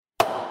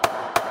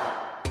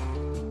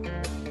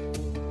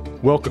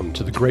Welcome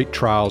to the Great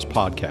Trials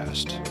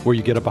Podcast, where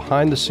you get a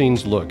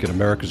behind-the-scenes look at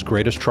America's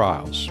greatest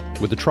trials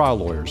with the trial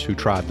lawyers who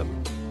tried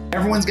them.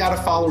 Everyone's got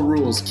to follow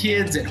rules.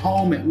 Kids, at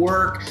home, at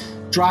work,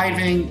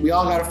 driving, we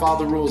all got to follow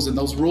the rules. And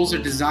those rules are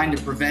designed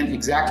to prevent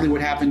exactly what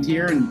happened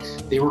here. And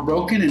they were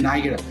broken, and now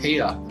you got to pay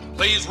up.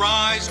 Please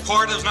rise.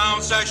 Court is now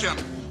in session.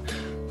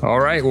 All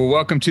right. Well,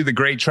 welcome to the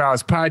Great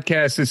Trials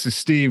Podcast. This is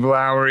Steve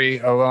Lowry,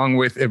 along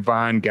with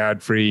Yvonne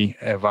Godfrey.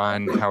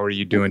 Yvonne, how are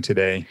you doing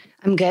today?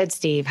 I'm good,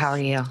 Steve. How are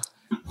you?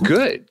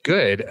 Good.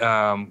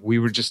 We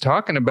were just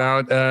talking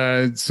about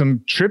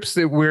some trips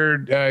that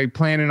we're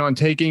planning on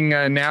taking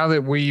now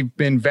that we've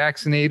been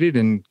vaccinated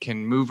and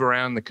can move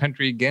around the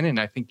country again. And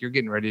I think you're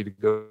getting ready to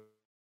go.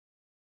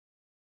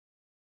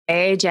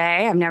 Hey,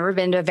 Jay, I've never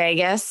been to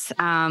Vegas.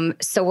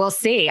 So we'll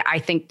see. I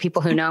think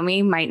people who know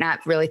me might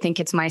not really think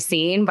it's my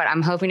scene, but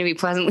I'm hoping to be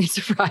pleasantly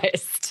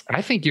surprised.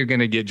 I think you're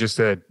going to get just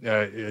a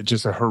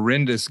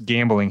horrendous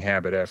gambling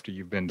habit after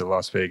you've been to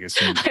Las Vegas.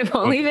 I've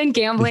only been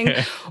gambling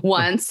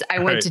once. I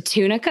went to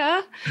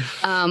Tunica.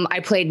 I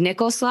played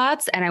nickel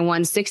slots and I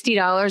won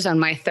 $60 on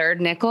my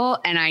third nickel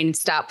and I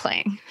stopped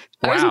playing.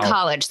 Wow. I was in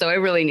college, so I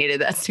really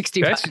needed that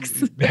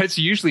 $60. That's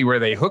usually where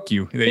they hook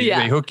you.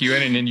 They hook you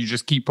in, and then you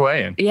just keep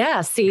playing. Yeah.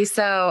 See,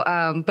 so,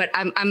 but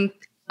I'm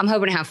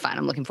hoping to have fun.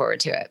 I'm looking forward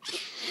to it.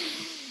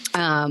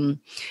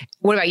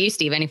 What about you,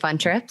 Steve? Any fun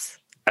trips?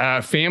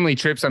 Family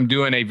trips. I'm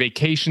doing a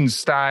vacation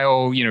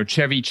style,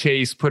 Chevy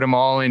Chase, put them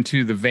all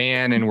into the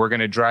van, and we're going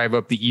to drive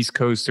up the East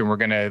Coast, and we're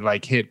going to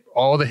hit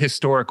all the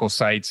historical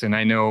sites. And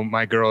I know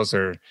my girls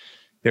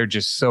they're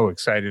just so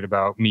excited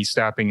about me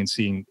stopping and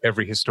seeing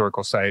every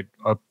historical site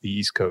up the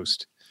East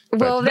Coast.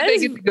 Well, they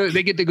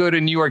get to go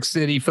to New York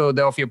City,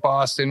 Philadelphia,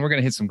 Boston. We're going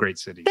to hit some great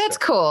cities. That's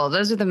cool.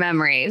 Those are the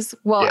memories.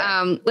 Well,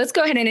 yeah. Let's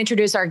go ahead and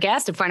introduce our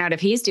guest and find out if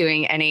he's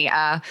doing any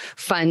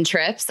fun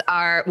trips.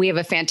 We have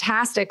a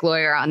fantastic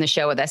lawyer on the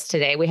show with us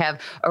today. We have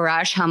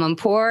Arash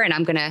Homampour, and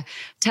I'm going to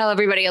tell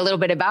everybody a little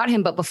bit about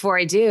him. But before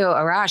I do,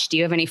 Arash, do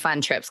you have any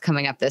fun trips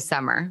coming up this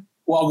summer?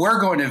 Well, we're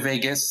going to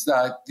Vegas.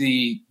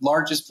 The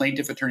largest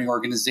plaintiff attorney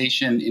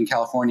organization in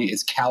California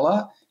is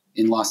CALA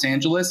in Los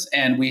Angeles.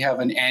 And we have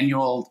an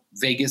annual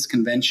Vegas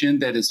convention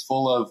that is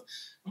full of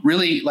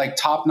really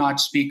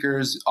top-notch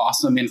speakers,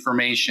 awesome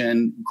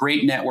information,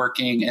 great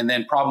networking, and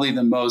then probably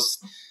the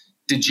most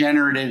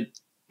degenerate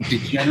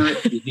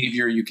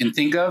behavior you can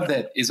think of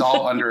that is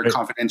all under a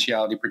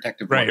confidentiality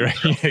protective order.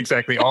 Right.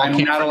 Exactly.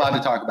 I'm not allowed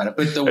to talk about it.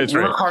 But the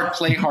work hard,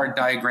 play hard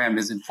diagram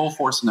is in full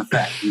force and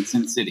effect in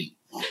Sin City.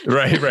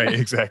 Right.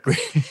 Exactly.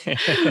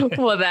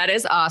 Well, that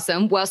is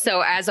awesome. Well,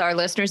 so as our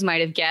listeners might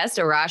have guessed,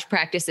 Arash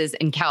practices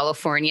in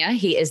California.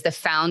 He is the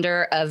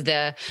founder of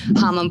the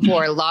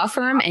Homampour law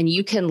firm, and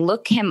you can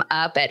look him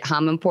up at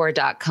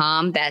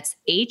homampour.com. That's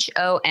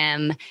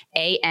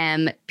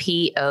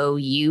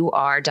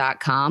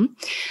HOMAMPOUR.com.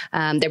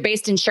 They're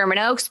based in Sherman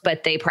Oaks,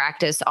 but they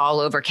practice all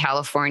over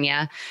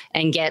California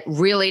and get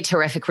really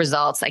terrific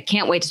results. I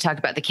can't wait to talk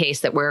about the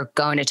case that we're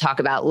going to talk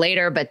about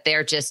later, but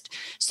they're just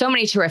so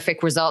many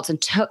terrific results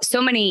and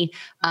so many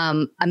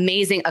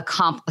amazing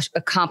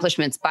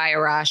accomplishments by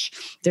Arash.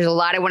 There's a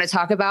lot I want to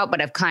talk about,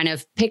 but I've kind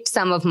of picked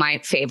some of my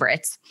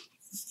favorites.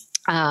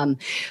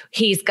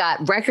 He's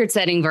got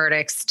record-setting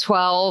verdicts,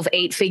 12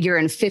 8-figure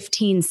and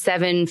 15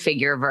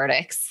 7-figure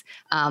verdicts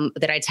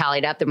that I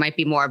tallied up. There might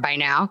be more by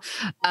now.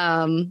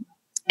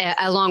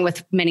 Along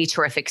with many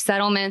terrific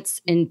settlements.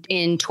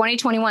 In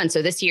 2021,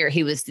 so this year,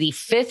 he was the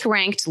 5th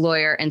ranked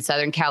lawyer in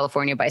Southern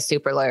California by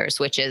Super Lawyers,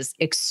 which is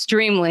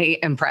extremely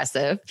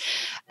impressive.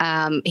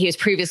 He was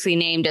previously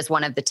named as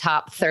one of the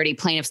top 30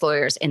 plaintiffs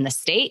lawyers in the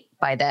state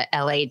by the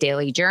LA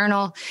Daily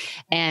Journal.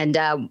 And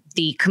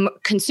the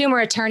Consumer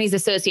Attorneys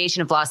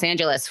Association of Los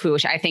Angeles,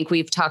 which I think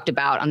we've talked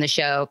about on the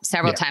show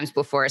several times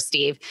before,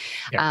 Steve,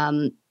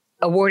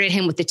 awarded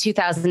him with the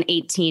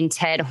 2018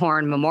 Ted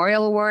Horn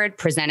Memorial Award,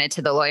 presented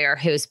to the lawyer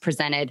who's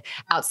presented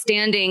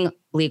outstanding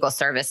legal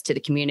service to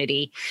the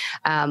community.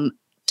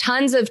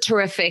 Tons of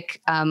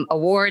terrific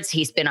awards.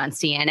 He's been on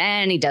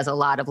CNN. He does a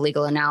lot of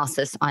legal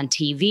analysis on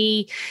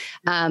TV.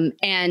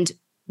 And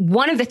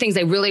one of the things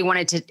I really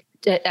wanted to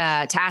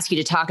ask you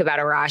to talk about,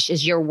 Arash,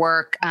 is your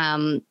work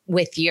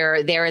with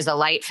your There Is a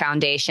Light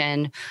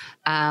Foundation,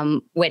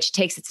 which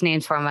takes its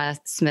name from a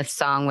Smiths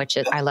song, which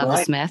is, I love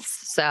the Smiths.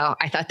 So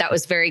I thought that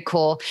was very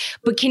cool.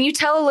 But can you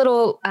tell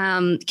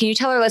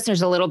our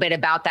listeners a little bit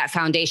about that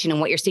foundation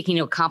and what you're seeking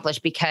to accomplish?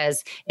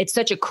 Because it's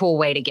such a cool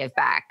way to give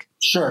back.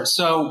 Sure.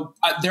 So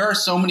there are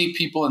so many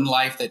people in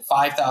life that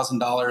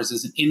 $5,000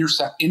 is an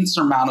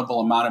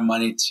insurmountable amount of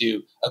money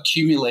to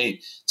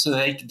accumulate so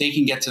that they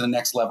can get to the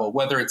next level,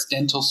 whether it's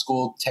dental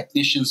school,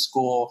 technician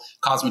school,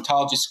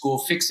 cosmetology school,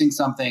 fixing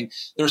something.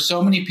 There are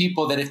so many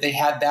people that if they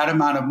had that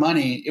amount of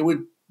money, it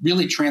would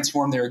really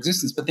transform their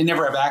existence, but they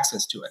never have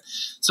access to it.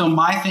 So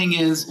my thing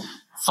is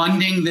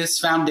funding this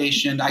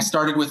foundation. I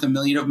started with $1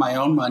 million of my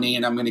own money,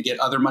 and I'm going to get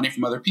other money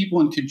from other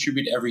people and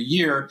contribute every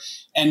year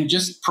and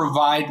just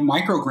provide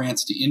micro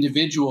grants to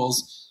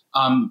individuals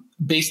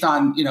based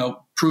on,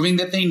 proving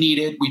that they need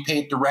it. We pay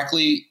it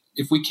directly,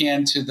 if we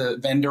can, to the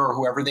vendor or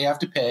whoever they have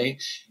to pay.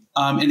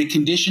 And the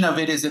condition of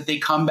it is that they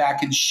come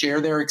back and share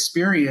their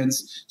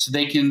experience so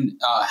they can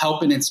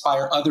help and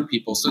inspire other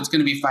people. So it's going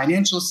to be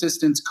financial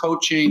assistance,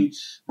 coaching.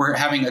 We're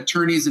having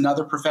attorneys and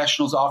other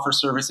professionals offer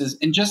services,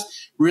 and just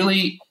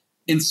really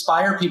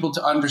inspire people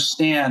to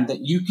understand that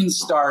you can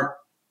start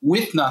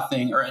with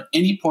nothing or at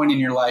any point in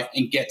your life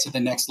and get to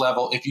the next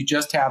level if you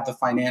just have the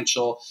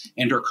financial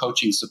and or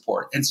coaching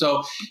support. And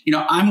so,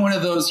 I'm one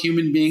of those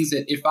human beings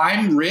that if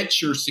I'm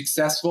rich or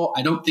successful,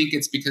 I don't think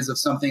it's because of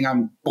something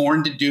I'm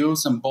born to do,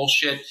 some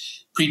bullshit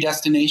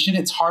predestination.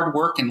 It's hard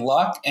work and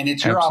luck, and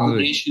it's your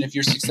obligation, if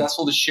you're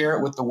successful, to share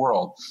it with the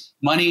world.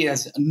 Money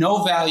has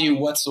no value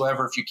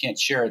whatsoever if you can't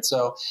share it.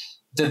 So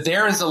the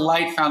There Is a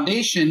Light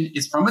Foundation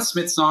is from a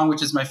Smith song,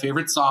 which is my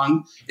favorite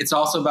song. It's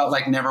also about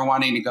like never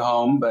wanting to go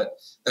home, but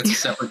that's a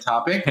separate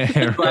topic.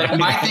 But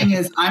my thing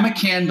is, I'm a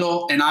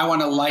candle and I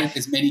want to light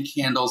as many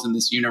candles in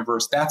this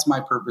universe. That's my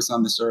purpose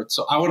on this earth.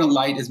 So I want to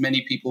light as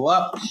many people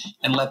up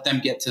and let them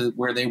get to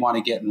where they want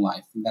to get in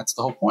life. And that's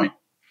the whole point.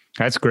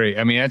 That's great.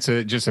 I mean, that's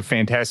just a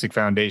fantastic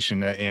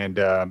foundation, and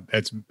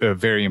it's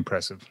very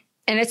impressive.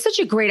 And it's such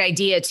a great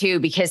idea too,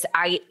 because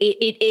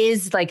it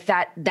is like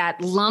that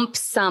lump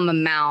sum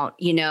amount,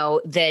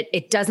 that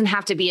it doesn't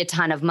have to be a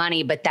ton of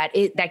money, but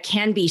that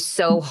can be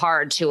so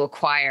hard to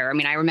acquire. I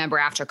mean, I remember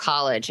after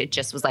college, it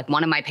just was like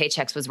one of my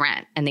paychecks was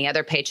rent and the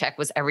other paycheck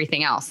was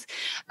everything else.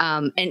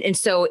 And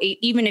so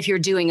even if you're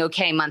doing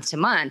okay month to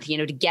month,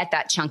 to get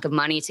that chunk of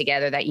money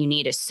together that you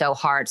need is so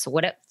hard. So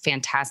what a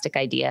fantastic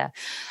idea.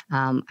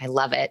 I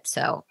love it.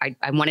 So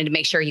I wanted to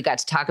make sure you got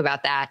to talk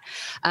about that.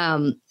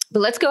 But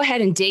let's go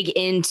ahead and dig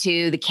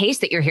into the case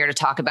that you're here to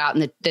talk about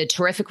and the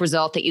terrific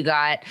result that you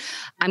got.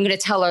 I'm going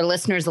to tell our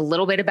listeners a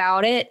little bit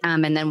about it,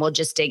 and then we'll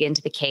just dig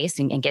into the case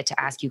and get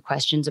to ask you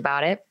questions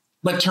about it.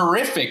 But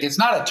terrific. It's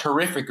not a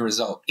terrific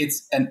result.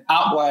 It's an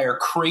outlier,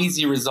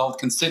 crazy result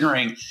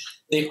considering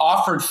they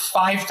offered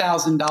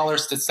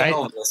 $5,000 to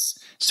settle this.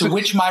 To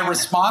which my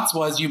response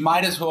was, you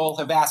might as well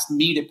have asked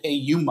me to pay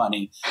you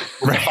money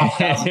with a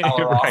 $5,000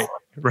 offer.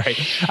 Right.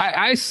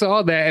 I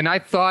saw that and I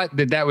thought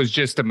that was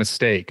just a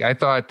mistake. I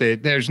thought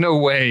that there's no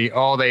way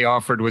all they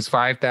offered was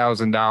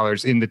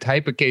 $5,000 in the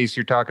type of case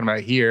you're talking about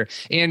here.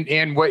 And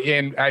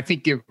I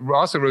think it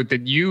also wrote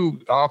that you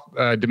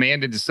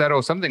demanded to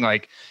settle something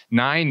like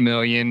 $9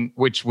 million,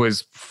 which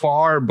was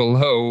far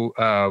below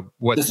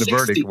what the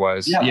verdict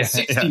was. Yeah,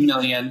 $60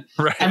 million.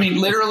 Right. I mean,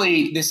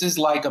 literally, this is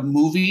like a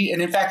movie. And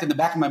in fact, in the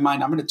back of my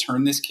mind, I'm going to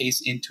turn this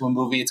case into a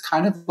movie. It's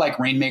kind of like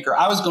Rainmaker.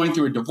 I was going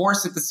through a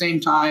divorce at the same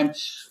time.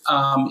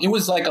 It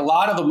was like a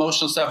lot of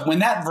emotional stuff. When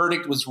that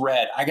verdict was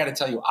read, I got to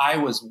tell you, I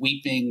was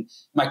weeping.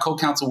 My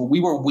co-counsel, we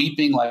were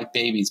weeping like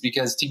babies,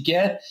 because to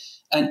get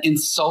an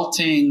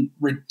insulting,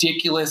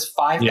 ridiculous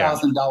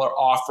 $5,000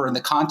 offer in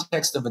the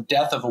context of a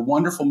death of a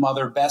wonderful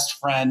mother, best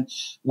friend,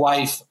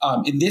 wife,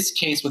 in this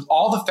case, with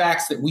all the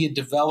facts that we had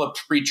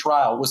developed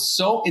pre-trial, was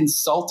so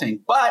insulting.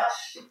 But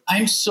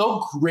I'm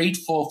so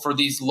grateful for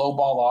these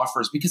lowball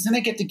offers, because then I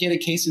get to get a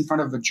case in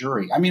front of a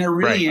jury. I mean, I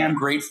really am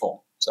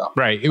grateful. So.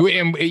 Right.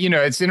 And,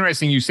 it's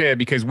interesting you say it,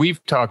 because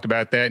we've talked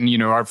about that.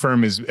 And, our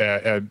firm has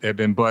have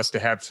been blessed to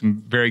have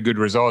some very good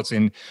results.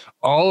 And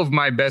all of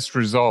my best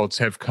results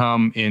have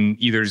come in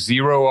either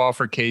zero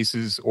offer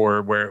cases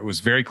or where it was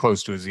very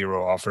close to a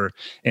zero offer.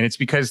 And it's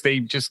because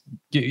they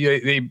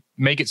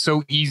make it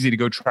so easy to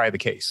go try the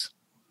case.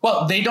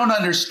 Well, they don't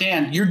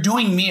understand. You're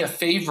doing me a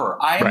favor.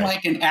 I'm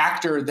like an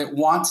actor that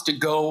wants to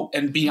go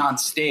and be on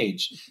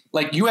stage.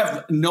 Like, you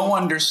have no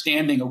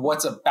understanding of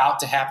what's about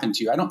to happen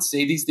to you. I don't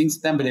say these things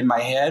to them, but in my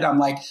head, I'm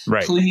like,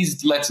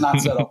 please, let's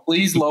not settle.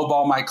 Please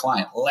lowball my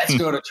client. Let's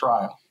go to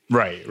trial.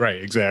 Right.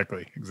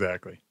 Exactly.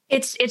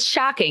 It's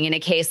shocking in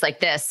a case like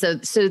this.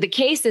 So the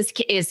case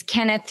is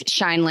Kenneth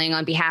Shinedling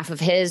on behalf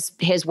of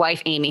his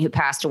wife Amy, who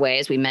passed away,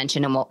 as we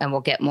mentioned, and we'll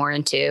get more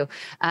into,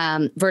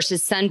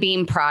 versus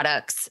Sunbeam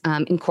Products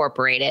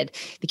Incorporated.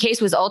 The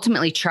case was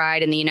ultimately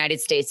tried in the United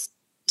States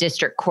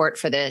District Court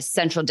for the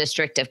Central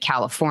District of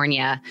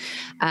California.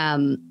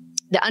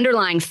 The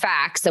underlying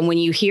facts, and when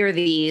you hear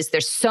these,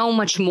 there's so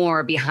much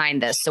more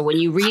behind this. So when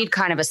you read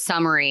kind of a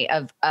summary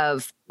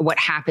of what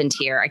happened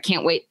here, I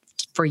can't wait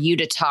for you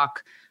to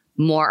talk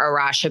more,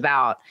 Arash,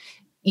 about,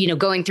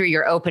 going through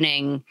your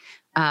opening,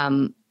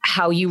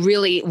 how you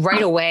really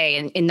right away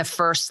in the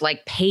first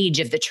page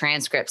of the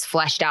transcripts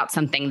fleshed out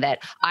something that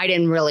I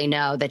didn't really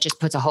know, that just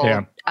puts a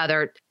whole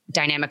other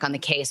dynamic on the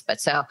case. But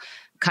so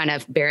kind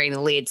of burying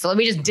the lead. So let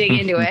me just dig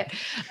into it.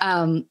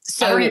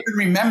 So I don't even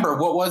remember.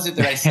 What was it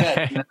that I said?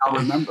 And then I'll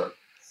remember.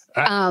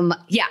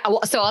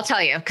 So I'll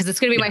tell you, because it's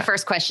going to be my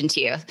first question to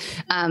you.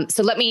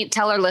 So let me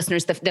tell our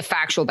listeners the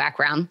factual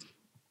background.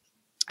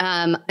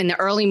 In the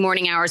early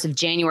morning hours of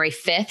January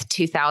 5th,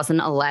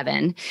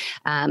 2011,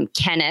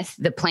 Kenneth,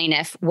 the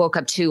plaintiff, woke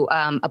up to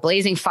a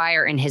blazing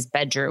fire in his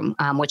bedroom,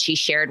 which he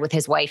shared with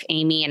his wife,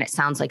 Amy. And it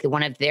sounds like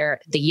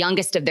the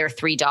youngest of their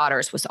three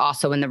daughters was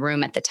also in the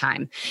room at the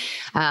time.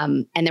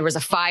 And there was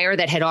a fire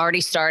that had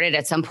already started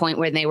at some point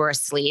when they were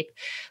asleep.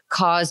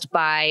 caused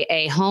by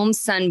a home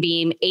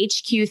Sunbeam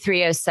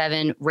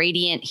HQ307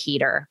 radiant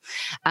heater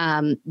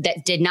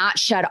that did not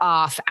shut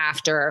off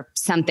after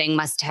something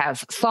must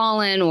have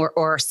fallen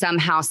or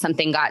somehow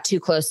something got too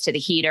close to the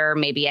heater,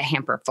 maybe a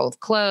hamper full of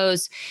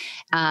clothes,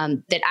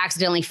 that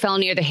accidentally fell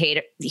near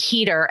the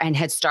heater and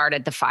had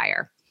started the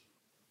fire.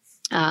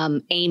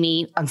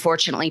 Amy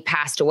unfortunately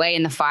passed away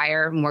in the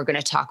fire, and we're going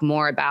to talk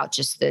more about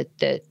just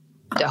the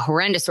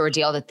horrendous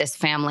ordeal that this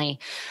family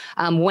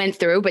went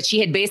through. But she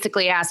had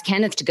basically asked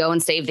Kenneth to go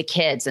and save the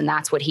kids, and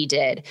that's what he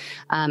did.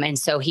 And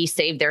so he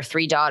saved their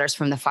 3 daughters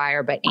from the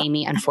fire, but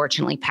Amy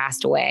unfortunately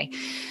passed away.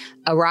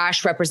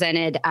 Arash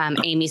represented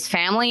Amy's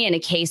family in a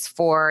case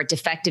for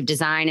defective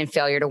design and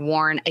failure to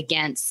warn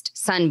against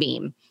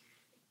Sunbeam.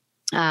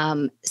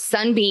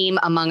 Sunbeam,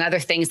 among other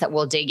things that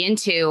we'll dig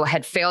into,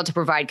 had failed to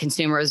provide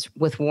consumers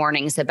with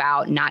warnings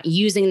about not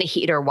using the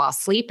heater while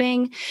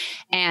sleeping.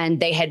 And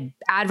they had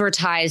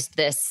advertised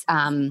this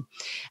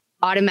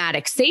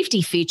automatic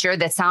safety feature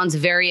that sounds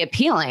very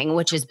appealing,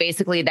 which is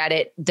basically that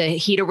the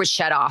heater would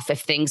shut off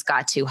if things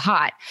got too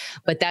hot.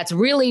 But that's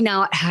really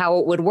not how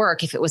it would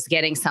work if it was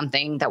getting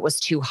something that was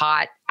too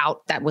hot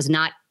out that was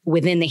not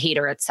within the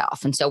heater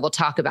itself. And so we'll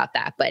talk about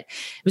that. But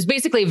it was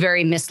basically a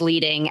very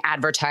misleading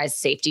advertised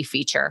safety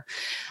feature.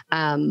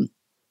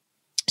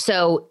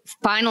 So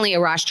finally,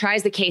 Arash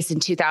tries the case in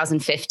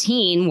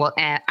 2015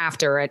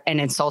 after an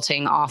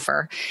insulting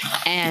offer.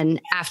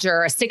 And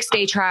after a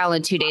 6-day trial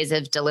and 2 days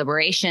of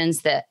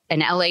deliberations,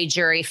 an LA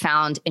jury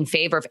found in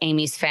favor of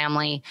Amy's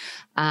family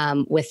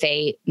with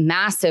a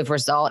massive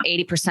result,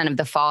 80% of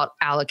the fault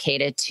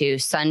allocated to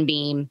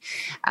Sunbeam,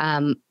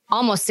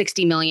 almost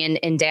 $60 million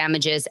in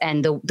damages.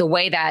 And the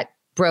way that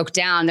broke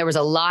down, there was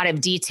a lot of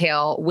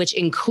detail, which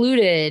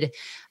included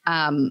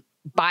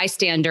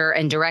bystander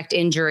and direct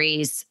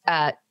injuries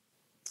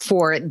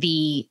for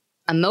the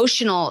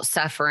emotional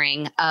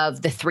suffering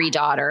of the 3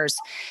 daughters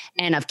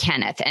and of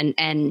Kenneth.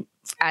 And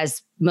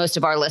as most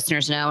of our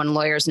listeners know and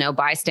lawyers know,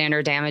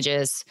 bystander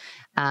damages,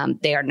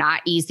 they are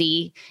not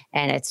easy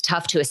and it's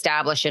tough to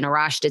establish. And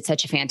Arash did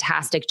such a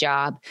fantastic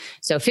job.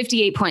 So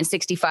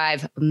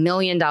 $58.65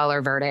 million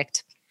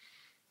verdict.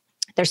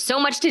 There's so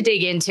much to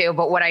dig into,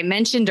 but what I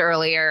mentioned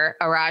earlier,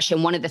 Arash,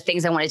 and one of the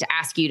things I wanted to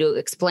ask you to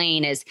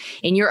explain is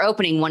in your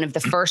opening, one of the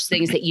first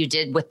things that you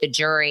did with the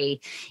jury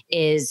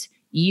is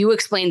you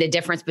explained the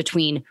difference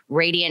between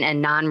radiant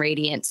and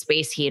non-radiant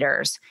space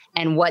heaters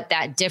and what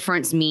that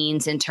difference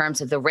means in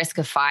terms of the risk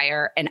of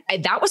fire. And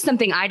that was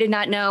something I did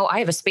not know. I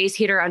have a space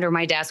heater under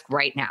my desk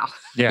right now.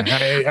 Yeah,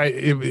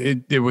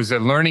 it was a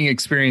learning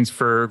experience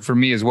for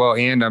me as well,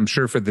 and I'm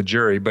sure for the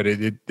jury. But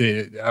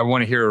I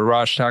want to hear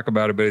Arash talk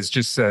about it. But it's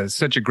just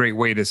such a great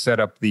way to set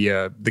up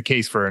the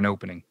case for an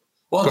opening.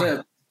 Well,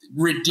 the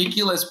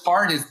ridiculous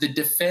part is the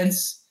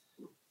defense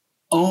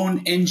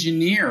own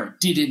engineer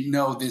didn't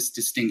know this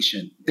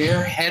distinction.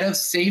 Their head of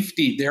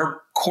safety, their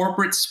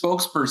corporate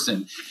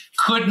spokesperson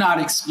could not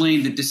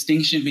explain the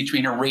distinction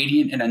between a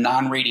radiant and a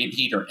non-radiant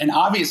heater. And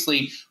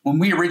obviously, when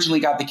we originally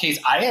got the case,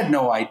 I had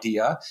no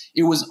idea.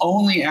 It was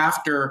only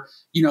after,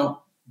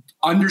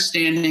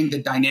 understanding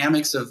the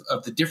dynamics of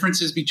the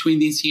differences between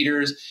these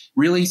heaters,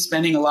 really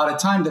spending a lot of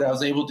time that I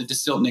was able to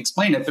distill and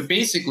explain it. But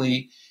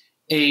basically,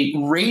 a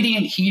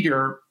radiant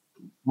heater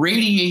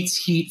radiates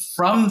heat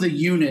from the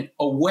unit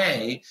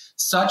away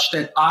such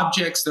that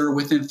objects that are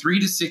within 3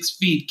 to 6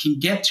 feet can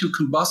get to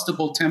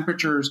combustible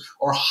temperatures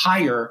or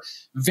higher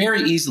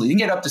very easily. You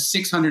can get up to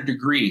 600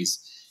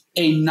 degrees.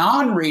 A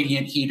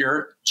non-radiant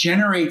heater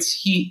generates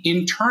heat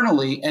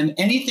internally, and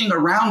anything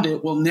around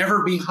it will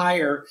never be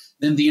higher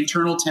than the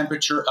internal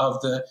temperature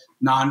of the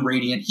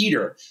non-radiant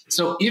heater.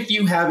 So if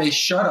you have a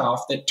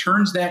shutoff that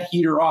turns that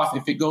heater off,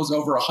 if it goes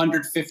over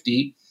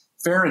 150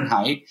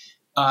 Fahrenheit,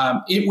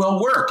 it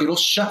will work. It'll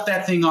shut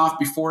that thing off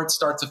before it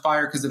starts a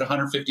fire because at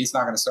 150, it's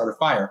not going to start a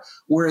fire.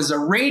 Whereas a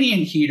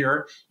radiant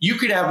heater, you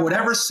could have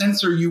whatever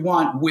sensor you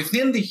want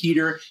within the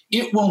heater.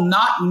 It will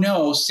not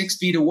know 6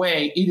 feet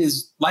away. It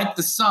is like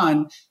the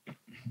sun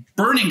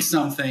burning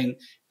something.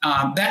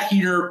 That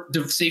heater,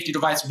 the safety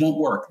device won't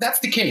work. That's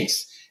the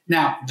case.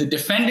 Now, the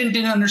defendant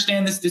didn't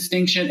understand this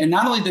distinction. And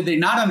not only did they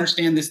not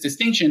understand this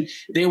distinction,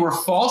 they were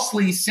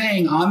falsely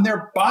saying on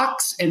their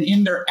box and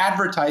in their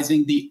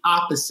advertising the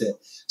opposite.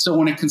 So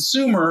when a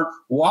consumer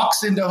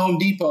walks into Home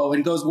Depot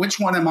and goes, which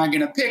one am I going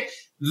to pick?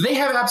 They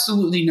have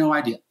absolutely no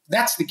idea.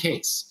 That's the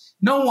case.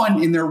 No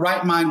one in their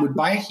right mind would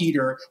buy a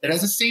heater that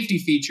has a safety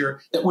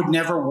feature that would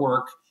never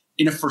work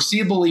in a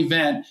foreseeable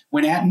event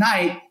when at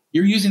night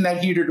you're using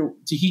that heater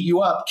to heat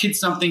you up. Could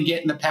something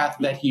get in the path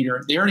of that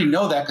heater? They already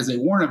know that because they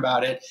warn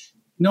about it.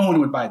 No one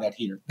would buy that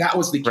heater. That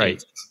was the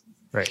case.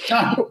 Right.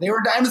 Done.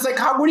 I was like,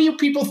 what are you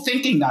people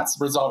thinking not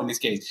resolving this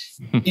case?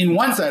 In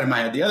one side of my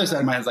head, the other side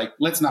of my head is like,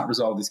 let's not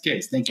resolve this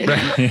case. Thank you.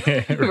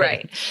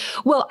 Right.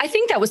 Well, I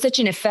think that was such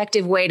an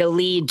effective way to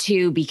lead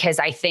too, because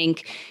I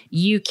think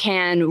you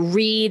can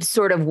read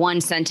sort of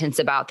one sentence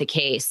about the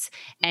case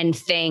and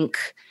think,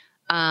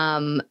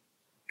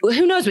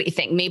 who knows what you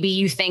think? Maybe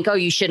you think, oh,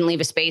 you shouldn't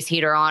leave a space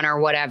heater on or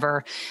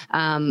whatever.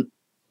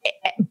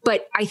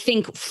 But I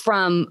think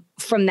from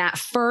that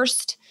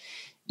first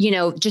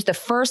just the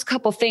first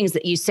couple things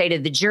that you say to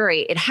the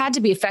jury, it had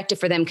to be effective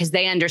for them because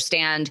they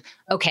understand,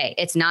 okay,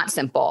 it's not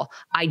simple.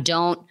 I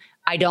don't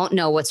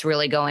know what's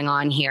really going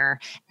on here.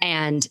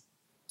 And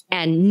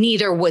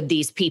neither would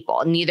these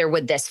people, neither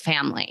would this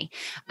family.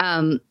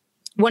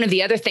 One of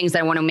the other things that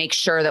I want to make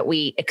sure that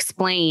we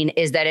explain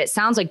is that it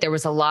sounds like there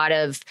was a lot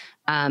of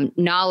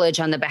knowledge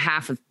on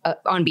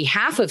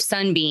behalf of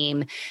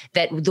Sunbeam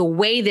that the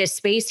way this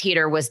space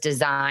heater was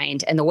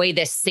designed and the way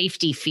this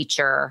safety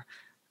feature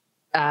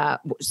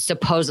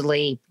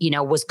supposedly,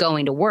 was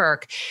going to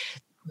work,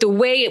 the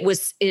way it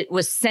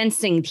was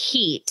sensing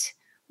heat.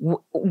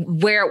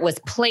 Where it was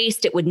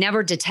placed, it would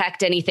never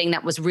detect anything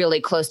that was really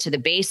close to the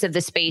base of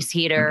the space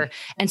heater.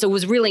 And so it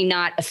was really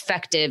not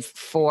effective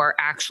for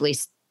actually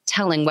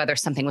telling whether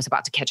something was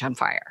about to catch on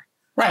fire.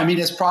 Right. I mean,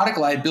 as product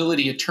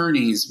liability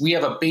attorneys, we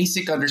have a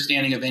basic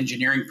understanding of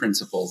engineering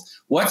principles.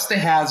 What's the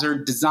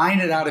hazard? Design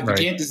it out. If you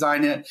can't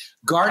design it,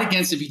 guard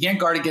against it. If you can't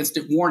guard against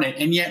it, warn it.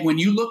 And yet when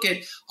you look at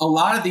a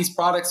lot of these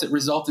products that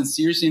result in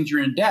serious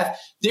injury and death,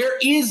 there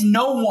is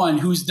no one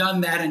who's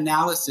done that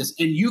analysis.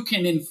 And you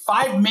can, in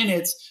 5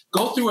 minutes,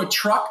 go through a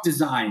truck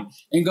design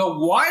and go,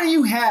 why do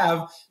you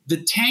have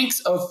the tanks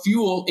of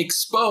fuel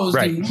exposed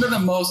in one of the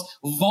most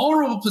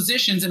vulnerable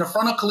positions in a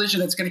frontal collision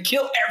that's going to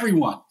kill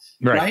everyone,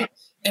 right?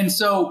 And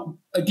so,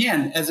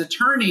 again, as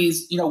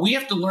attorneys, we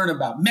have to learn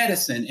about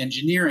medicine,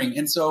 engineering.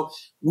 And so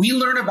we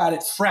learn about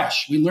it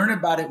fresh. We learn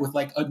about it with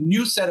like a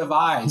new set of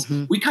eyes.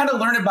 Mm-hmm. We kind of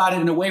learn about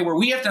it in a way where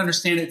we have to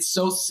understand it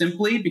so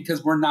simply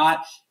because we're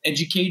not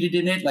educated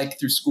in it, like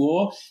through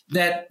school,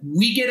 that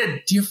we get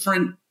a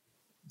different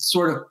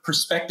sort of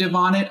perspective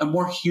on it, a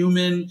more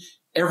human,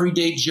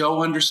 everyday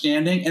Joe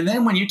understanding. And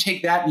then when you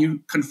take that and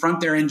you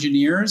confront their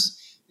engineers,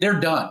 they're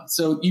done.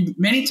 So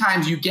many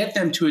times you get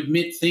them to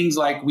admit things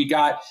like we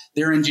got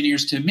their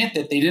engineers to admit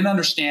that they didn't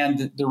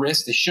understand the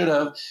risk they should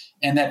have,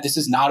 and that this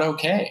is not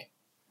okay.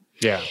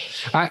 Yeah,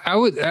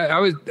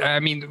 I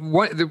mean,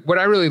 what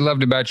I really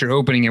loved about your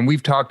opening, and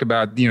we've talked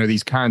about,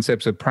 these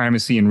concepts of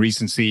primacy and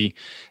recency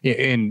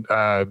in,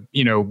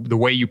 the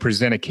way you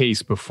present a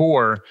case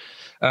before.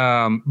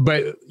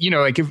 But,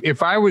 like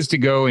if I was to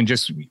go and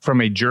just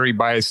from a jury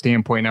bias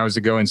standpoint, I was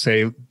to go and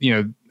say,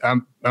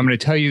 I'm going to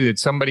tell you that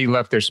somebody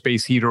left their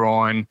space heater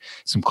on,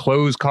 some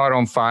clothes caught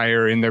on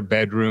fire in their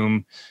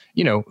bedroom.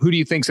 Who do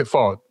you think's at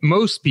fault?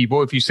 Most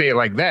people, if you say it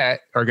like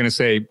that, are going to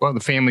say, well, the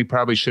family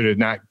probably should have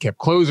not kept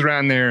clothes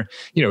around there.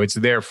 It's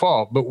their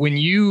fault. But when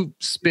you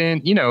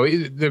spend,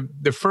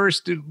 the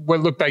first, what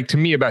looked like to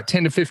me about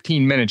 10 to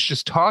 15 minutes,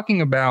 just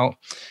talking about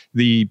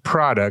the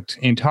product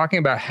and talking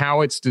about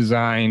how it's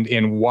designed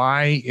and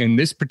why in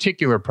this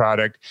particular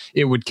product,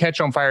 it would catch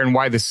on fire and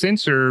why the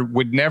sensor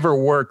would never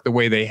work the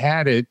way they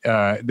had it,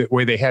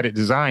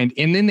 designed.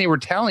 And then they were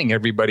telling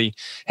everybody,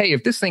 hey,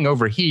 if this thing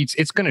overheats,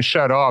 it's going to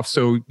shut off.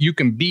 So you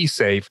can be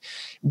safe.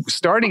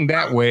 Starting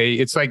that way,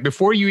 it's like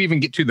before you even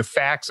get to the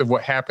facts of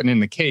what happened in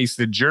the case,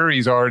 the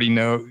jury's already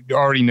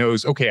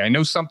knows, okay, I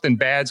know something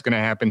bad's going to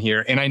happen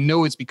here, and I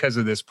know it's because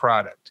of this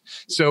product.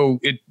 So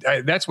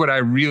that's what I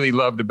really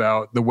loved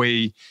about the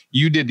way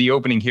you did the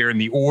opening here and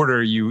the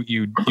order you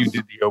did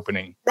the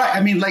opening. Right.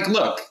 I mean,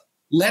 look,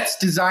 let's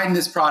design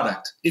this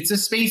product. It's a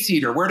space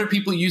heater. Where do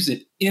people use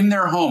it? In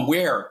their home.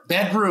 Where?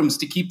 Bedrooms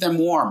to keep them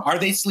warm. Are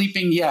they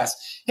sleeping? Yes.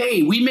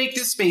 Hey, we make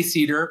this space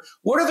heater.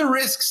 What are the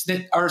risks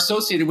that are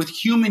associated with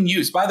human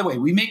use? By the way,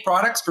 we make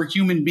products for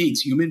human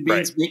beings. Human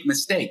beings make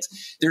mistakes.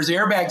 There's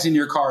airbags in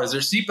your cars.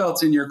 There's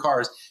seatbelts in your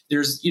cars.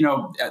 There's,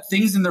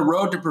 things in the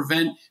road to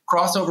prevent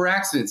crossover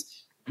accidents.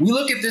 We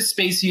look at this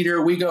space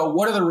heater. We go,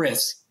 what are the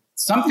risks?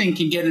 Something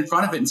can get in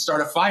front of it and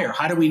start a fire.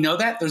 How do we know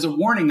that? There's a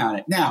warning on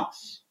it. Now,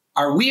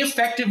 are we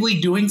effectively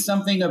doing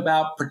something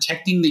about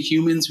protecting the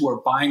humans who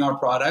are buying our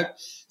product?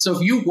 So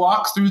if you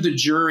walk through the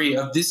jury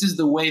of this is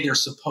the way they're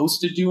supposed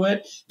to do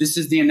it, this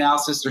is the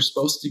analysis they're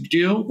supposed to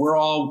do, we're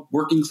all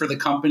working for the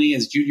company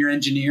as junior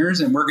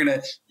engineers and we're going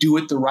to do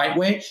it the right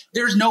way,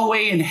 there's no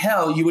way in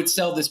hell you would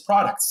sell this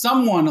product.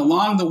 Someone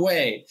along the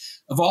way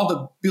of all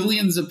the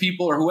billions of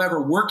people or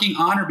whoever working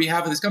on or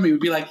behalf of this company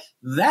would be like,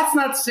 that's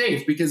not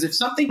safe, because if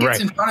something gets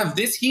in front of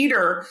this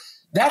heater,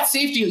 that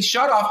safety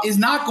shutoff is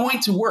not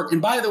going to work.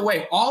 And by the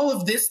way, all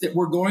of this that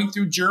we're going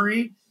through,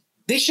 jury,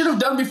 they should have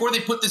done before they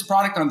put this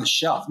product on the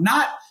shelf,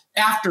 not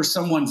after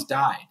someone's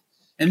died.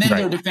 And then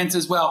their defense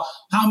is, well,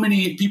 how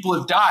many people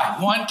have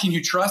died? One, can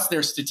you trust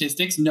their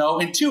statistics? No.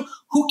 And two,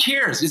 who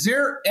cares? Is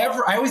there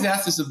ever, I always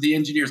ask this of the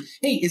engineers,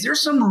 hey, is there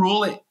some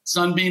rule at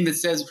Sunbeam that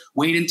says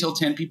wait until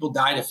 10 people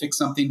die to fix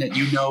something that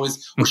you know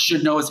is or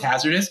should know is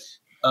hazardous?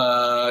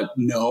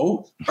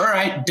 No. All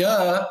right,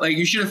 duh. Like,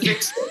 you should have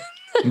fixed it.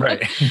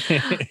 Right.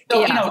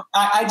 So,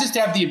 I just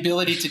have the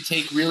ability to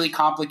take really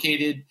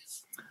complicated,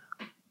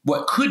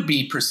 what could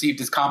be perceived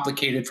as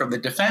complicated from the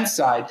defense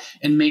side,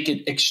 and make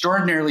it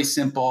extraordinarily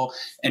simple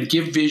and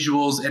give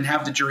visuals and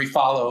have the jury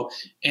follow.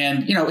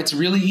 And, it's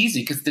really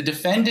easy because the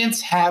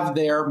defendants have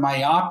their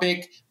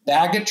myopic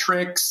bag of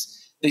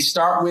tricks. They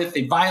start with,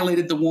 they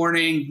violated the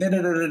warning,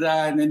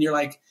 and then you're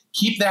like,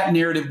 keep that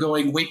narrative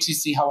going. Wait to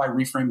see how I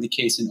reframe the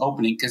case in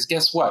opening, because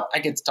guess what? I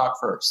get to talk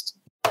first.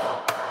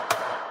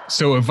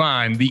 So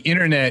Yvonne, the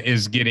internet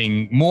is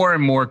getting more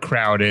and more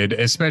crowded,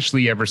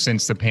 especially ever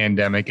since the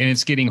pandemic, and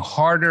it's getting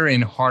harder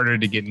and harder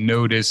to get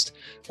noticed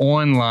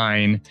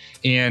online.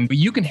 And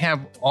you can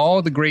have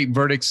all the great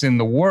verdicts in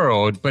the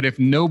world, but if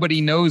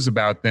nobody knows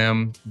about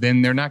them,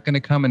 then they're not going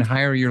to come and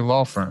hire your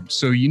law firm.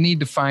 So you need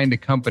to find a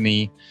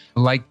company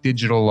like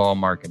Digital Law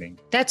Marketing.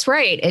 That's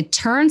right. It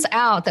turns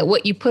out that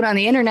what you put on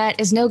the internet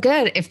is no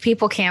good if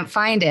people can't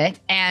find it.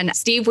 And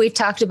Steve, we've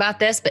talked about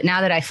this, but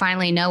now that I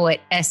finally know what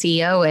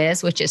SEO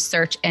is, which is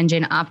search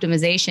engine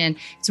optimization,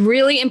 it's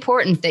really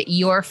important that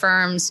your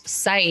firm's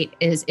site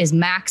is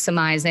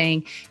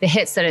maximizing the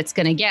hits that it's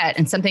going to get.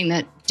 And something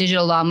that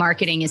Digital Law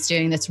Marketing is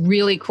doing that's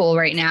really cool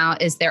right now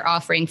is they're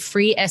offering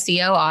free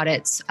SEO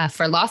audits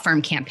for law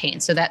firm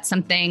campaigns. So that's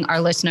something our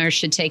listeners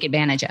should take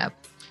advantage of.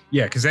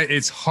 Yeah, because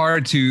it's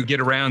hard to get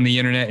around the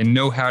internet and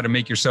know how to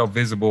make yourself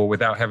visible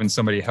without having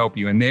somebody help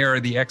you. And they are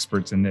the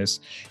experts in this.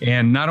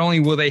 And not only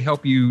will they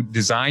help you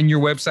design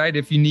your website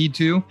if you need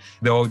to,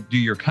 they'll do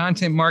your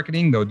content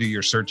marketing, they'll do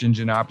your search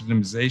engine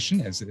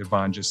optimization, as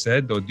Yvonne just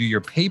said, they'll do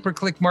your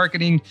pay-per-click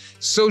marketing,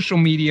 social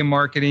media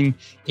marketing,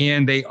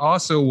 and they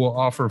also will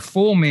offer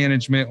full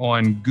management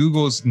on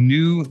Google's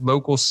new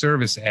local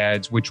service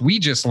ads, which we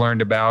just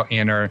learned about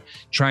and are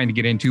trying to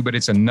get into. But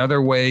it's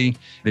another way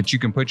that you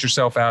can put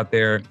yourself out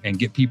there and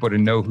get people to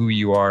know who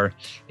you are.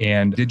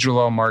 And Digital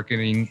Law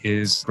Marketing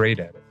is great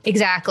at it.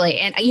 Exactly.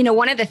 And,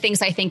 one of the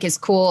things I think is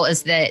cool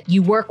is that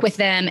you work with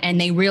them and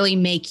they really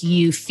make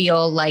you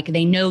feel like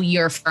they know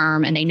your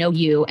firm and they know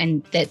you,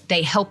 and that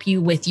they help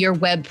you with your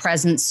web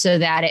presence so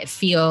that it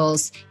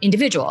feels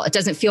individual. It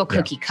doesn't feel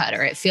cookie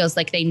cutter. It feels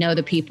like they know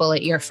the people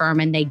at your firm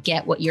and they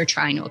get what you're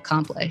trying to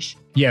accomplish.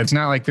 Yeah, it's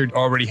not like they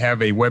already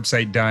have a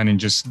website done and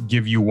just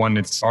give you one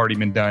that's already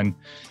been done,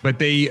 but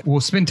they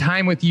will spend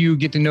time with you,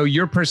 get to know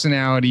your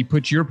personality,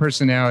 put your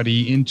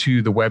personality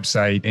into the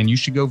website, and you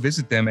should go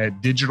visit them at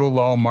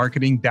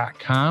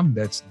digitallawmarketing.com.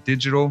 That's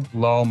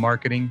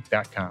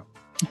digitallawmarketing.com.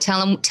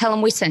 Tell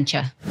them we sent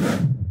you.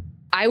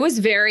 I was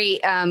very,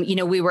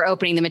 we were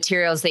opening the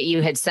materials that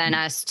you had sent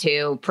us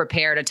to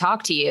prepare to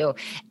talk to you.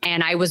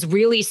 And I was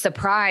really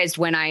surprised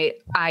when I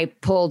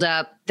pulled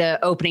up the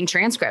opening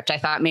transcript. I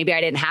thought maybe I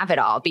didn't have it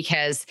all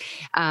because,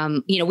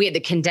 we had the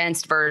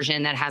condensed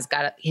version that has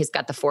got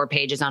the 4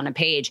 pages on a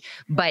page,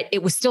 but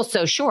it was still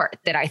so short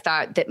that I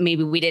thought that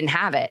maybe we didn't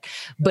have it.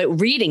 But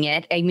reading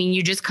it,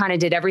 you just kind of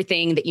did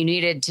everything that you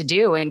needed to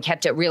do and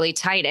kept it really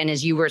tight. And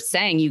as you were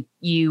saying,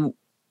 you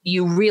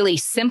really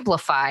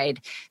simplified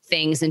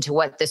things into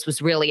what this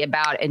was really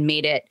about and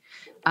made it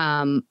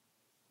so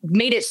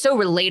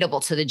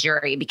relatable to the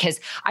jury, because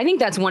I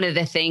think that's one of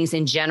the things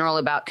in general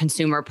about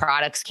consumer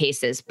products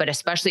cases, but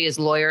especially as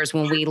lawyers,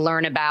 when we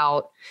learn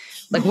about,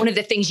 like, one of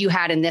the things you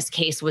had in this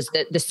case was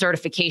the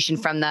certification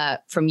from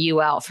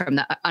UL, from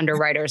the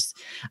underwriters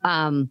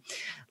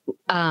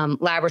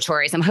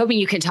laboratories. I'm hoping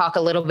you can talk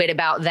a little bit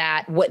about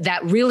that, what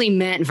that really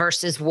meant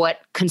versus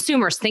what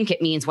consumers think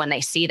it means when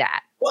they see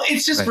that. Well,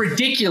 it's just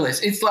ridiculous.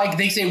 It's like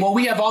they say, well,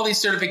 we have all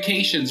these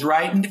certifications,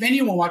 right? And if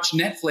anyone watched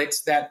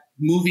Netflix, that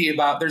movie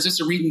there's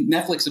just a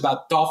Netflix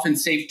about dolphin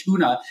safe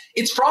tuna.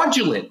 It's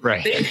fraudulent.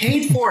 Right. They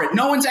paid for it.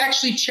 No one's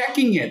actually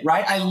checking it,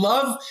 right? I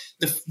love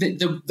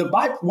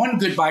one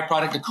good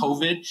byproduct of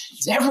COVID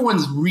is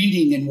everyone's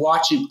reading and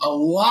watching a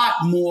lot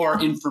more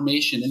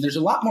information. And there's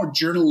a lot more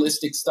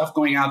journalistic stuff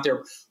going out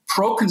there,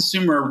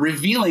 pro-consumer,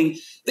 revealing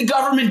the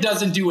government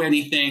doesn't do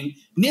anything.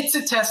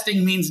 NHTSA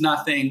testing means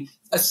nothing.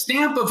 A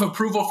stamp of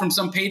approval from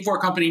some paid-for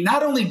company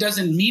not only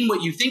doesn't mean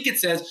what you think it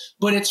says,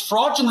 but it's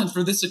fraudulent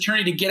for this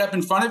attorney to get up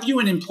in front of you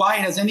and imply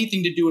it has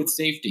anything to do with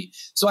safety.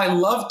 So I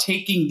love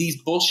taking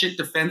these bullshit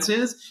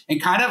defenses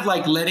and kind of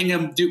like letting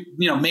them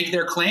make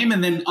their claim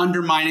and then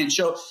undermine it and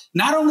show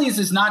not only is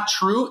this not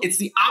true, it's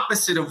the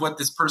opposite of what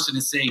this person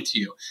is saying to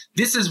you.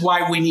 This is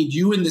why we need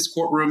you in this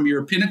courtroom.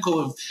 You're a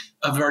pinnacle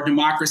of our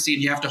democracy,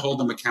 and you have to hold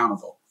them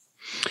accountable.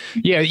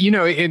 Yeah,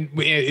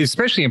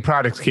 especially in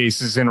product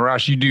cases, and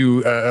Arash, you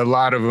do a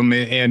lot of them.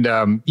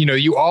 And,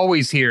 you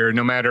always hear,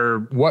 no matter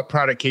what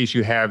product case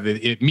you have,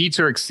 that it meets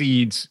or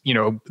exceeds,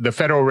 the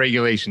federal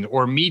regulations,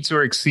 or meets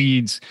or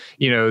exceeds,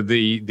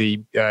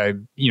 the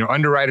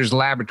underwriters'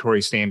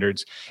 laboratory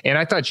standards. And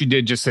I thought you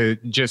did just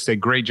a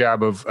great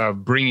job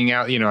of bringing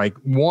out,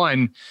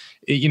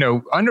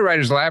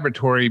 Underwriters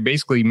Laboratory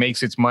basically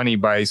makes its money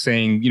by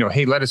saying,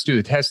 hey, let us do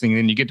the testing. And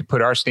then you get to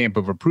put our stamp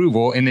of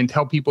approval and then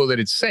tell people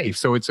that it's safe.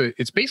 So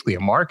it's basically a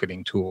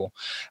marketing tool.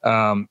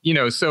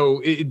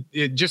 So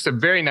it just a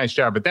very nice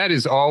job. But that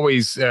is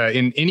always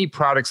in any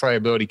products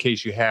liability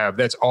case you have,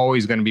 that's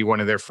always going to be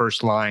one of their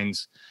first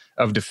lines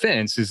of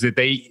defense, is that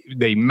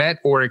they met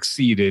or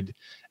exceeded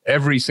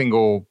every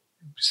single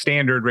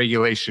standard,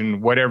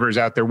 regulation, whatever's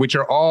out there, which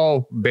are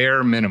all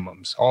bare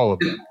minimums, all of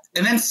them.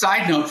 And then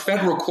side note,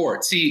 federal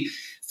court. See,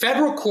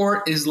 federal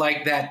court is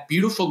like that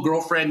beautiful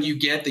girlfriend you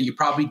get that you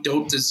probably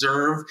don't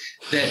deserve,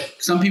 that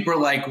some people are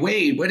like,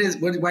 wait,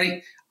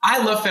 why?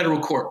 I love federal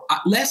court.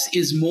 Less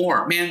is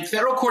more, man.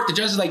 Federal court, the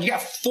judge is like, you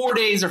got 4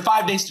 days or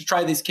 5 days to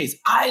try this case.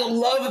 I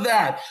love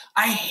that.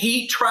 I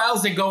hate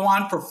trials that go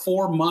on for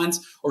 4 months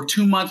or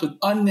 2 months with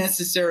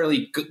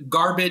unnecessarily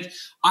garbage.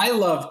 I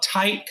love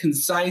tight,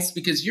 concise,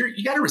 because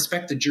you got to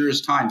respect the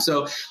juror's time.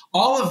 So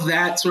all of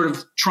that sort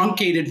of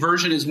truncated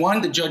version is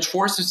one, the judge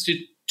forces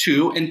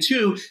to, and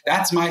two,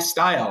 that's my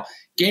style.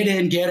 Get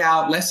in, get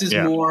out, less is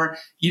more.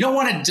 You don't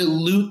want to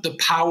dilute the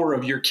power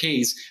of your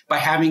case by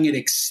having it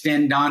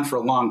extend on for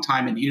a long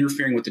time and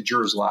interfering with the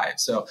jurors'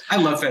 lives. So I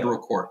love federal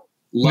court.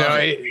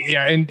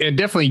 And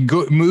definitely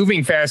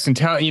moving fast and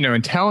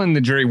telling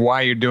the jury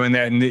why you're doing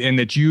that, and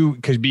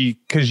that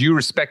because you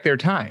respect their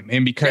time,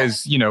 and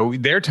because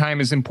their time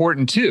is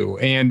important too.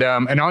 And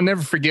I'll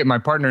never forget, my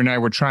partner and I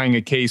were trying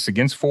a case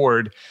against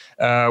Ford,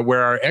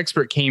 where our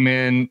expert came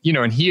in,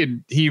 and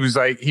he was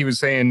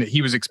saying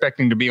he was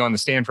expecting to be on the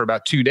stand for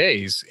about 2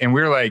 days, and we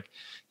were like,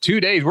 2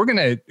 days, we're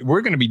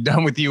gonna be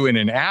done with you in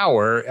an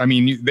hour. I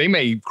mean, they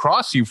may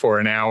cross you for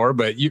an hour,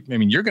 but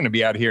you're going to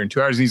be out here in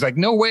 2 hours. And he's like,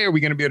 no way are we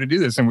going to be able to do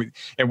this. And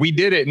we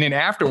did it. And then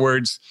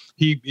afterwards,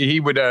 he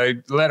would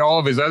let all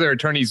of his other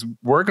attorneys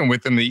working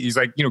with him. He's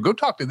like, go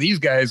talk to these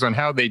guys on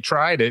how they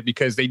tried it,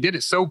 because they did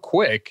it so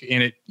quick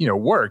and it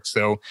worked.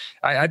 So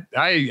I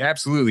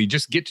absolutely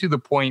just get to the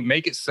point,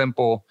 make it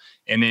simple,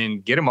 and then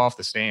get them off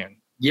the stand.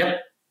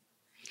 Yep.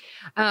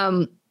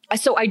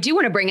 So I do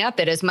want to bring up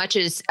that as much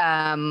as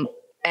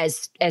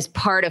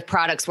part of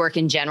products work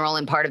in general,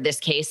 and part of this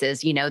case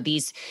is,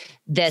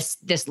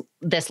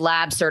 this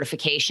lab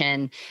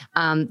certification,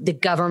 the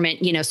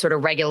government, sort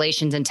of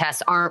regulations and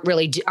tests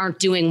aren't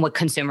doing what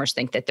consumers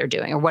think that they're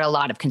doing, or what a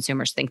lot of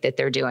consumers think that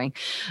they're doing.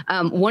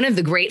 One of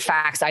the great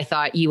facts I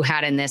thought you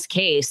had in this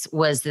case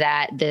was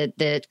that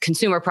the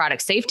Consumer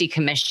Product Safety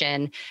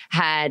Commission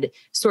had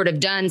sort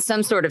of done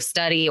some sort of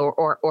study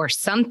or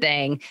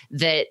something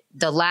that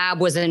the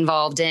lab was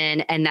involved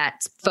in, and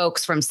that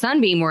folks from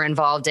Sunbeam were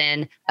involved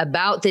in,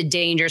 about the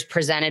dangers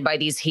presented by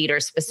these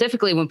heaters,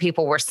 specifically when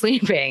people were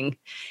sleeping.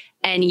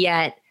 And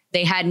yet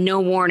they had no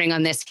warning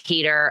on this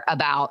heater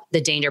about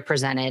the danger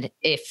presented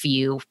if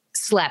you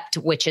slept,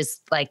 which is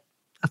like,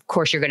 of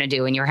course, you're going to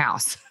do in your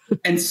house.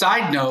 And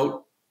side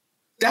note,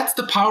 that's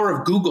the power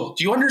of Google.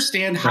 Do you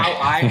understand how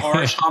I,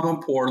 Arash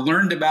Homampour,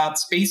 learned about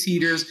space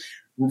heaters,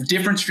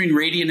 difference between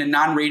radiant and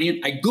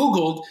non-radiant? I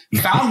Googled,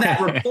 found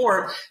that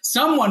report.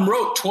 Someone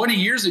wrote 20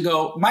 years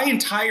ago, my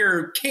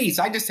entire case.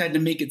 I just had to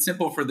make it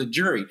simple for the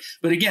jury.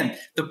 But again,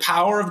 the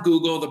power of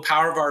Google, the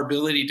power of our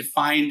ability to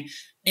find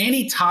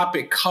any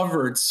topic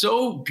covered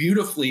so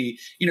beautifully.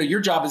 Your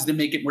job is to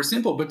make it more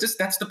simple, but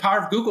that's the power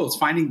of Google, is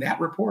finding that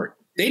report.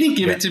 They didn't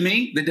give it to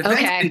me. The defense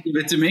didn't give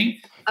it to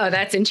me. Oh,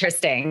 that's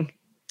interesting.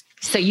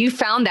 So you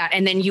found that,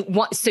 and then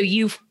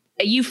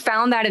you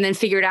found that and then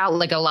figured out,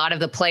 like, a lot of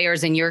the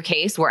players in your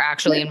case were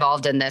actually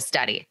involved in this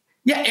study.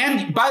 Yeah.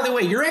 And by the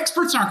way, your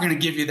experts aren't going to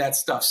give you that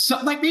stuff. So,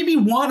 like, maybe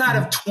 1 out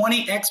of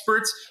 20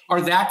 experts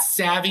are that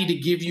savvy to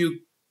give you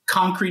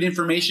concrete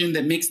information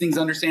that makes things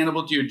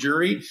understandable to your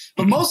jury.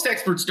 But most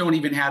experts don't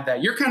even have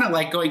that. You're kind of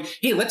like going,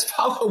 hey, let's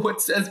follow what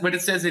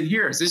it says in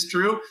here. Is this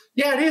true?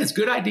 Yeah, it is.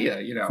 Good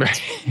idea.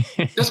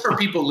 Just for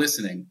people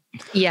listening.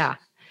 Yeah.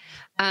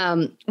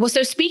 Well,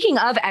 so speaking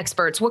of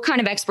experts, what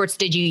kind of experts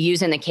did you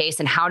use in the case,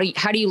 and how do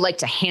you like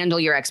to handle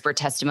your expert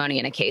testimony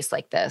in a case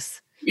like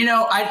this?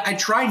 I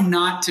try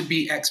not to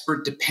be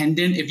expert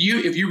dependent. If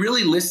you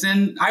really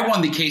listen, I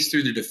won the case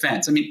through the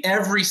defense. I mean,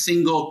 every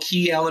single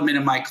key element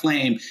of my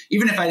claim,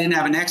 even if I didn't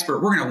have an expert,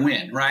 we're going to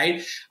win,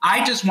 right?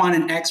 I just want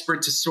an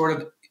expert to sort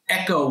of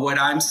echo what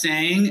I'm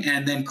saying,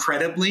 and then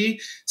credibly.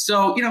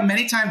 So,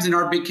 many times in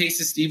our big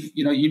cases, Steve,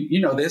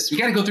 you know this, we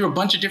got to go through a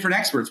bunch of different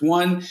experts.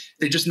 One,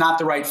 they're just not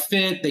the right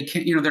fit. They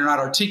can't, they're not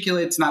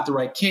articulate. It's not the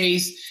right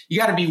case. You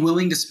got to be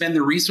willing to spend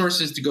the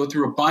resources to go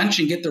through a bunch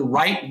and get the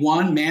right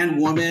one, man,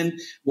 woman,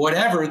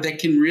 whatever, that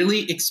can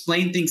really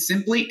explain things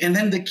simply. And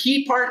then the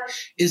key part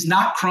is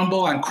not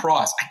crumble on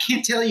cross. I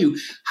can't tell you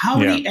how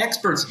many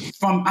experts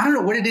from, I don't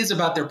know what it is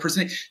about their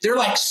person. They're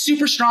like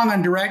super strong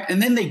on direct,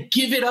 and then they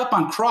give it up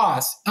on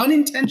cross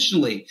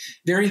unintentionally.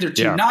 They're either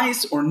too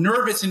nice or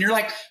nervous, and you're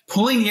like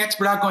pulling the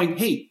expert out going,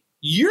 hey,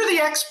 you're the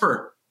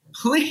expert.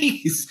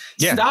 Please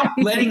stop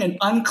letting an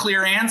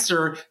unclear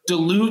answer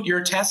dilute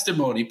your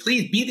testimony.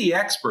 Please be the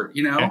expert,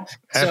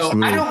 So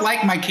I don't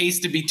like my case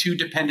to be too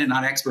dependent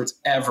on experts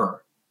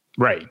ever.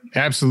 Right.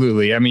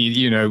 Absolutely. I mean,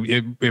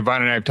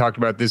 Yvonne and I have talked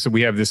about this.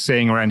 We have this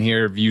saying around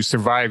here: if you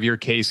survive your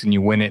case and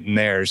you win it in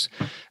theirs,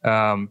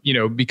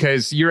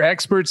 because your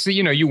experts,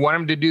 you want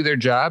them to do their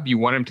job. You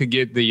want them to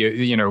get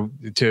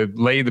to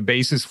lay the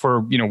basis for,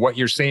 what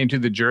you're saying to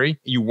the jury.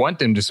 You want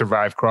them to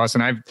survive cross.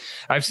 And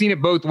I've seen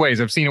it both ways.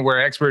 I've seen it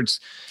where experts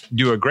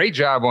do a great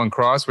job on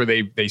cross, where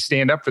they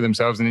stand up for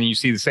themselves. And then you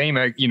see the same,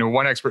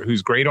 one expert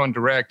who's great on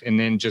direct and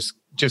then just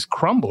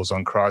crumbles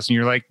on cross. And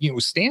you're like,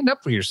 stand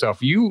up for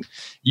yourself.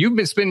 You've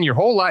been spending your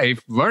whole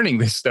life learning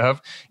this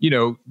stuff. You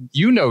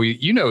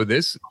know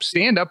this.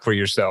 Stand up for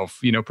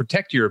yourself.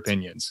 Protect your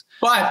opinions.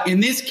 But in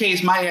this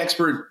case, my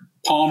expert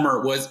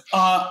Palmer was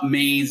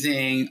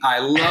amazing. I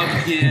love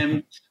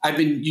him. I've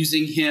been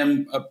using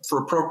him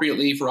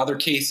appropriately for other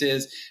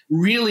cases.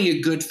 Really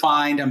a good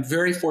find. I'm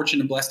very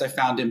fortunate and blessed I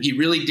found him. He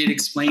really did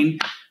explain,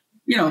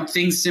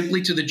 things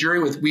simply to the jury.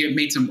 We have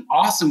made some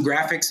awesome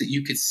graphics that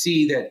you could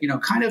see that,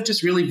 kind of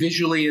just really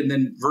visually and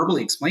then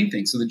verbally explain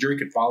things so the jury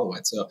could follow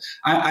it. So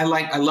I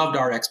loved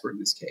our expert in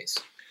this case.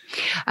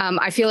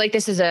 I feel like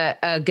this is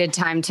a good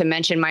time to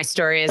mention my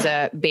story as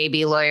a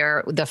baby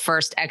lawyer, the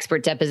first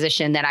expert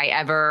deposition that I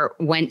ever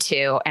went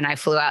to, and I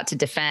flew out to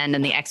defend,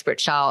 and the expert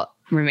shall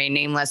remain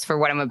nameless for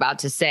what I'm about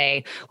to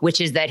say, which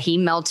is that he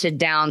melted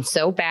down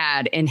so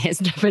bad in his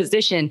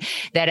deposition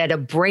that at a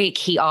break,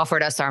 he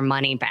offered us our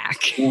money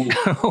back.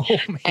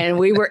 And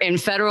we were in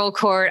federal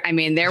court. I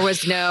mean,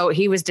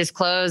 he was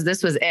disclosed.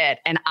 This was it.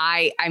 And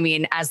I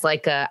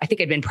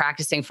think I'd been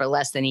practicing for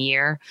less than a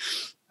year.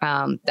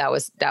 That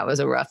was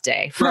a rough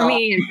day for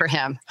me and for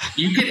him.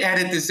 You could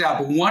edit this out,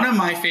 but one of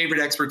my favorite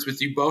experts,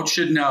 which you both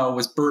should know,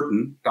 was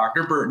Burton,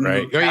 Dr. Burton.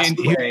 Right. Who passed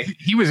away.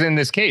 He was in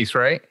this case,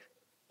 right?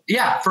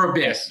 Yeah, for a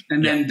bit.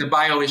 And then the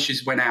bio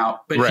issues went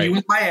out. But he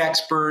was my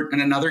expert in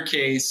another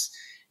case.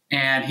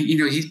 And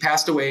he's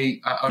passed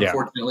away,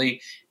 unfortunately.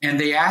 And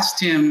they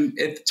asked him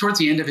towards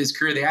the end of his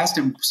career, they asked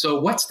him, so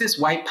what's this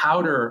white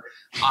powder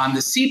on the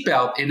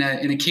seatbelt in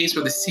a case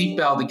where the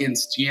seatbelt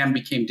against GM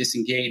became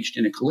disengaged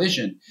in a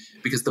collision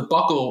because the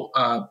buckle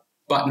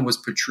button was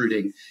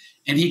protruding.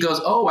 And he goes,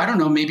 oh, I don't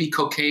know, maybe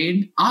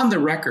cocaine on the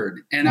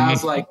record. And I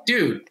was like,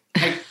 dude,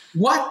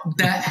 what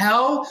the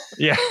hell?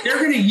 Yeah. They're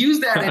going to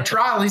use that at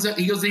trial.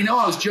 He goes, they know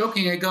I was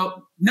joking. I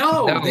go,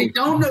 no, they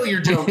don't know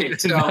you're joking.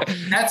 So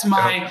that's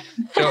my,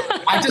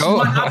 I just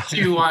went up to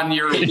you on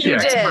your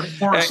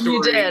story.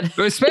 You did.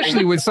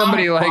 Especially with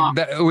somebody like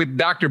that, with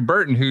Dr.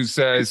 Burton, who's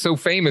so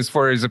famous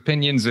for his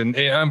opinions and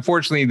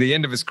unfortunately the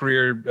end of his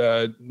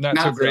career, not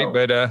so great,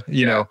 but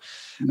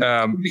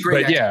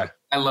but yeah.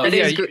 I love it.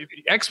 Yeah,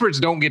 experts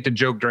don't get to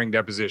joke during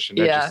deposition.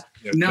 That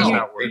they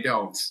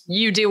don't.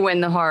 You do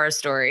win the horror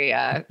story.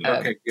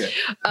 Okay,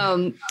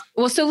 good.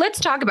 Well, so let's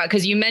talk about,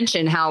 because you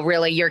mentioned how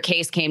really your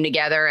case came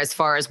together as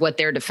far as what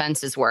their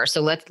defenses were.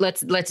 So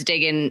let's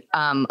dig in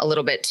a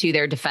little bit to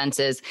their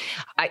defenses.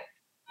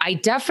 I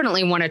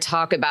definitely want to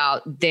talk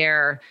about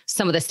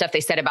some of the stuff they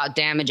said about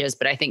damages,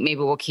 but I think maybe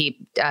we'll keep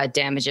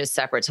damages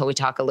separate till we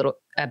talk a little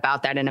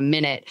about that in a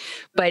minute.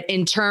 But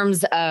in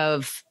terms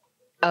of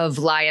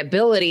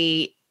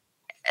liability,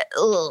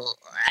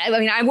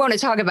 I want to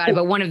talk about it,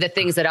 but one of the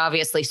things that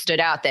obviously stood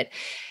out that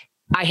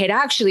I had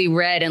actually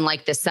read in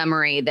the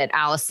summary that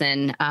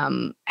Allison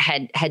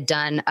had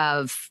done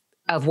of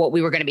what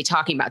we were going to be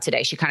talking about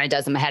today. She kind of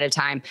does them ahead of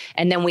time.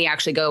 And then we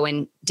actually go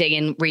and dig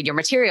and read your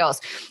materials.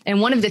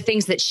 And one of the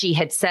things that she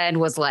had said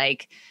was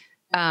that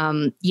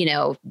one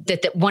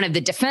of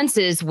the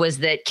defenses was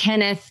that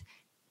Kenneth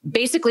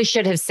basically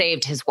should have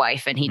saved his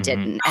wife and he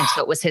didn't. And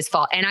so it was his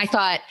fault. And I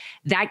thought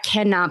that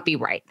cannot be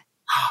right.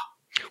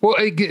 Well,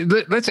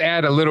 let's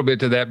add a little bit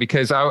to that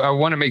because I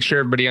want to make sure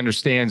everybody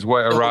understands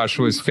what Arash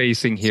was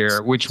facing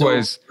here, which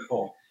was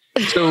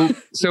so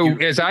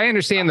as I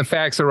understand the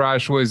facts,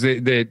 Arash, was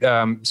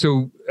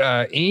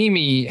that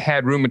Amy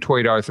had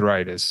rheumatoid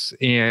arthritis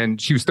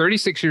and she was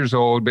 36 years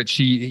old, but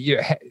she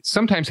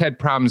sometimes had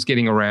problems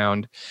getting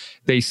around.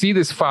 They see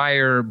this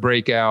fire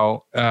break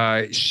out.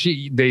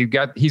 They've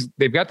got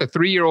the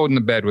 3-year-old in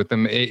the bed with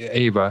them,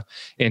 Ava,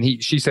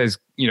 and she says,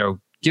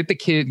 get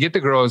the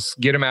girls,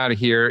 get them out of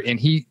here. And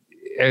he,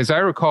 as I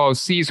recall,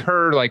 sees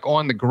her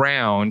on the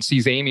ground,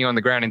 sees Amy on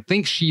the ground, and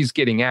thinks she's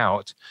getting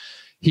out.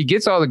 He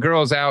gets all the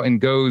girls out and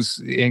goes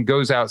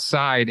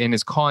outside and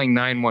is calling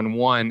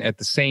 911 at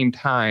the same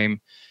time.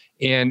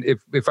 And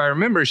if I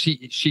remember,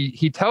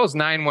 he tells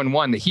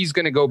 911 that he's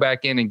going to go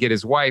back in and get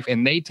his wife,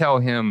 and they tell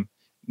him,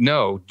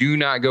 no, do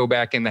not go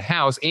back in the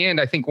house.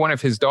 And I think one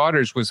of his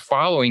daughters was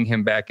following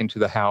him back into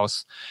the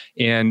house,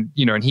 and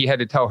he had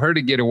to tell her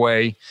to get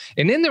away.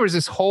 And then there was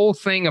this whole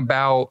thing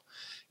about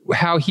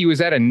how he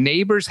was at a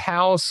neighbor's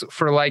house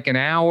for an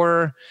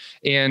hour,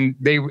 and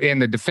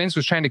the defense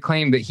was trying to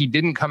claim that he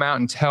didn't come out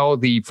and tell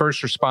the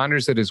first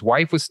responders that his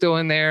wife was still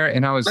in there.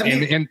 And I was,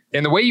 and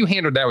the way you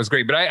handled that was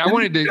great, but I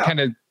wanted to kind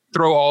of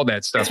throw all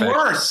that stuff. It's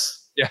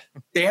worse. Yeah.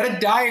 They had a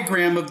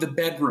diagram of the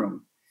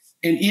bedroom.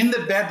 And in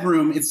the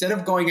bedroom, instead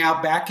of going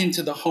out back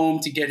into the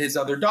home to get his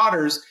other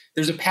daughters,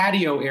 there's a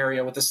patio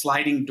area with a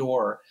sliding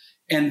door.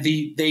 And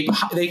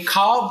they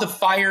called the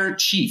fire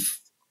chief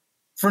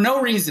for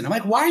no reason. I'm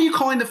like, why are you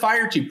calling the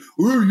fire chief?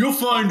 Ooh, you'll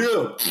find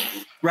out.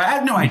 Right? I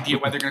have no idea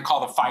why they're going to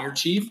call the fire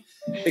chief.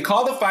 They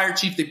call the fire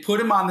chief. They put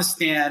him on the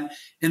stand,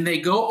 and they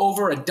go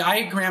over a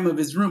diagram of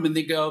his room, and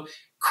they go,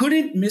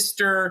 couldn't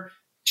Mr.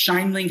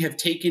 Shinedling have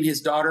taken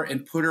his daughter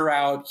and put her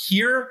out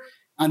here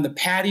on the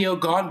patio,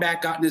 gone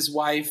back, gotten his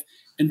wife,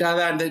 and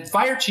the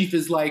fire chief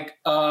is like,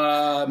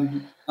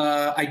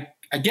 I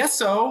guess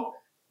so.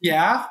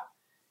 Yeah.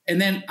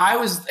 And then I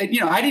was, I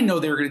didn't know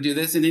they were going to do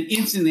this. And then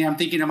instantly I'm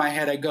thinking in my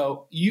head, I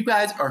go, you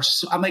guys are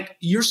I'm like,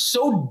 you're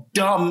so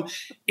dumb.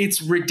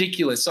 It's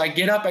ridiculous. So I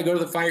get up, I go to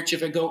the fire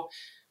chief. I go,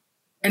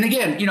 And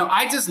again,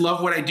 I just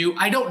love what I do.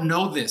 I don't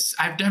know this.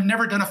 I've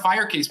never done a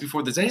fire case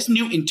before this. I just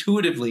knew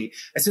intuitively.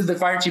 I said to the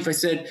fire chief, I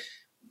said,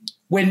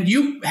 when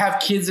you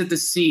have kids at the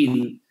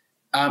scene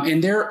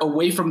and they're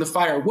away from the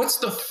fire, what's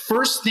the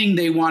first thing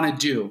they want to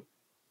do?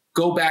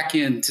 Go back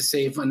in to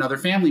save another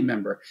family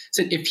member. I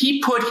said, if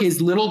he put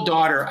his little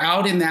daughter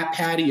out in that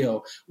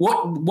patio,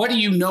 what do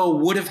you know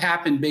would have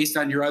happened based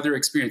on your other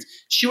experience?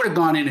 She would have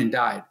gone in and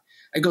died.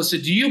 I go, so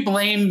do you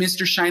blame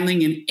Mr.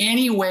 Shinedling in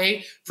any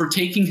way for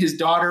taking his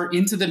daughter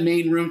into the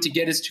main room to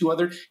get his two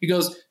other? He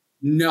goes,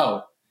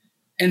 no.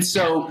 And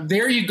so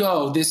there you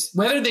go. This,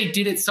 whether they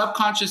did it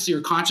subconsciously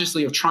or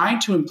consciously of trying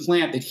to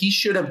implant that he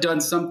should have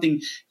done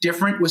something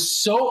different was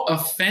so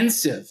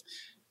offensive,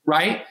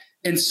 right?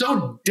 And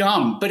so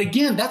dumb. But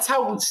again, that's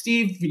how,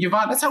 Steve,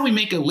 Yvonne, that's how we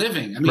make a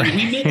living. I mean,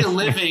 we make a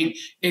living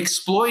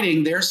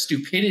exploiting their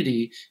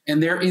stupidity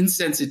and their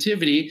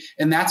insensitivity.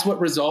 And that's what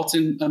results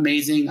in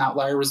amazing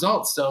outlier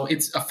results. So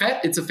it's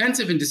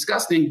offensive and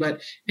disgusting,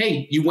 but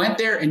hey, you went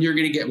there and you're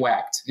going to get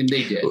whacked. And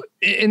they did.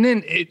 And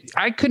then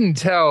I couldn't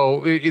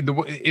tell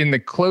in the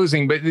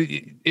closing, but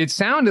it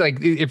sounded like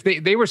if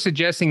they were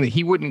suggesting that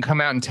he wouldn't come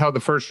out and tell the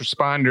first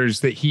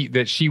responders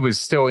that she was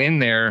still in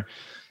there,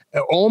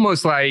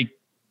 almost like,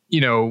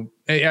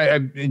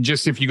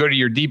 just if you go to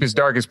your deepest,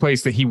 darkest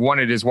place, that he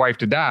wanted his wife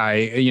to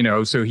die,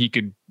 so he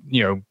could,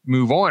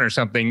 move on or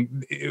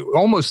something. It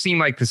almost seemed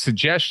like the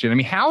suggestion. I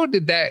mean, how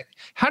did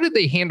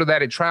they handle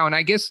that at trial? And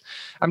I guess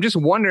I'm just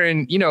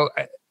wondering,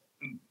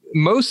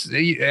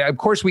 of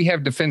course, we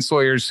have defense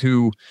lawyers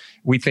who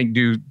we think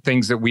do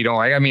things that we don't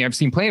like. I mean, I've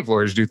seen plaintiff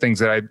lawyers do things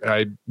that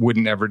I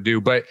wouldn't ever do.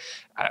 But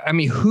I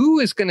mean, who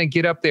is going to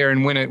get up there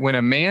and when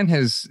a man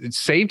has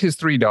saved his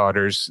 3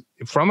 daughters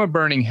from a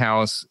burning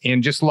house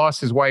and just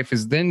lost his wife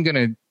is then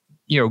going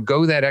to,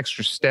 go that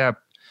extra step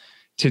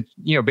to,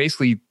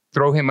 basically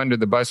throw him under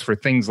the bus for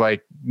things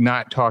like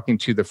not talking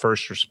to the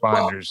first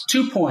responders?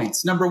 Well, 2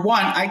 points. Number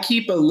one, I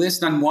keep a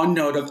list on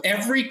OneNote of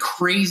every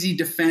crazy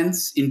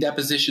defense in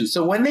deposition.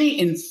 So when they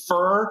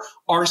infer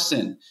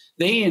arson,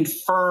 they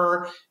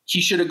infer he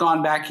should have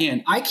gone back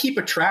in. I keep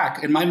a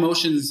track in my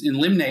motions in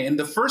limine. And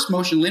the first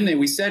motion in limine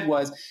we said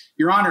was,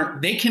 Your Honor,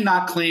 they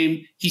cannot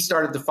claim he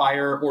started the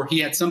fire or he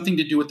had something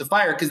to do with the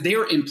fire because they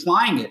are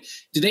implying it.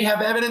 Do they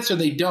have evidence or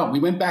they don't? We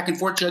went back and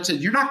forth. Judge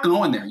said, you're not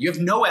going there. You have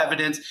no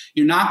evidence.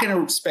 You're not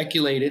going to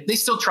speculate it. They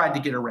still tried to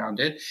get around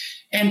it.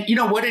 And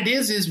what it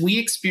is we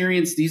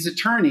experience these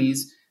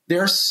attorneys.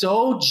 They're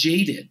so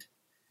jaded.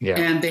 Yeah.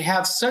 And they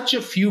have such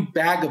a few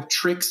bag of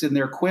tricks in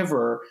their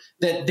quiver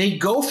that they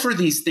go for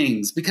these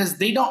things because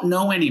they don't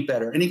know any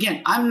better. And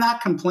again, I'm not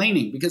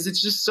complaining because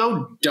it's just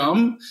so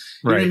dumb.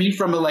 You know what I mean?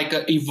 From a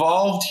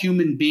evolved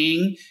human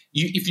being,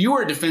 if you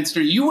were a defense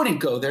attorney, you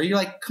wouldn't go there. You're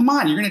like, come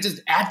on, you're going to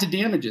just add to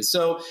damages.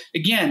 So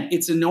again,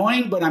 it's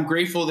annoying, but I'm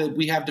grateful that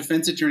we have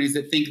defense attorneys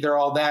that think they're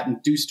all that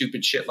and do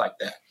stupid shit like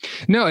that.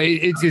 No,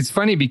 it's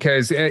funny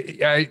because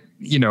I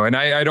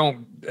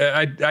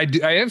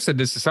have said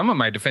this to some of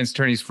my defense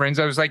attorneys friends.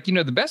 I was like,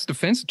 the best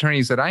defense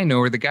attorneys that I know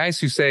are the guys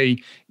who say,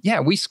 yeah,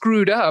 we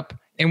screwed up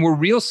and we're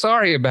real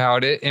sorry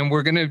about it. And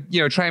we're going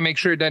to, try and make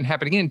sure it doesn't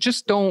happen again.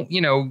 Just don't,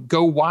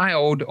 go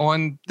wild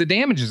on the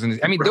damages. And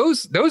I mean,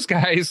 those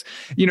guys,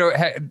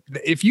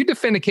 if you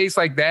defend a case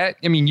like that,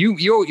 I mean,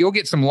 you'll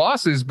get some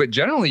losses, but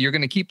generally you're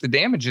going to keep the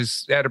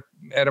damages at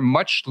a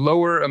much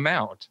lower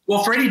amount.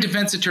 Well, for any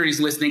defense attorneys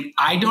listening,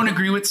 I don't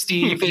agree with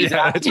Steve. He's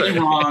absolutely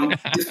wrong.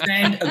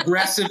 Defend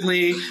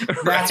aggressively.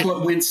 That's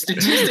what wins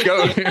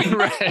statistically.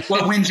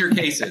 What wins your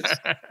cases.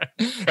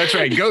 That's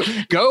right.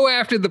 Go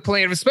after the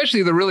plaintiff,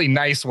 especially the really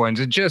nice ones.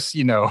 It just,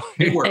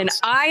 it works. And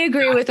I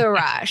agree with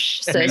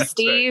Arash. So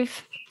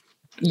Steve,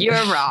 you're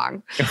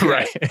wrong.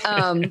 Right.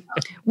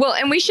 Well,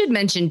 and we should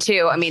mention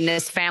too, I mean,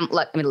 this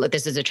look,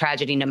 this is a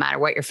tragedy no matter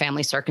what your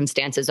family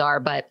circumstances are,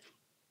 but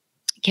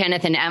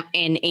Kenneth and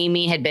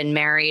Amy had been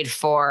married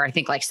for, I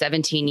think,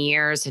 17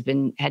 years,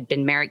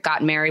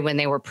 got married when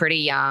they were pretty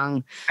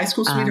young. High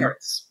school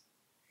sweethearts.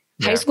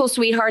 High school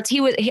sweethearts.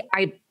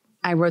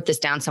 I wrote this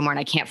down somewhere and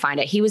I can't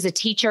find it. He was a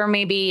teacher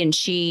maybe, and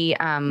she,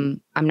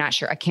 I'm not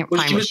sure. I can't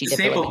find what she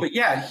did. But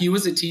yeah, he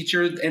was a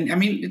teacher. And I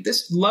mean,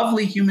 this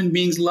lovely human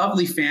beings,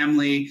 lovely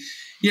family.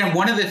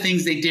 One of the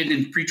things they did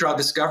in pretrial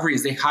discovery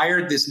is they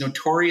hired this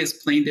notorious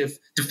plaintiff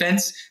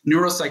defense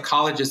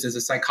neuropsychologist as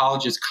a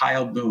psychologist,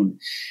 Kyle Boone.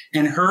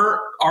 And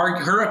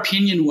her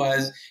opinion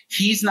was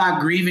he's not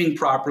grieving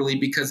properly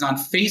because on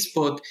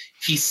Facebook,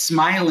 he's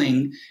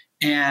smiling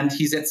and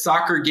he's at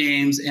soccer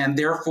games and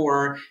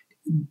therefore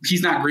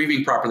he's not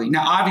grieving properly.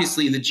 Now,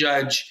 obviously, the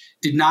judge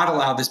did not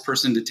allow this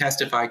person to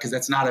testify because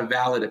that's not a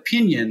valid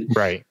opinion.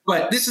 Right.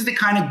 But this is the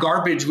kind of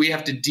garbage we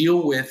have to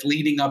deal with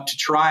leading up to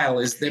trial,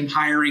 is them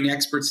hiring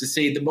experts to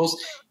say the most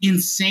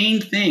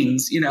insane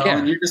things,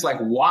 and you're just like,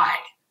 why?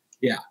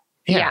 Yeah.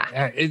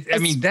 Yeah. I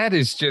mean, that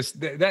is just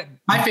that.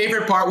 My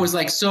favorite part was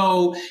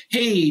so,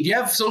 hey, do you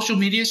have social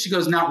media? She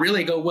goes, not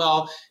really. I go,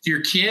 well,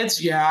 your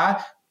kids?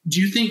 Yeah. do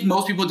you think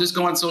most people just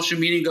go on social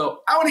media and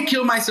go, I want to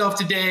kill myself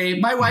today.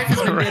 My wife has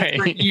been dead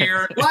for a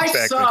year. Life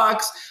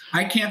sucks.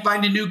 I can't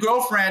find a new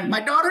girlfriend. My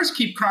daughters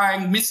keep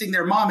crying, missing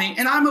their mommy,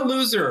 and I'm a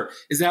loser.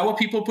 Is that what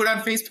people put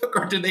on Facebook,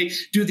 or do they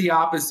do the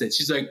opposite?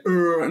 She's like,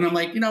 and I'm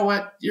like, you know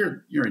what?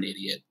 You're an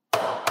idiot.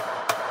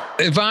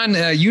 Yvonne,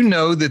 you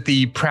know that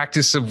the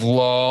practice of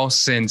law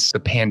since the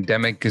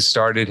pandemic has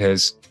started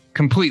has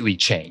completely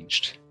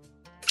changed.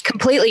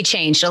 Completely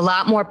changed. A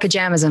lot more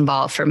pajamas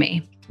involved for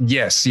me.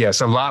 Yes.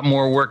 A lot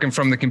more working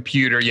from the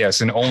computer.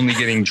 Yes. And only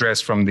getting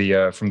dressed from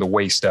the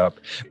waist up.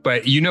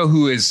 But you know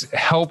who has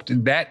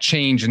helped that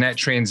change and that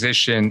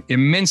transition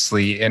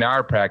immensely in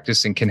our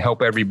practice and can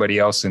help everybody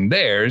else in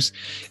theirs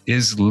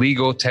is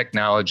Legal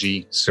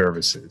Technology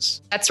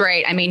Services. That's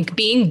right. I mean,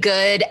 being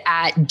good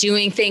at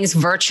doing things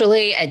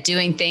virtually, at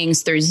doing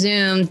things through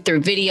Zoom,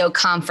 through video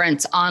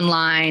conference,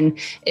 online,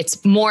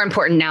 it's more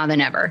important now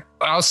than ever.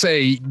 I'll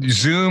say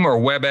Zoom or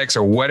WebEx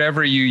or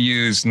whatever you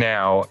use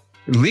now.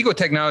 Legal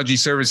Technology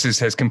Services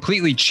has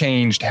completely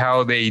changed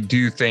how they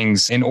do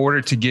things in order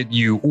to get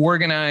you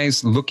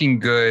organized, looking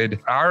good.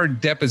 Our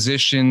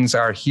depositions,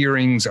 our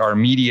hearings, our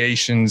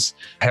mediations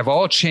have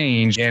all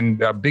changed.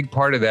 And a big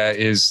part of that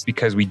is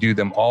because we do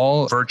them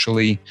all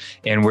virtually,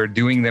 and we're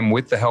doing them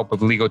with the help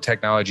of Legal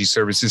Technology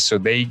Services. So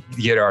they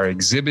get our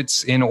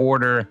exhibits in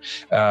order,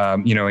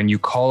 and you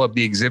call up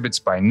the exhibits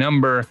by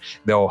number.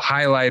 They'll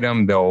highlight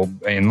them, they'll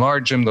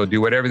enlarge them, they'll do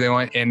whatever they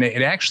want. And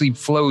it actually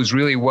flows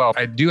really well.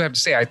 I do have to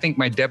say, I think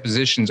my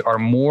depositions are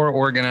more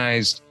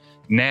organized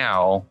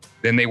now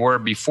than they were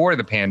before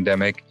the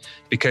pandemic,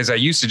 because I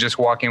used to just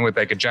walk in with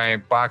like a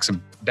giant box of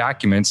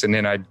documents and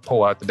then I'd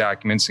pull out the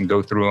documents and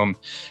go through them.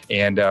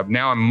 And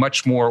now I'm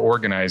much more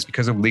organized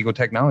because of Legal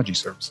Technology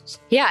Services.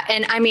 Yeah.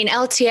 And I mean,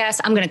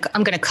 LTS, I'm going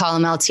to call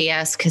them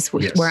LTS because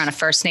we're on a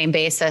first name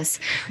basis.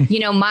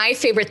 My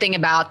favorite thing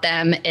about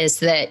them is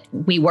that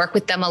we work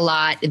with them a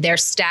lot. Their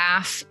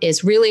staff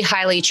is really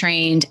highly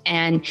trained,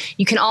 and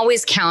you can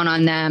always count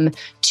on them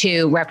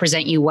to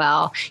represent you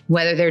well,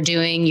 whether they're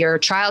doing your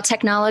trial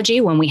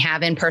technology when we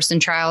have in-person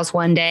trials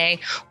one day,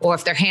 or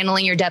if they're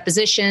handling your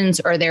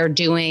depositions, or they're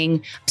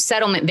doing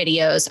settlement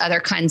videos, other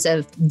kinds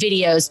of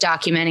videos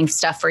documenting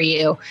stuff for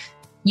you.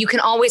 You can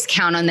always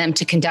count on them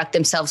to conduct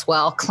themselves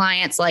well.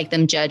 Clients like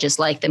them, judges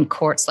like them,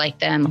 courts like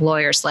them,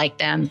 lawyers like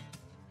them.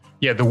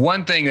 Yeah, the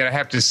one thing that I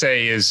have to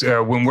say is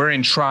when we're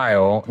in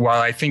trial,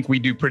 while I think we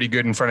do pretty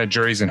good in front of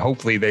juries and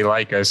hopefully they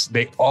like us,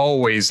 they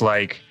always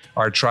like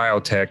our trial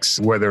techs,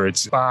 whether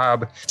it's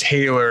Bob,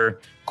 Taylor,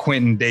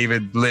 Quentin,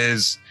 David,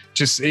 Liz,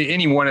 just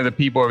any one of the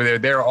people over there.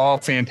 They're all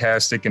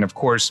fantastic. And of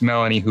course,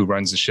 Melanie, who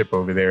runs the ship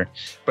over there.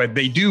 But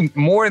they do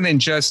more than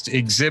just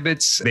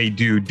exhibits. They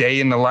do day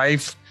in the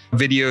life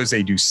videos.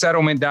 They do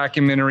settlement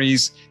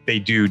documentaries. They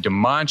do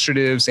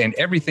demonstratives, and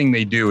everything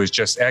they do is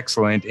just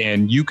excellent.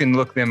 And you can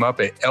look them up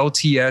at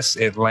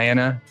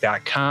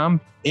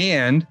ltsatlanta.com.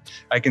 And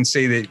I can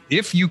say that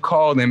if you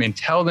call them and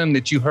tell them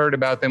that you heard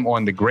about them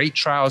on the Great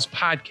Trials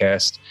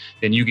podcast,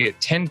 then you get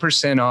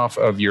 10% off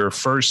of your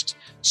first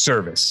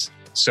service.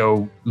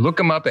 So look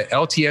them up at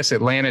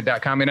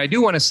ltsatlanta.com. And I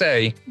do want to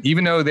say,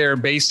 even though they're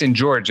based in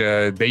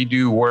Georgia, they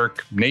do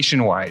work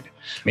nationwide.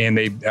 And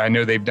I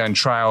know they've done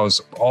trials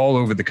all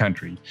over the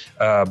country.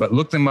 But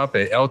look them up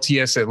at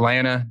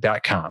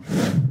ltsatlanta.com.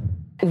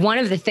 One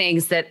of the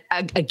things that,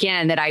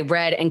 again, that I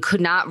read and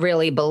could not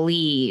really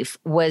believe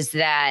was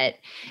that,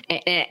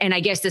 and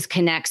I guess this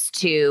connects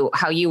to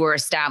how you were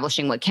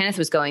establishing what Kenneth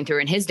was going through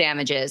in his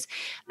damages.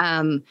 So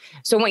I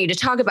want you to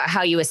talk about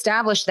how you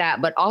established that,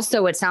 but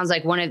also it sounds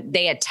like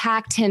they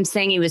attacked him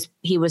saying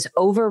he was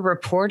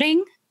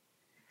over-reporting.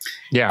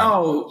 Yeah.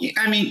 Oh,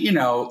 I mean,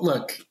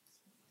 look,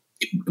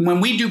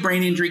 when we do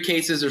brain injury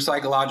cases or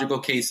psychological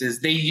cases,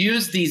 they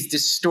use these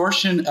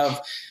distortion of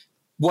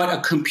what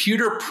a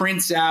computer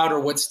prints out or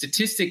what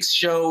statistics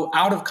show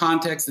out of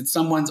context, that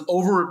someone's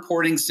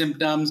over-reporting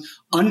symptoms,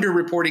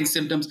 under-reporting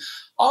symptoms.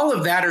 All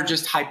of that are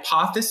just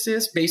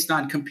hypotheses based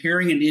on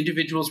comparing an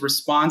individual's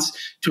response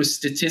to a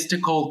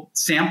statistical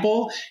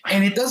sample.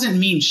 And it doesn't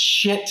mean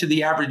shit to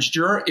the average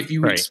juror if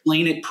you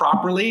explain it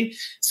properly.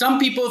 Some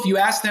people, if you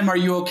ask them, are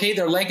you okay?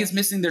 Their leg is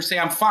missing. They'll say,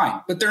 I'm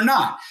fine, but they're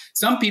not.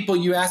 Some people,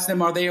 you ask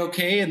them, are they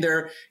okay? And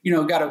they're,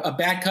 got a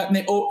bad cut, and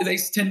they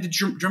tend to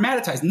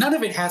dramatize. None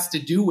of it has to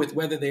do with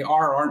whether they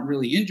are or aren't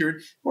really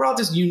injured. We're all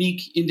just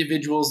unique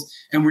individuals,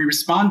 and we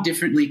respond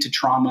differently to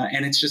trauma,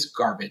 and it's just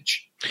garbage.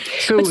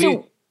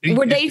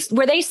 Were they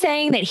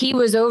saying that he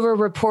was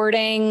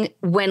over-reporting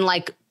when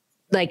like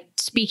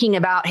speaking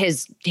about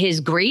his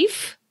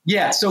grief?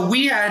 Yeah. So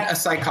we had a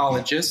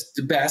psychologist,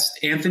 the best,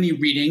 Anthony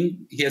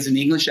Reading. He has an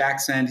English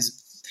accent. He's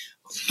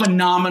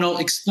phenomenal.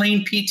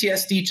 Explained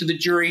PTSD to the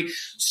jury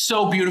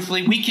so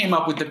beautifully. We came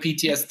up with the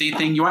PTSD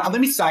thing.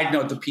 Let me side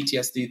note the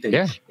PTSD thing.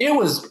 Yeah. It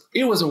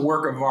was a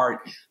work of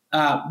art.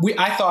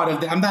 I thought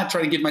of that. I'm not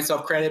trying to give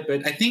myself credit,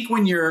 but I think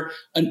when you're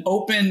an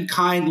open,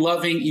 kind,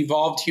 loving,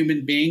 evolved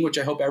human being, which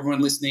I hope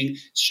everyone listening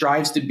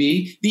strives to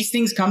be, these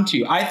things come to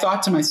you. I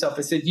thought to myself,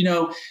 I said,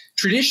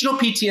 traditional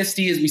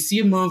PTSD is we see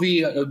a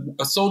movie,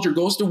 a soldier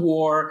goes to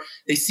war,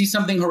 they see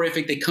something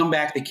horrific, they come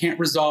back, they can't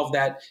resolve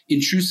that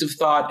intrusive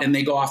thought, and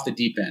they go off the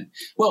deep end.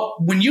 Well,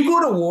 when you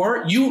go to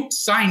war, you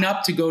sign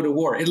up to go to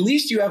war. At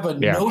least you have a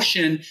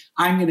notion,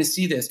 I'm going to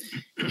see this.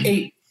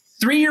 A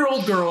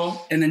 3-year-old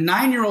girl and a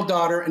 9-year-old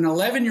daughter and an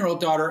 11-year-old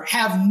daughter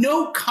have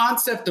no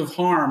concept of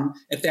harm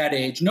at that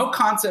age, no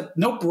concept,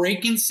 no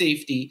break in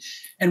safety.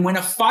 And when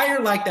a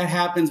fire like that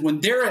happens, when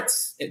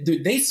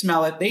they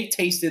smell it, they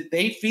taste it,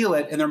 they feel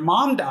it, and their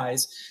mom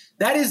dies,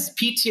 that is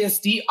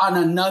PTSD on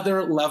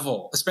another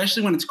level,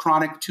 especially when it's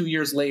chronic 2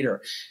 years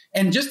later.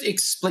 And just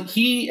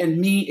he and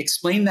me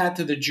explained that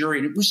to the jury.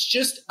 And it was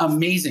just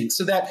amazing.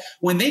 So that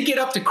when they get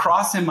up to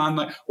cross him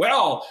on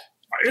well,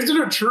 isn't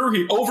it true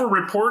he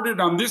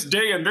overreported on this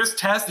day and this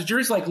test? The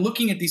jury's like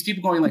looking at these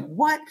people going like,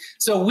 what?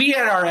 So we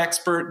had our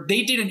expert.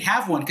 They didn't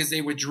have one because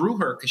they withdrew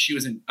her because she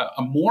was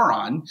a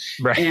moron.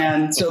 Right.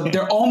 And so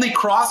their only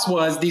cross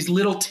was these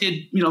little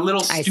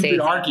stupid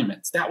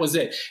arguments. That was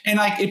it. And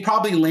it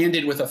probably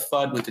landed with a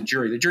thud with the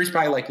jury. The jury's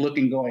probably like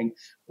looking going,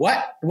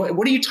 what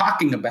are you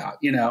talking about?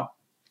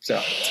 So,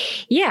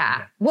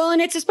 yeah. Well,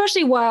 and it's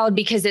especially wild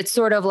because it's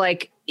sort of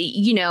like,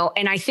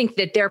 and I think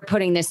that they're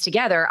putting this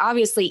together.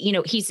 Obviously,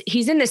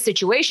 he's in this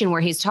situation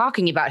where he's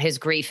talking about his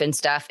grief and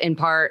stuff in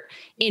part,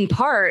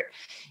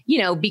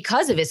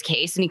 because of his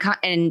case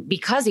and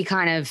because he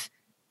kind of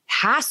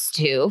has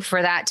to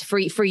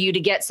for you to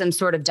get some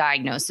sort of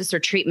diagnosis or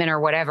treatment or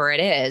whatever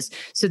it is.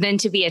 So then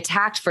to be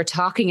attacked for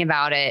talking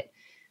about it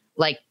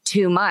like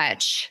too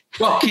much.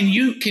 Well,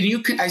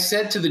 I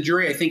said to the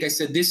jury, I think I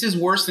said, this is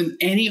worse than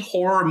any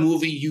horror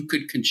movie you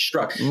could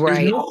construct. Right.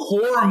 There's no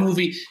horror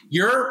movie.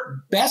 Your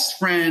best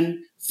friend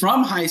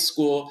from high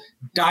school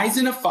dies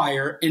in a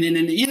fire. And in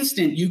an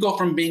instant, you go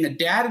from being a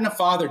dad and a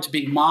father to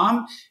being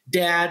mom,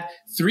 dad,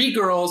 3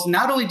 girls,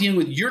 not only dealing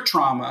with your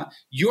trauma,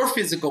 your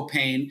physical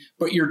pain,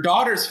 but your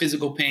daughter's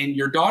physical pain,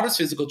 your daughter's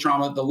physical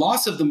trauma, the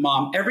loss of the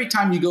mom. Every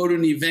time you go to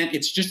an event,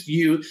 it's just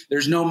you.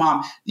 There's no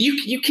mom.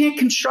 You can't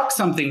construct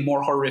something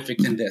more horrific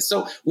than this.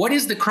 So what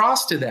is the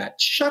cross to that?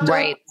 Shut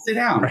up, sit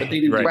down. Right. But they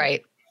didn't.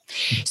 Right.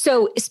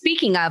 So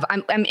speaking of,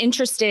 I'm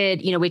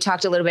interested, we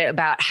talked a little bit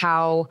about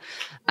how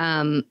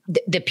the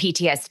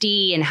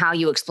PTSD and how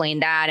you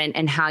explained that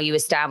and how you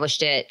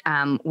established it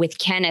with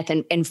Kenneth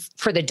and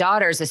for the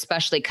daughters,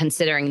 especially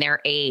considering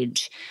their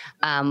age.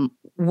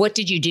 What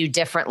did you do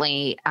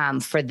differently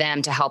for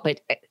them to help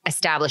it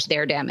establish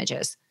their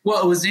damages?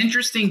 Well, it was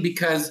interesting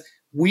because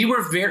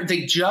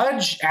the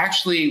judge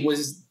actually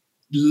was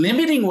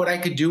limiting what I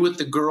could do with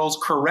the girls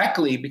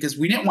correctly because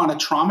we didn't want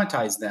to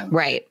traumatize them.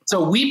 Right.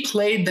 So we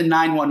played the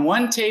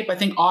 911 tape, I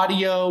think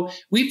audio.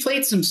 We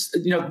played some,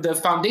 the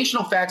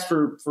foundational facts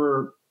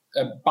for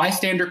a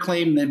bystander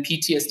claim and then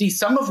PTSD,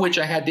 some of which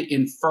I had to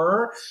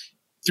infer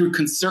through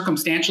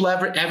circumstantial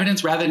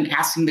evidence rather than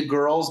asking the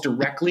girls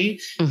directly.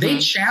 Mm-hmm. They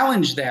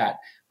challenged that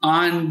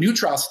on new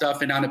trial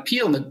stuff and on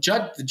appeal. And the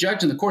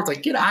judge in the court's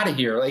like, get out of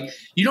here. Like,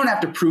 you don't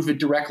have to prove it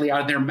directly out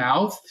of their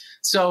mouth.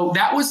 So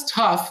that was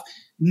tough.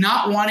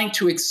 Not wanting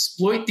to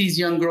exploit these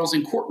young girls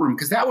in courtroom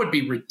because that would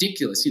be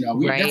ridiculous.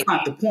 That's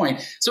not the point.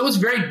 So it was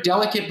very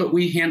delicate, but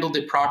we handled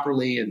it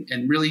properly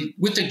and really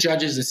with the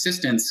judge's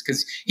assistance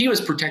because he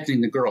was protecting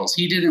the girls.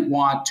 He didn't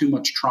want too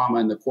much trauma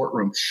in the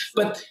courtroom.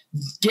 But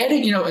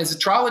getting, as a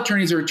trial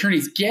attorneys or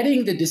attorneys,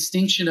 getting the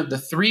distinction of the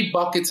 3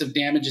 buckets of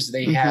damages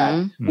they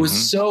had was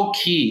so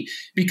key.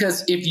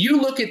 Because if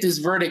you look at this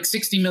verdict,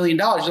 $60 million,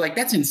 you're like,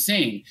 that's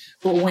insane.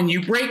 But when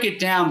you break it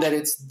down that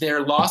it's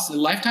their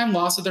lifetime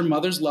loss of their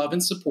mother's love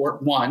and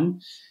support, 1,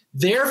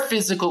 their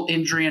physical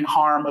injury and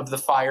harm of the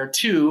fire,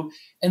 2,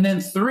 and then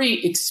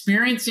 3,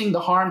 experiencing the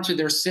harm to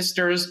their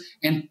sisters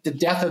and the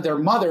death of their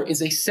mother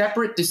is a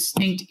separate,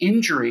 distinct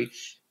injury.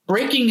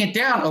 Breaking it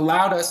down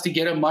allowed us to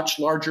get a much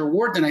larger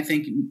award than I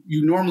think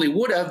you normally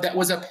would have that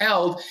was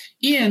upheld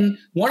in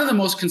one of the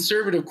most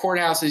conservative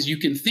courthouses you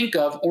can think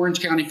of,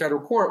 Orange County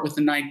Federal Court with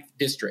the 9th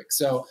District.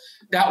 So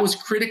that was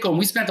critical. And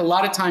we spent a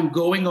lot of time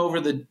going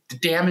over the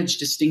damage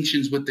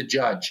distinctions with the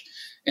judge.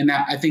 And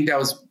I think that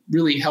was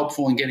really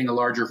helpful in getting a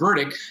larger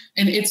verdict.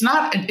 And it's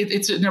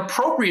an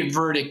appropriate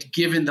verdict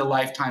given the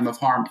lifetime of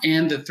harm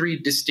and the 3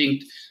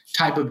 distinct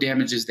type of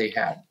damages they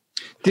had.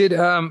 Did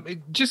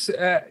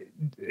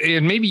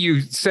and maybe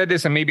you said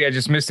this and maybe I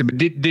just missed it, but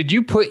did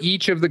you put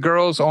each of the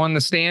girls on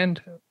the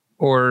stand?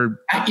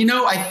 Or I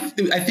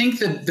think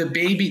that the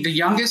baby, the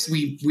youngest,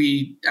 I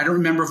don't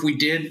remember if we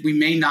did. We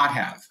may not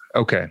have.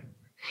 Okay.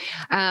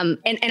 And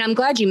I'm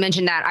glad you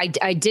mentioned that.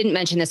 I didn't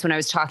mention this when I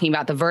was talking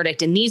about the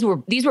verdict, and these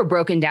were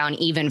broken down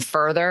even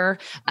further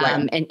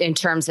in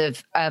terms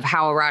of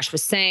how Arash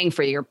was saying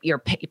for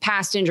your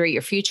past injury,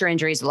 your future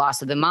injuries, the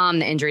loss of the mom,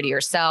 the injury to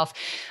yourself.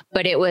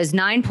 But it was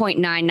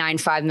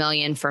 $9.995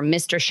 million for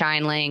Mr.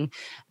 Shinedling,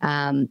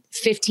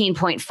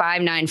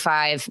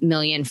 $15.595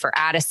 million for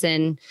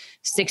Addison,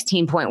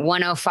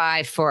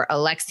 $16.105 for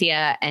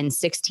Alexia, and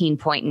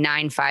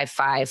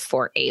 $16.955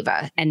 for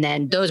Ava. And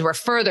then those were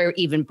further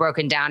even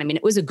broken down. I mean,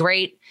 it was a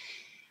great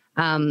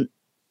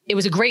it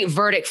was a great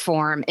verdict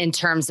form in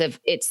terms of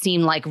it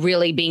seemed like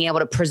really being able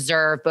to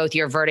preserve both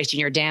your verdict and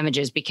your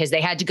damages, because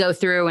they had to go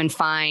through and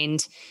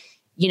find,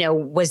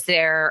 was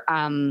there,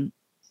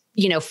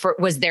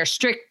 was there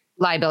strict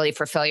liability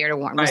for failure to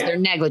warn? Was there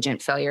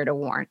negligent failure to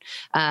warn?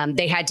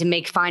 They had to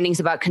make findings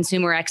about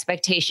consumer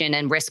expectation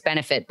and risk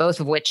benefit, both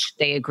of which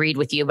they agreed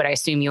with you, but I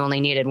assume you only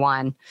needed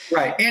one.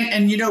 Right.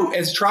 And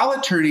as trial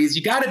attorneys,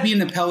 you got to be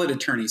an appellate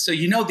attorney. So,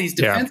 these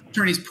defense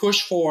attorneys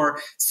push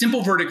for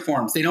simple verdict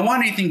forms. They don't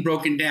want anything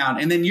broken down.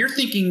 And then you're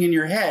thinking in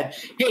your head,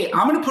 hey,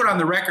 I'm going to put on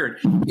the record,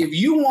 if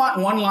you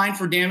want one line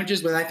for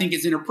damages, but I think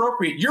is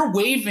inappropriate, you're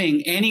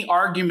waiving any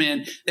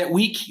argument that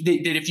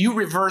if you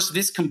reverse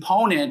this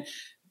component,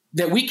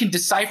 that we can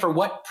decipher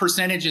what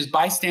percentage is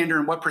bystander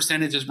and what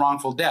percentage is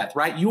wrongful death,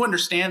 right? You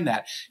understand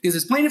that. Because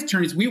as plaintiff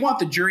attorneys, we want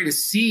the jury to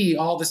see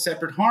all the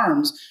separate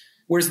harms,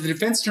 whereas the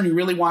defense attorney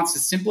really wants to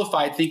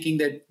simplify, thinking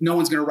that no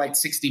one's going to write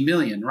 60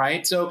 million,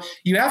 right? So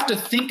you have to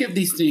think of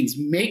these things,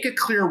 make a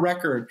clear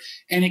record,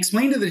 and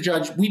explain to the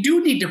judge, we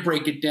do need to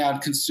break it down,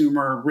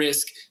 consumer,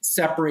 risk,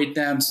 separate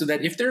them, so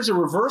that if there's a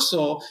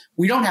reversal,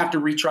 we don't have to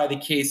retry the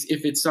case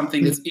if it's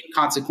something that's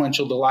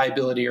inconsequential to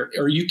liability,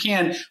 or you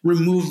can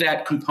remove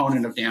that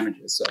component of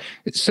damages.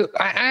 So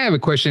I have a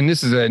question.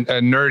 This is a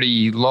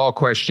nerdy law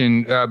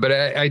question, but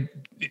I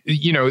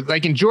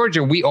like in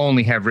Georgia, we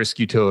only have risk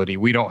utility.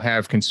 We don't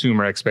have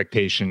consumer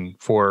expectation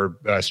for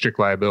strict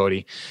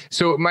liability.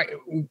 So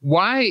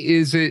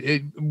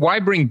why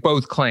bring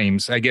both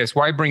claims? I guess,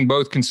 why bring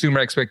both consumer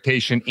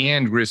expectation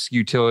and risk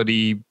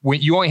utility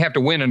when you only have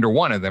to win under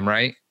one of them,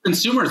 right?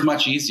 Consumer is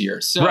much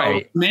easier. So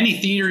many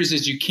theories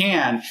as you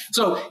can.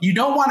 So you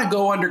don't want to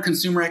go under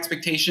consumer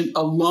expectation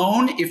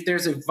alone if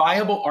there's a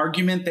viable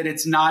argument that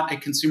it's not a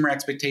consumer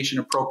expectation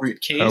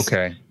appropriate case.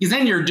 Okay. Because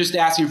then you're just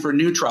asking for a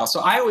new trial. So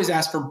I always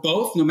ask for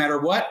both, no matter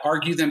what,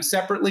 argue them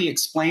separately,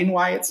 explain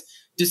why it's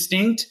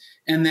distinct,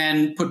 and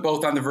then put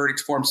both on the verdict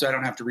form so I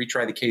don't have to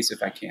retry the case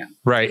if I can.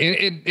 Right.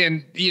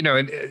 And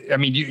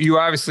you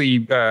obviously,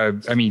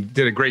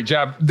 did a great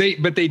job.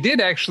 But they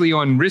did actually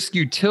on risk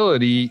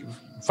utility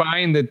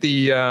find that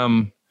the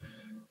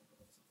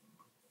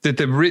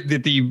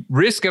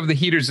risk of the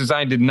heater's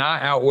design did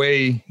not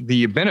outweigh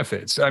the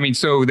benefits. I mean,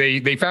 so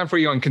they found for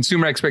you on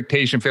consumer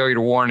expectation, failure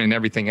to warn, and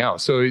everything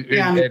else. So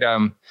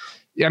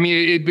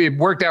it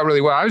worked out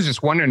really well. I was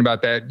just wondering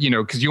about that,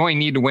 because you only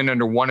need to win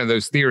under one of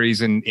those theories,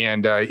 and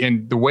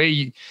the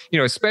way,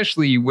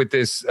 especially with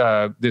this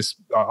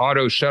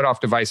auto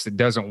shutoff device that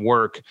doesn't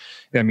work.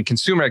 I mean,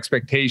 consumer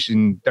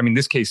expectation. I mean,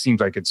 this case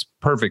seems like it's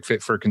perfect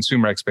fit for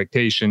consumer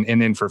expectation,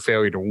 and then for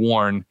failure to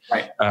warn.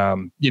 Right.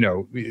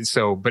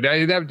 But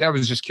I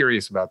was just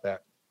curious about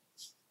that.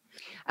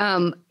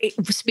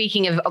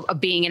 Speaking of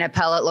being an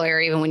appellate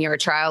lawyer, even when you're a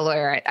trial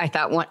lawyer, I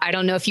thought I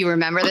don't know if you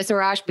remember this,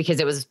 Arash, because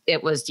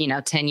it was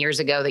 10 years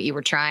ago that you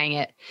were trying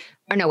it.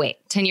 Or no, wait,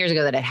 10 years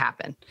ago that it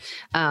happened.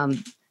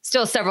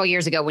 Still several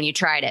years ago when you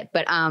tried it,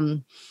 but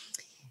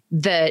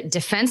the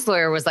defense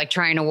lawyer was like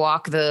trying to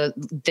walk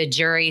the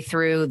jury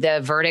through the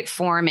verdict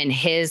form in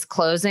his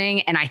closing.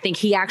 And I think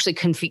he actually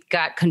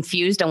got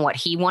confused on what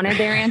he wanted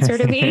their answer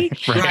to be.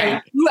 Right.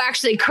 You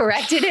actually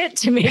corrected it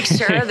to make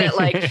sure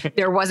that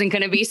there wasn't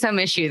going to be some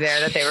issue there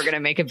that they were going to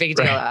make a big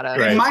deal out of.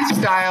 Right. My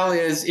style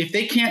is, if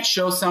they can't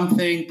show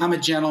something, I'm a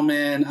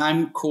gentleman,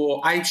 I'm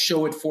cool, I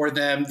show it for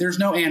them. There's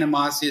no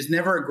animosity, there's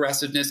never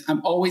aggressiveness.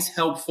 I'm always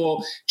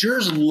helpful.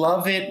 Jurors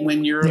love it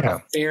when you're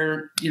a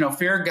fair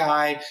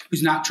guy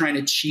who's not trying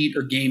to cheat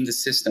or game the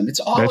system. It's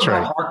all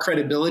about our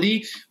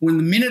credibility. When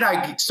the minute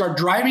I start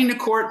driving to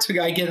court to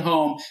I get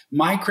home,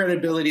 my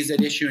credibility is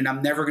at issue, and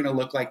I'm never going to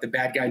look like the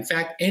bad guy. In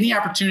fact, any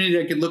opportunity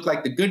I could look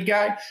like the good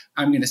guy,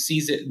 I'm going to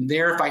seize it. And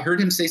there, if I heard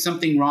him say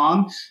something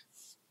wrong,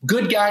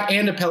 good guy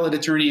and appellate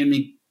attorney in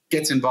me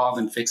gets involved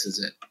and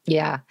fixes it.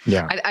 Yeah.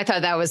 I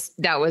thought that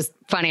was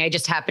funny. I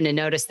just happened to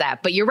notice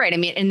that. But you're right. I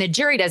mean, and the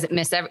jury doesn't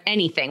miss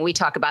anything. We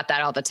talk about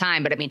that all the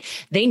time. But I mean,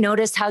 they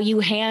notice how you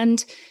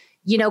hand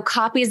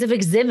copies of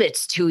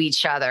exhibits to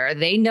each other.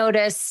 They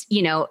notice,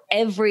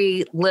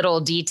 every little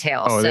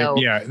detail.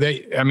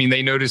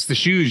 They notice the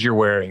shoes you're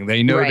wearing.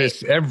 They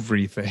notice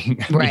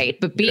everything. Right.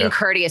 But being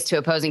courteous to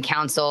opposing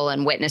counsel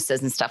and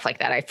witnesses and stuff like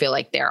that, I feel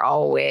like they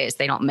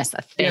don't miss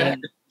a thing. Yeah.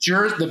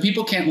 Jurors, the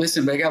people can't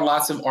listen, but I got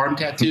lots of arm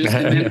tattoos.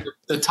 And then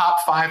the top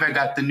 5, I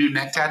got the new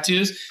neck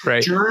tattoos.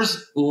 Right.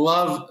 Jurors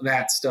love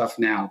that stuff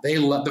now. They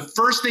love, the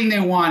first thing they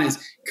want is,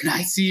 can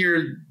I see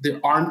the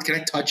arm? Can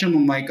I touch them?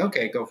 I'm like,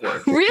 okay, go for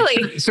it.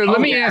 Really? So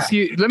let me ask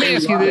you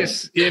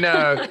this: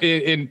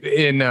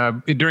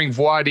 during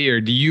voir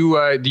dire, do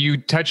you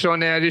touch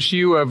on that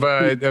issue of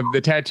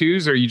the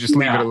tattoos, or you just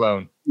leave it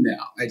alone? No,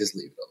 I just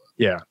leave it alone.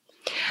 Yeah.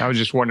 I was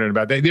just wondering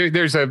about that.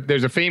 There's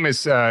a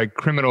famous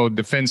criminal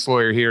defense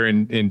lawyer here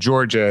in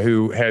Georgia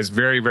who has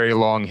very, very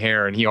long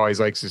hair, and he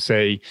always likes to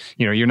say,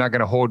 you're not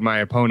going to hold my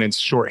opponent's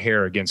short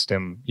hair against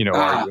him.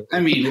 I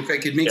mean, if I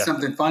could make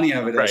something funny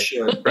of it, I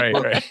should. Right.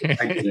 I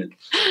couldn't.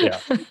 Yeah,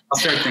 I'll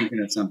start thinking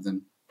of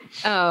something.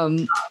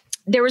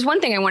 There was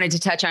one thing I wanted to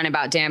touch on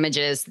about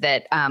damages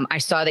that I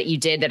saw that you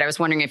did that I was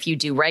wondering if you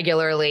do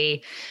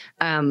regularly.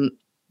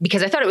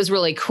 because I thought it was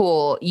really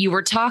cool. You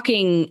were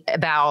trying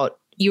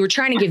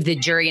to give the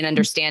jury an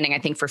understanding, I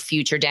think, for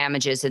future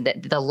damages and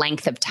the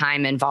length of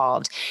time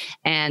involved.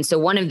 And so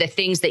one of the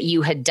things that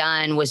you had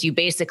done was you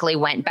basically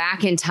went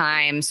back in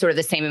time, sort of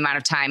the same amount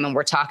of time. And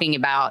we're talking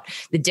about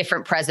the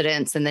different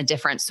presidents and the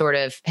different sort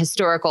of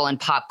historical and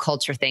pop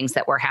culture things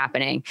that were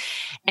happening.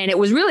 And it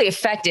was really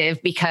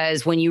effective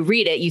because when you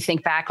read it, you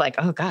think back like,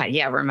 oh God,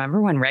 yeah,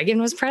 remember when Reagan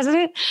was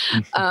president?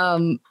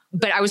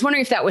 But I was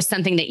wondering if that was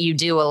something that you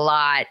do a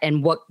lot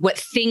and what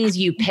things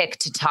you pick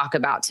to talk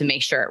about to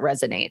make sure it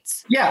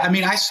resonates. Yeah, I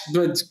mean,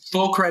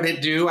 full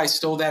credit due. I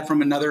stole that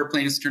from another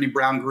plaintiff's attorney,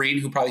 Brown Green,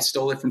 who probably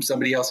stole it from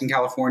somebody else in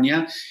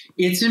California.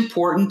 It's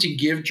important to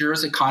give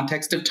jurors a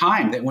context of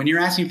time, that when you're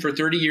asking for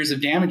 30 years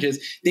of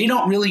damages, they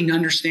don't really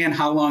understand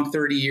how long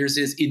 30 years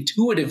is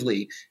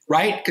intuitively,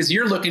 right? Because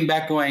you're looking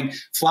back going,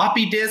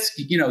 floppy disk,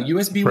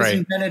 USB was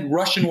invented,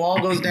 Russian wall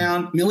goes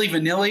down, Milli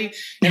Vanilli.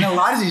 And a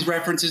lot of these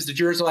references, the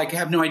jurors are like,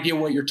 have no idea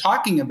what you're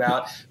talking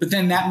about, but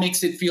then that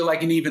makes it feel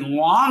like an even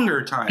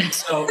longer time.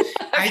 So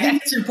I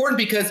think it's important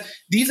because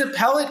these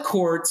appellate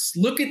courts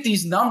look at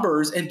these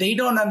numbers and they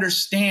don't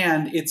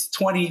understand it's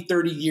 20,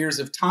 30 years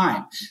of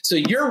time. So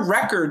your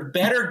record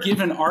better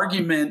give an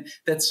argument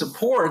that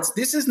supports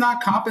this is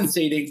not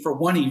compensating for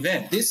one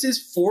event. This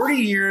is 40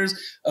 years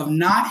of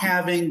not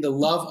having the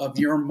love of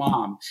your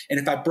mom. And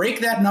if I break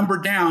that number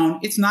down,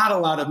 it's not a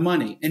lot of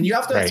money. And you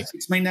have to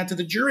explain that to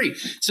the jury.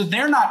 So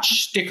they're not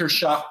sticker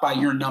shocked by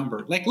your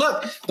number. Like,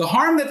 look, the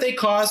harm that they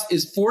caused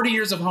is 40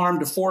 years of harm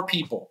to 4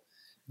 people.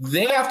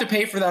 They have to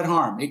pay for that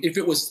harm. If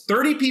it was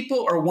 30 people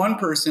or 1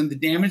 person, the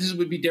damages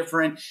would be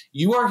different.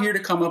 You are here to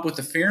come up with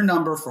a fair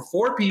number for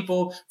 4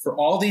 people for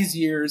all these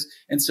years.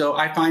 And so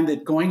I find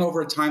that going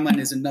over a timeline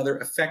is another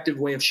effective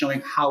way of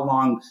showing how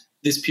long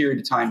this period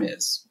of time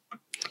is.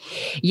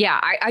 Yeah,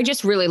 I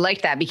just really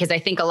like that because I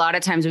think a lot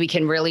of times we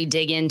can really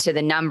dig into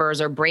the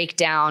numbers or break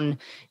down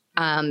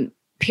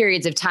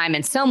periods of time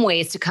in some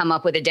ways to come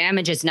up with a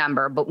damages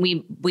number, but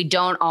we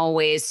don't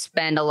always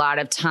spend a lot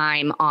of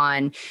time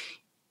on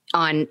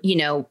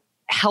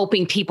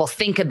helping people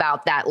think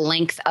about that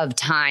length of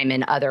time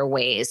in other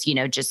ways,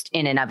 just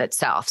in and of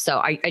itself. So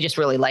I just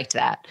really liked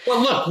that.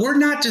 Well, look, we're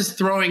not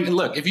just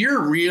if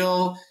you're a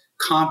real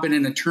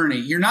competent attorney,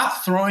 you're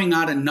not throwing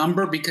out a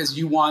number because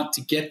you want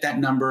to get that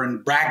number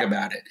and brag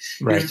about it.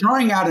 Right. You're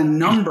throwing out a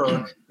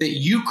number that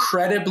you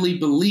credibly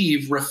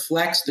believe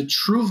reflects the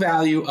true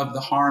value of the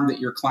harm that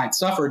your client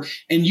suffered.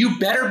 And you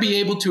better be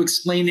able to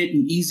explain it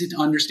in easy to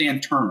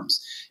understand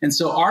terms. And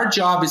so our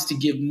job is to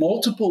give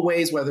multiple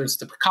ways, whether it's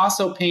the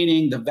Picasso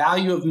painting, the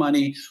value of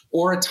money,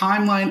 or a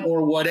timeline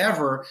or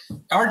whatever.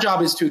 Our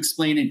job is to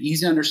explain in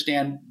easy to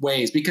understand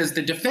ways because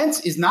the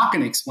defense is not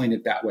going to explain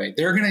it that way.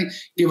 They're going to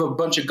give a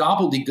bunch of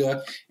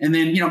gobbledygook. And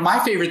then, my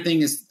favorite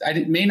thing is, I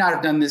may not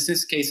have done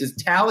this case, is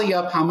tally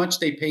up how much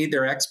they paid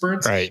their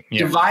experts,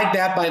 divide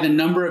that by the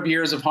number of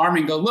years of harm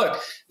and go,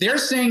 look, they're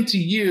saying to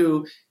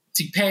you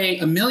to pay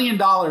 $1 million,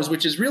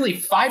 which is really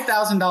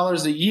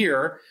 $5,000 a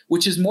year,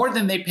 which is more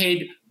than they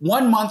paid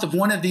 1 month of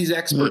one of these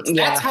experts.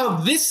 Yeah. That's how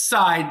this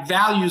side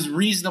values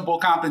reasonable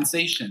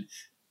compensation.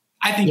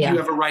 I think you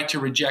have a right to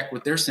reject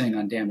what they're saying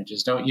on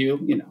damages, don't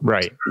you?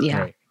 Right. Yeah.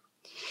 Right.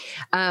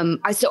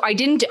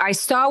 I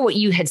saw what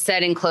you had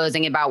said in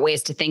closing about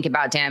ways to think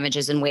about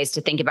damages and ways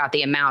to think about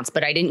the amounts,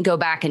 but I didn't go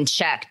back and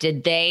check.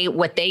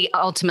 What they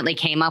ultimately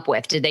came up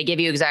with? Did they give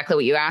you exactly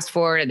what you asked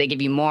for? Did they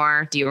give you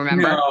more? Do you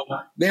remember? No,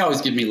 they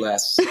always give me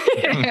less.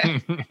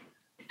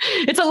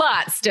 It's a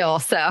lot still.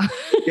 So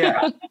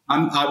yeah,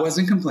 I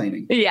wasn't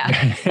complaining.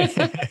 Yeah.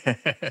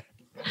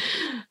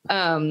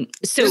 So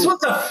this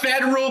was a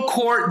federal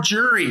court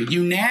jury,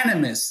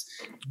 unanimous.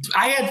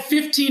 I had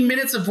 15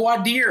 minutes of voir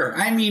dire.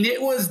 I mean,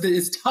 it was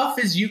as tough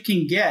as you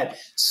can get.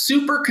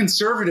 Super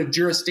conservative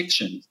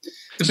jurisdiction.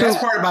 The best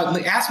part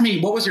ask me,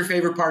 what was your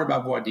favorite part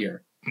about voir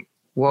dire?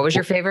 What was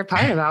your favorite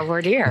part about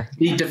voir dire?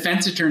 The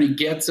defense attorney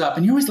gets up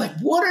and you're always like,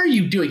 what are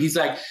you doing? He's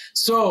like,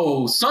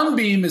 so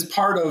Sunbeam is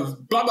part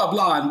of blah, blah,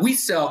 blah. And we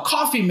sell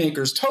coffee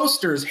makers,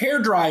 toasters, hair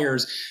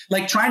dryers,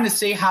 like trying to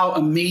say how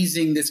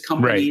amazing this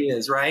company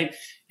is, right?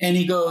 And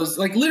he goes,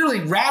 like, literally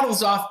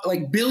rattles off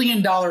like $1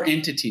 billion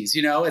entities,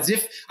 as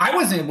if I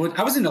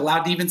wasn't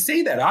allowed to even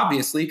say that,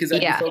 obviously, because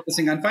I'd be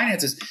focusing on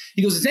finances.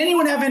 He goes, does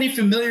anyone have any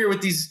familiar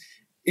with these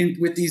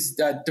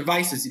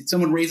devices?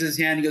 Someone raises his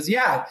hand. He goes,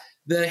 yeah,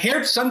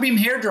 the Sunbeam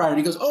hair dryer. And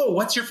he goes, oh,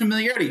 what's your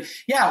familiarity?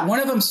 Yeah, one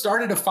of them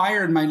started a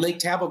fire in my Lake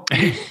Tahoe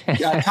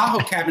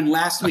cabin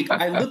last week.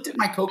 I looked at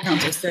my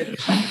co-counsel. I said,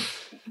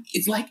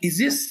 it's like,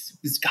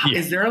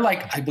 is there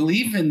like, I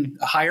believe in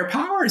a higher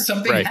power or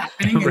something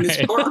happening in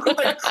this courtroom?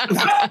 Like,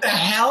 what the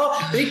hell?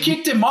 They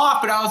kicked him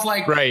off, but I was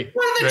like, what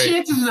are the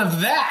chances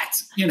of that?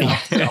 So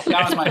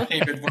that was my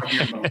favorite voir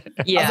dire moment.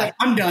 Yeah. I was like,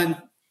 I'm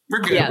done. We're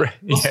good. Yeah.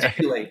 We'll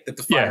stipulate that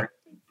the fire.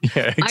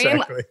 Yeah,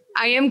 exactly.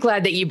 I am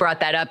glad that you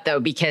brought that up,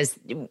 though, because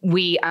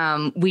we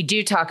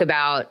do talk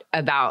about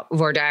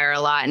voir dire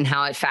a lot and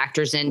how it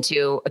factors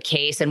into a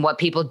case and what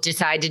people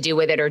decide to do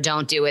with it or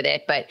don't do with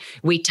it. But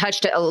we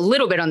touched a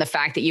little bit on the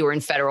fact that you were in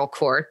federal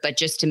court, but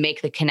just to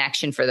make the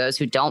connection for those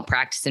who don't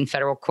practice in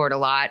federal court a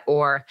lot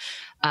or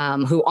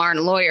who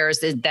aren't lawyers,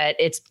 is that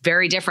it's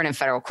very different in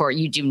federal court.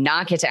 You do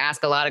not get to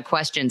ask a lot of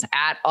questions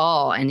at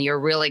all, and you're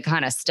really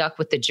kind of stuck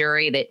with the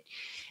jury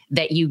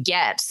that you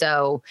get.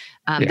 So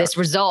this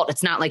result,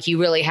 it's not like you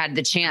really had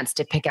the chance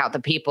to pick out the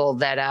people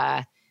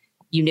that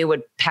you knew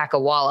would pack a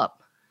wallop.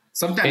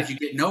 Sometimes you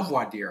get no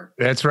voir dire.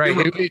 That's right.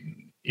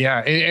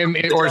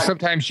 Or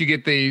sometimes you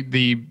get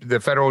the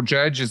federal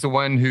judge is the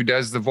one who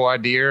does the voir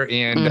dire.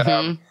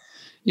 And,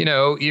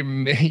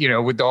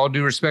 with all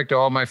due respect to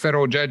all my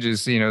federal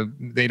judges,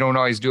 they don't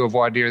always do a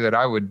voir dire that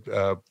I would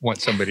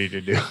want somebody to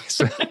do.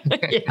 So.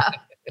 Yeah.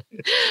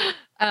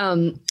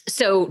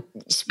 So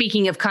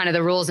speaking of kind of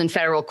the rules in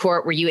federal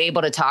court, were you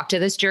able to talk to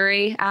this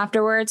jury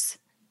afterwards?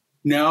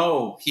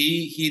 No,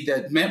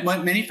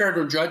 many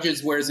federal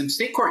judges, whereas in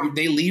state court,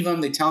 they leave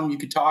them, they tell them you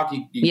could talk,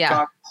 you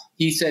talk.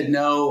 He said,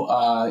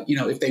 no,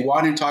 if they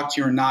want to talk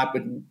to you or not,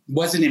 but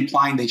wasn't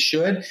implying they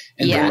should.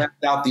 And they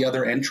left out the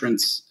other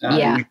entrants and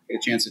we get a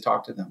chance to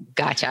talk to them.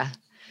 Gotcha.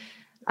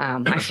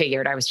 I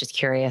figured. I was just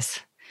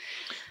curious.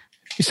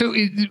 So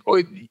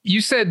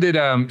you said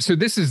that, so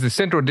this is the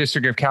Central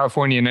District of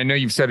California, and I know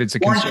you've said it's a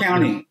Orange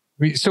County.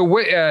 So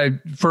what,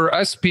 for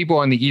us people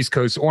on the East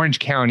Coast, Orange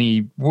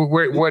County,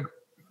 what?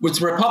 It's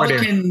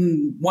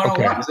Republican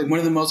 101. It's like one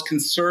of the most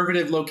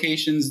conservative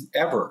locations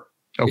ever.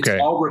 Okay.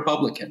 It's all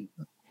Republican.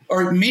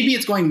 Or maybe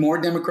it's going more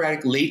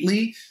Democratic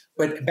lately,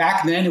 but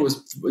back then it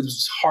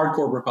was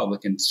hardcore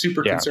Republican,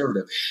 super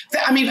conservative.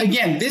 I mean,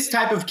 again, this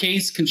type of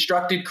case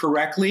constructed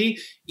correctly,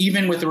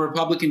 even with a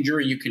Republican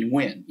jury, you can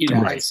win.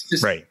 It's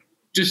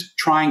just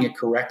trying it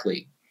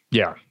correctly.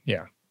 Yeah,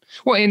 yeah.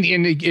 Well, and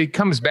it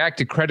comes back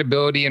to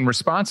credibility and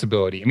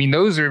responsibility. I mean,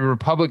 those are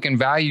Republican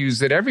values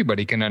that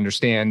everybody can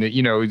understand, that,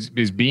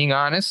 is being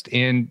honest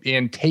and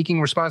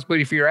taking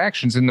responsibility for your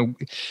actions. And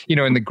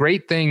the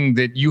great thing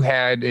that you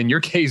had in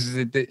your case is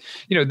that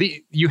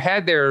you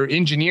had their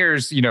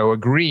engineers,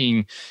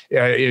 agreeing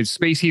a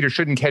space heater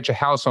shouldn't catch a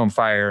house on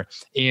fire.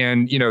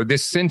 And,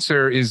 this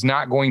sensor is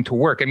not going to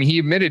work. I mean, he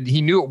admitted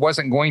he knew it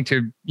wasn't going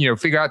to,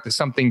 figure out that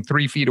something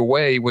 3 feet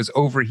away was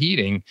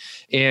overheating.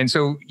 And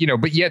so,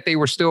 but yet they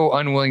were still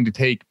unwilling to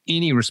take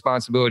any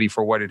responsibility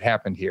for what had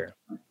happened here.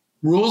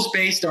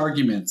 Rules-based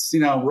arguments,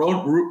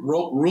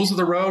 rules of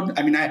the road.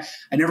 I mean, I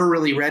never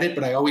really read it,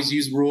 but I always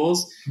use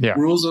rules. Yeah.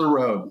 Rules of the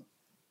road.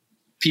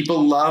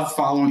 People love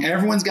following.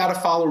 Everyone's got to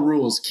follow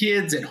rules.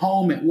 Kids at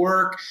home, at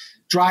work,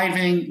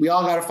 driving, we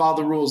all got to follow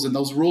the rules. And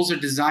those rules are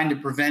designed to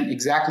prevent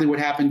exactly what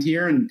happened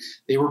here. And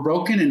they were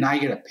broken, and now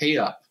you got to pay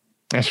up.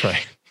 That's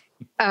right.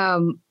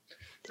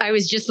 I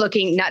was just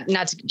looking, not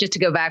just to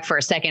go back for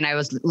a second. I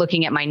was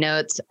looking at my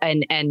notes,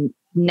 and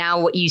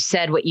now what you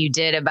said, what you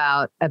did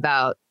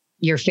about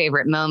your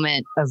favorite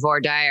moment of voir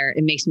dire,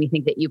 it makes me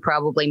think that you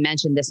probably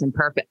mentioned this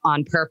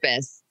on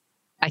purpose.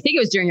 I think it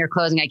was during your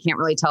closing. I can't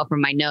really tell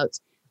from my notes,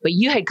 but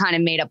you had kind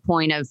of made a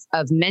point of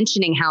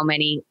mentioning how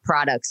many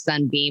products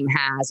Sunbeam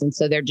has, and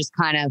so they're just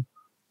kind of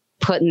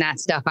putting that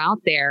stuff out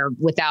there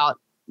without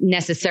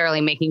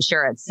necessarily making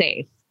sure it's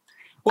safe.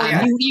 Well,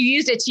 you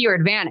used it to your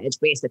advantage,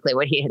 basically,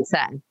 what he had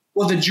said.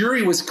 Well, the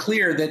jury was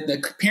clear that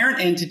the parent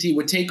entity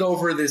would take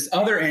over this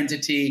other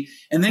entity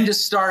and then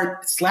just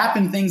start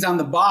slapping things on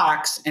the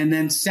box and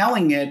then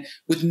selling it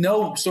with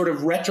no sort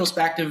of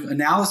retrospective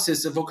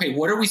analysis of, okay,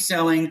 what are we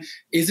selling?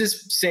 Is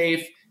this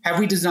safe? Have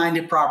we designed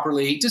it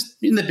properly? Just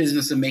in the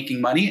business of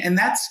making money. And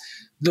that's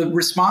the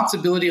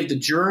responsibility of the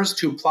jurors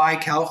to apply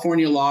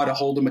California law to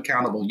hold them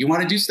accountable. You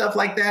want to do stuff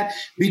like that?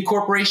 Big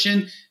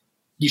corporation,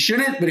 you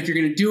shouldn't, but if you're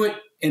going to do it,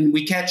 and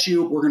we catch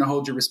you, we're going to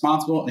hold you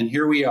responsible. And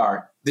here we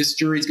are. This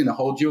jury is going to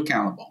hold you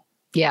accountable.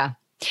 Yeah.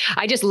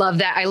 I just love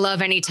that. I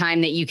love any time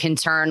that you can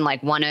turn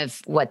like one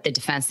of what the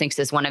defense thinks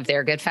is one of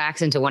their good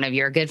facts into one of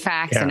your good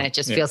facts. Yeah. And it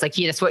just feels like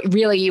that's what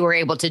really you were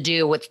able to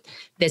do with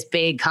this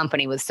big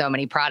company with so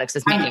many products,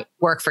 is make it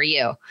work for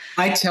you.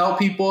 I tell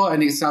people,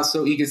 and it sounds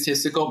so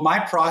egotistical, my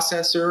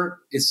processor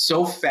is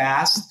so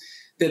fast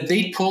that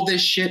they pull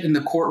this shit in the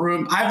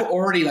courtroom. I've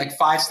already like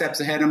 5 steps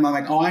ahead. I'm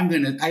like,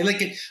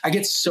 I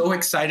get so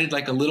excited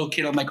like a little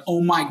kid. I'm like, oh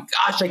my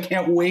gosh, I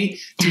can't wait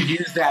to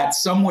use that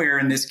somewhere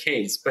in this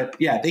case. But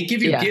yeah, they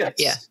give you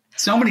gifts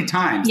so many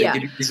times. They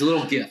give you these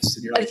little gifts.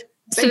 And you're like,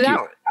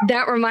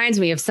 that reminds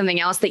me of something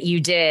else that you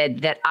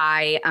did that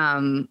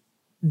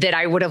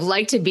I would have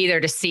liked to be there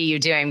to see you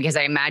doing, because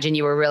I imagine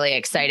you were really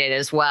excited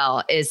as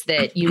well, is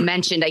that you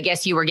mentioned, I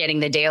guess you were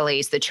getting the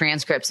dailies, the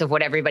transcripts of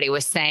what everybody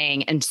was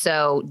saying. And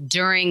so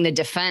during the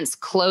defense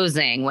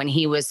closing, when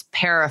he was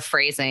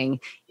paraphrasing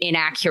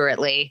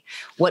inaccurately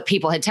what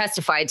people had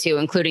testified to,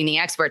 including the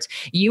experts,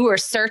 you were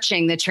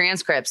searching the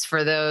transcripts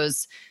for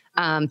those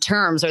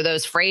terms or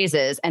those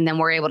phrases, and then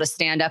were able to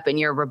stand up in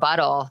your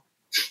rebuttal.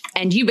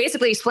 And you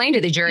basically explained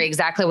to the jury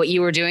exactly what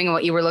you were doing and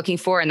what you were looking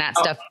for, and that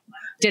stuff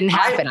didn't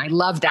happen. I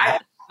love that.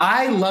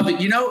 I love it.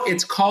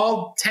 It's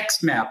called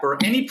TextMap, or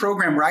any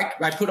program, right?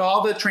 I put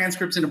all the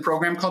transcripts in a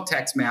program called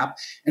TextMap,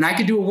 and I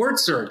could do a word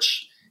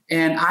search.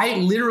 And I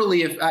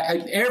literally,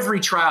 every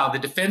trial, the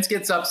defense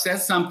gets up,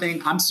 says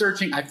something, I'm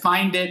searching, I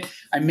find it,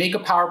 I make a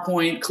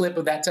PowerPoint clip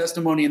of that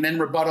testimony, and then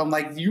rebuttal. I'm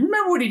like, do you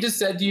remember what he just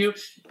said to you?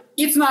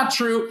 It's not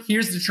true.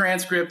 Here's the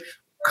transcript.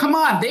 Come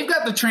on, they've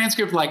got the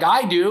transcript like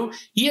I do.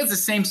 He has the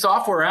same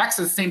software,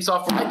 access the same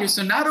software I do.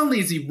 So not only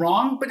is he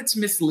wrong, but it's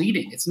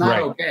misleading. It's not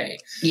okay.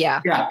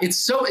 Yeah. Yeah.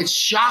 It's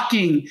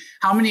shocking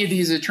how many of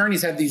these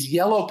attorneys have these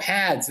yellow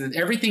pads that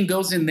everything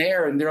goes in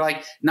there, and they're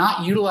like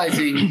not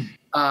utilizing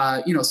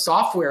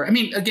software. I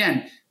mean,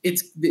 again,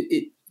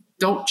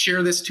 don't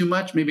share this too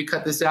much, maybe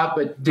cut this out.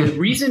 But the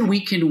reason we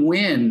can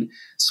win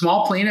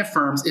small plaintiff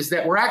firms is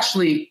that we're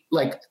actually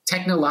like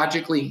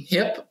technologically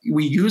hip.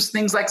 We use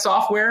things like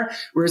software,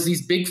 whereas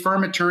these big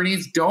firm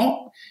attorneys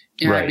don't.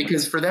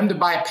 Because for them to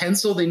buy a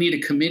pencil, they need a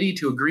committee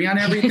to agree on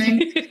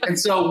everything. And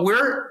so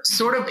we're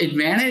sort of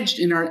advantaged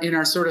in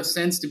our sort of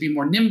sense to be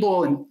more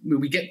nimble, and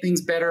we get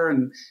things better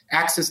and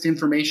access to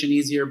information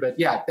easier. But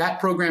yeah, that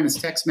program is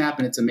TextMap,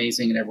 and it's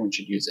amazing, and everyone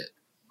should use it.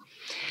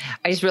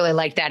 I just really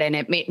like that. And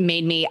it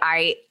made me,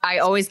 I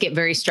always get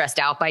very stressed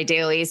out by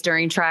dailies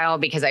during trial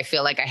because I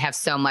feel like I have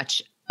so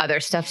much other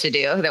stuff to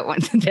do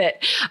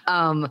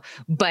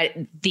but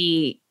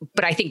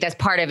I think that's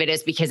part of it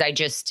is because I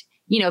just,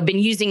 been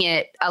using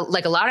it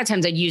like a lot of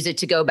times I'd use it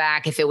to go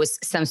back if it was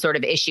some sort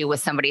of issue with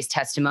somebody's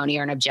testimony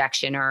or an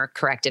objection or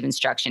corrective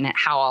instruction and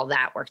how all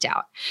that worked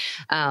out.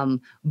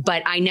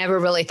 But I never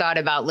really thought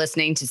about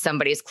listening to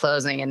somebody's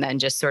closing and then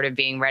just sort of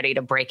being ready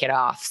to break it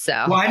off. So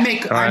I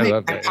make a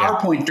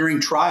PowerPoint during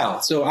trial.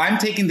 So I'm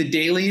taking the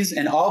dailies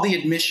and all the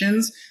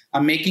admissions.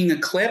 I'm making a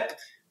clip,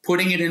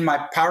 putting it in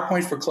my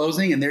PowerPoint for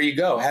closing, and there you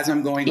go as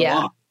I'm going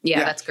along.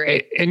 Yeah, that's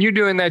great. And you're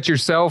doing that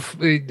yourself?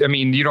 I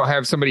mean, you don't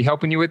have somebody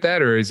helping you with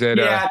that, or is it?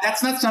 Yeah,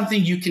 that's not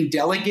something you can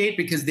delegate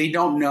because they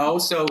don't know.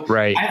 So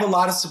I have a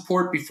lot of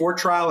support before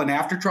trial and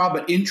after trial,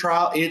 but in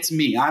trial, it's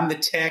me. I'm the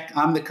tech.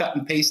 I'm the cut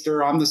and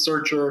paster. I'm the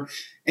searcher.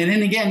 And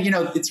then again,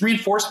 it's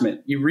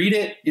reinforcement. You read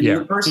it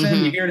in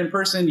person, you hear it in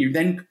person, you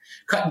then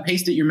cut and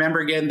paste it, you remember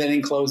again, then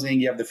in closing,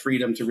 you have the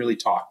freedom to really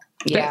talk.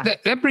 Yeah.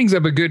 That brings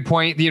up a good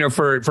point,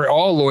 for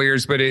all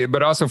lawyers,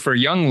 but also for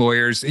young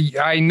lawyers.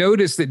 I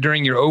noticed that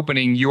during your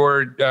opening,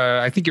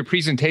 I think your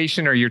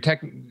presentation or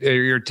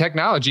your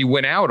technology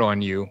went out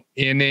on you,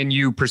 and then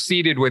you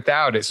proceeded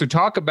without it. So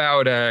talk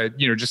about,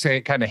 just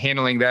kind of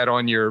handling that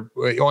on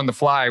the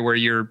fly,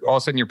 where all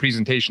of a sudden your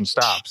presentation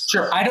stops.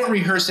 Sure. I don't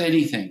rehearse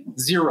anything.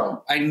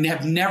 Zero. I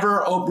have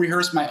never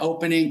rehearsed my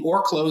opening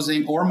or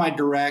closing or my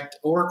direct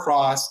or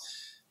cross.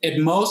 At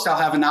most, I'll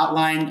have an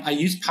outline. I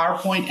use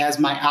PowerPoint as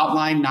my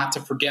outline, not to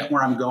forget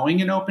where I'm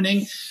going in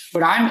opening,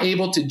 but I'm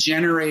able to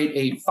generate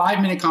a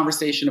 5-minute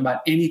conversation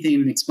about anything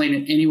and explain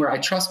it anywhere. I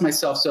trust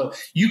myself. So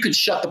you could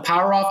shut the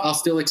power off. I'll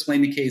still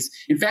explain the case.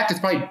 In fact, it's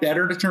probably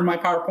better to turn my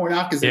PowerPoint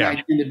off because then I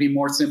tend to be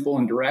more simple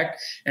and direct,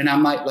 and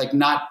I'm like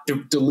not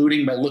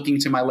diluting by looking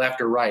to my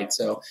left or right.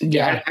 So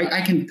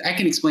I can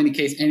explain a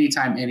case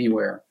anytime,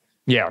 anywhere.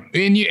 Yeah.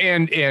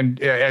 And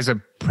as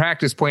a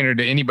practice pointer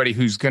to anybody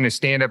who's going to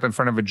stand up in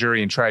front of a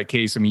jury and try a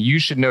case, I mean, you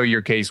should know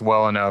your case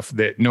well enough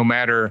that no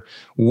matter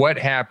what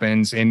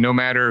happens and no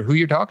matter who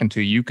you're talking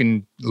to, you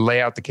can lay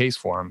out the case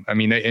for them. I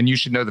mean, and you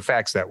should know the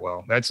facts that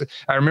well.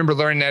 I remember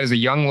learning that as a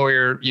young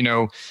lawyer,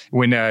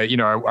 when,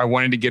 I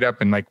wanted to get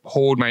up and like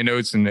hold my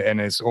notes, and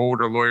as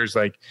older lawyers,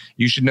 like,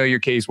 you should know your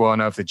case well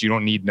enough that you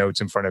don't need notes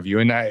in front of you.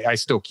 And I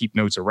still keep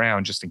notes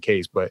around just in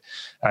case, but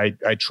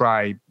I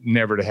try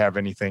never to have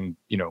anything,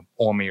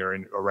 on me or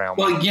around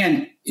me. Well,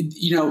 again,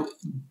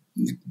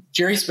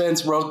 Jerry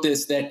Spence wrote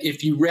this, that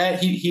if you read,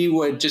 he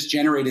would just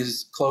generate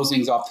his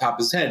closings off the top of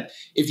his head.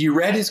 If you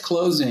read his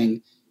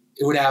closing,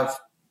 it would have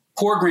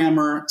poor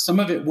grammar.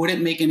 Some of it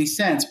wouldn't make any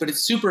sense, but it's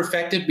super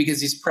effective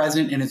because he's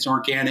present and it's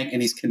organic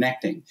and he's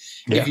connecting.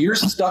 Yeah. If you're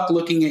stuck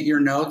looking at your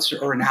notes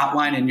or an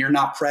outline and you're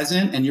not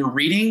present and you're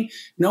reading,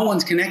 no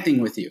one's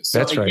connecting with you. So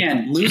that's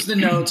again, lose the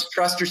notes,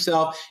 trust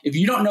yourself. If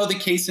you don't know the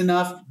case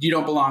enough, you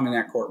don't belong in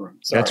that courtroom.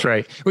 Sorry. That's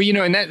right. Well,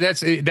 and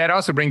that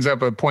also brings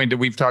up a point that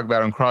we've talked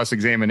about on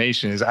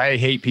cross-examination is I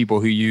hate people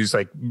who use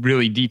like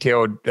really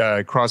detailed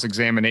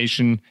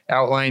cross-examination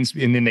outlines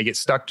and then they get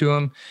stuck to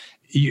them.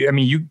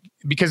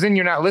 Because then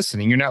you're not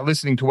listening. You're not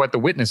listening to what the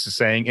witness is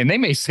saying. And they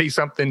may say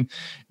something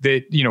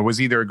that,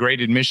 was either a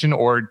great admission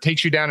or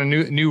takes you down a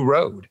new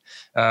road.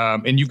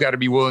 And you've got to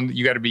be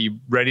you got to be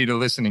ready to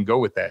listen and go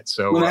with that.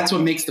 So that's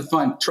what makes the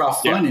trial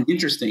fun and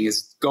interesting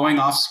is going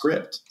off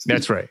script.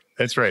 That's right.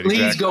 That's right. Please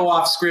exactly. Go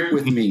off script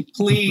with me.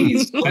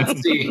 Please.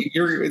 Let's see.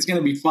 It's going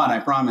to be fun. I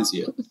promise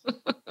you.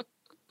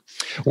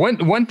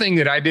 One thing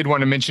that I did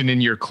want to mention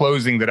in your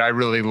closing that I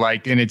really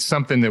liked, and it's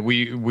something that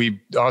we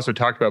also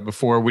talked about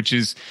before, which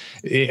is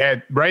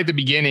right at the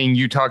beginning,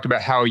 you talked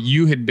about how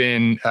you had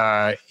been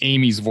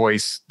Amy's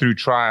voice through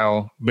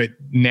trial, but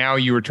now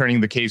you were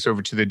turning the case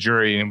over to the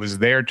jury and it was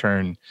their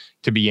turn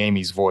to be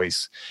Amy's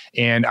voice.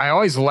 And I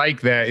always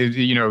like that,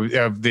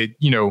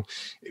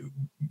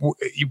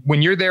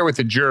 when you're there with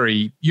the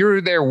jury,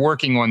 you're there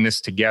working on this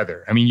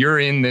together. I mean, you're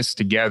in this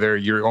together.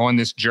 You're on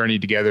this journey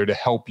together to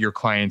help your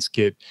clients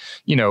get,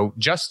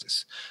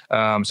 justice.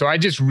 So I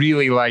just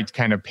really liked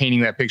kind of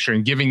painting that picture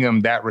and giving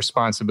them that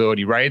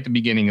responsibility right at the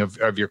beginning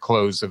of your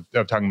close of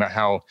talking about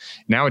how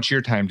now it's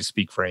your time to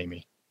speak for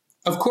Amy.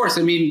 Of course.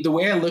 I mean, the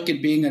way I look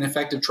at being an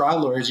effective trial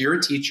lawyer is you're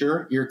a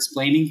teacher. You're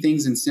explaining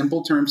things in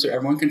simple terms so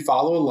everyone can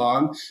follow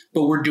along.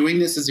 But we're doing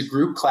this as a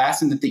group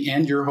class. And at the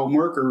end, your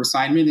homework or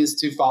assignment is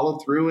to follow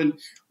through and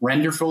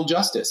render full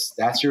justice.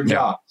 That's your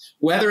job.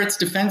 Whether it's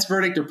defense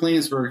verdict or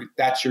plaintiff's verdict,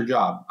 that's your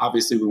job.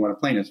 Obviously, we want a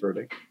plaintiff's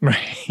verdict.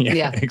 Right.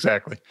 Yeah.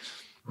 Exactly.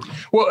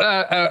 Well,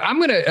 I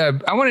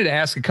wanted to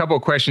ask a couple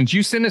of questions.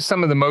 You sent us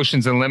some of the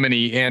motions in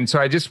limine, and so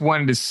I just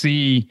wanted to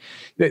see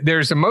that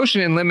there's a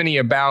motion in limine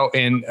about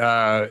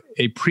a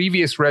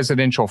previous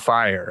residential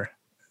fire.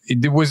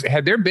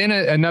 Had there been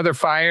another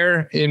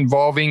fire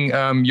involving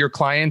your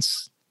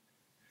clients?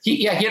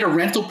 He had a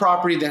rental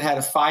property that had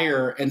a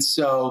fire, and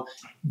so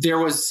there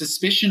was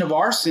suspicion of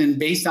arson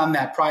based on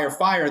that prior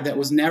fire that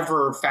was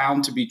never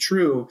found to be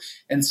true.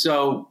 And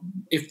so,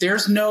 if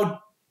there's no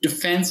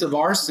defense of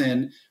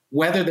arson,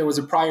 whether there was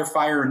a prior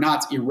fire or not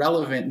is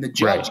irrelevant. And the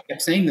judge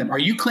kept saying to them, are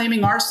you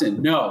claiming arson?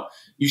 No.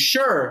 You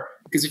sure?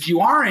 Because if you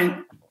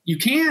aren't, you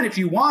can if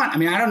you want. I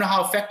mean, I don't know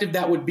how effective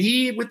that would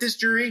be with this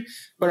jury,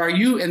 but are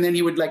you? And then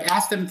he would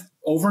ask them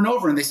over and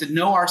over, and they said,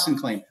 no arson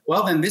claim.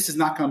 Well, then this is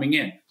not coming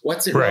in.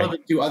 What's it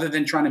relevant to other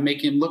than trying to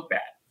make him look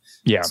bad?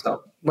 Yeah.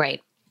 So. Right.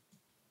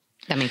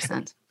 That makes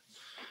sense.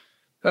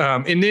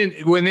 And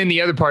then the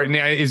other part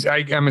is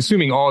I'm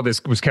assuming all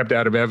this was kept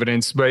out of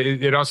evidence, but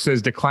it also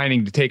says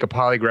declining to take a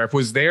polygraph.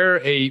 Was there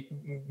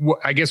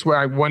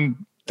one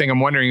thing I'm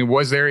wondering,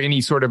 was there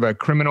any sort of a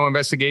criminal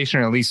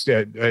investigation or at least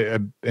a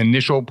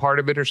initial part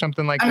of it or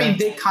something like that? I mean,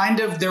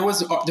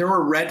 there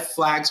were red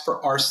flags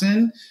for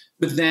arson,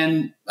 but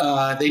then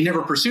they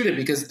never pursued it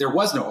because there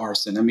was no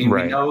arson. I mean,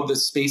 we know the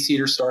space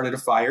heater started a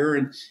fire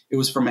and it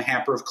was from a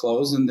hamper of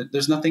clothes and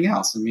there's nothing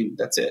else. I mean,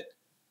 that's it.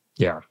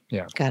 Yeah.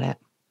 Yeah. Got it.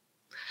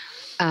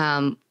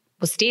 Well,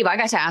 Steve, I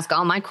got to ask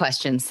all my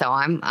questions, so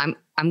I'm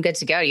good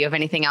to go. You have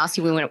anything else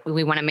we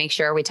want to make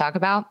sure we talk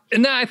about?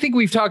 No, I think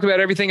we've talked about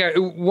everything.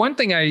 One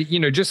thing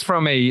just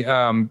from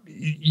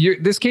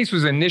this case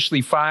was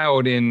initially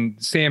filed in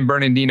San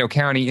Bernardino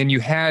County, and you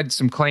had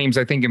some claims,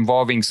 I think,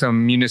 involving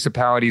some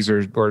municipalities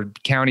or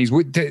counties.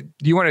 Do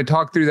you want to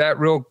talk through that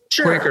real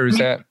quick, or is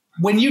that?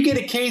 When you get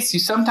a case, you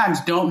sometimes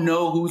don't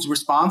know who's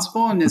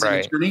responsible. And as an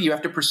attorney, you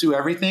have to pursue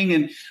everything.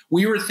 And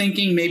we were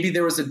thinking maybe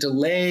there was a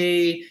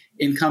delay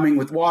in coming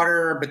with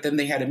water, but then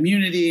they had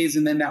immunities.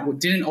 And then that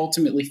didn't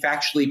ultimately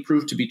factually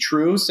prove to be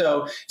true.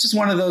 So it's just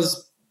one of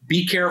those,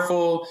 be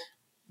careful,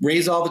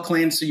 raise all the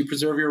claims so you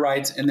preserve your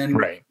rights. And then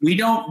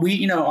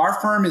our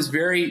firm is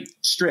very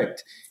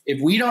strict.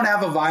 If we don't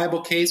have a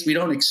viable case, we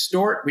don't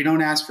extort, we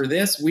don't ask for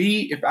this.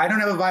 If I don't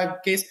have a viable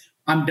case,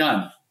 I'm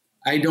done.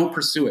 I don't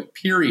pursue it,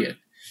 period.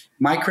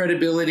 My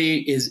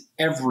credibility is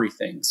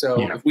everything.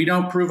 So if we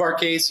don't prove our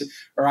case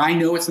or I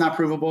know it's not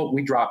provable,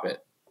 we drop it.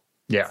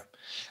 Yeah.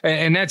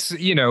 And that's,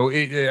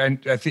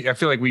 I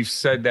feel like we've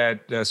said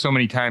that so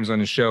many times on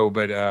the show,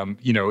 but,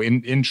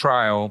 in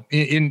trial,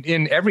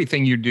 in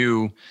everything you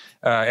do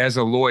as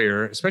a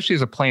lawyer, especially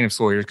as a plaintiff's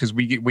lawyer, because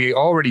we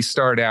already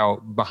start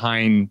out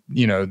behind,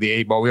 the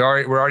eight ball. We're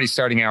already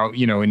starting out,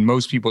 in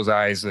most people's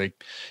eyes,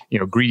 like,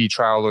 greedy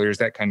trial lawyers,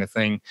 that kind of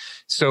thing.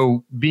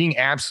 So being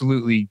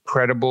absolutely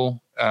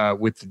credible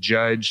with the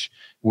judge,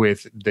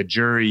 with the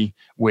jury,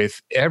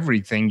 with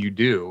everything you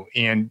do,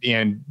 and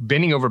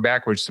bending over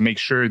backwards to make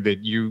sure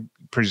that you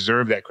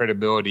preserve that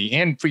credibility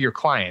and for your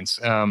clients,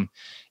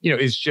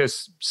 is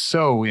just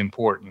so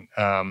important.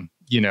 And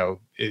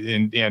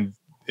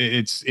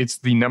it's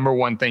the number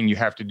one thing you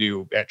have to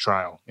do at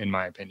trial, in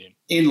my opinion.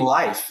 In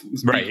life.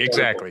 Right.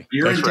 Exactly.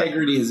 Your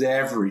integrity is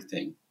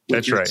everything.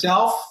 With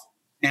yourself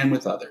and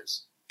with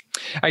others.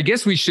 I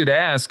guess we should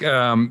ask,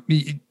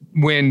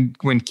 when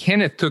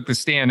Kenneth took the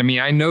stand, I mean,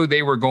 I know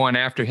they were going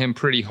after him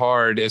pretty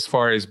hard as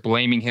far as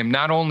blaming him,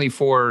 not only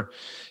for,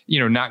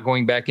 not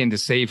going back in to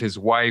save his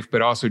wife,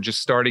 but also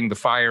just starting the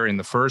fire in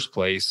the first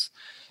place.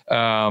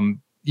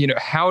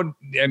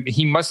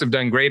 He must have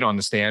done great on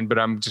the stand, but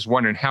I'm just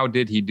wondering, how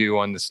did he do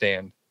on the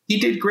stand? He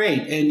did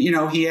great. And,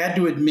 he had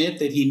to admit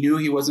that he knew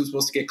he wasn't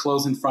supposed to get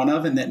clothes in front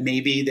of, and that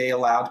maybe they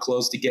allowed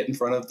clothes to get in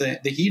front of the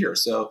heater.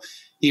 So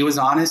he was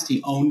honest.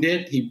 He owned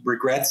it. He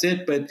regrets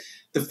it. But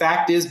the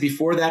fact is,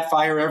 before that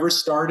fire ever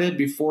started,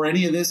 before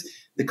any of this,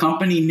 the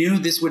company knew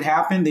this would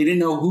happen. They didn't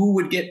know who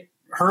would get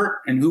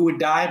hurt and who would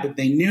die, but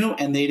they knew,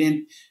 and they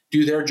didn't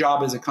do their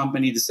job as a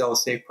company to sell a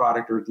safe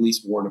product or at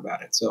least warn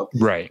about it. So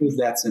It was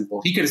that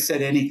simple. He could have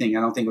said anything.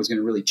 I don't think it was going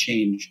to really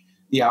change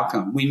the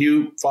outcome. We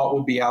knew fault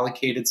would be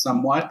allocated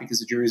somewhat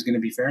because the jury was going to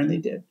be fair, and they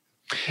did.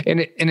 And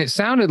it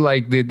sounded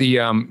like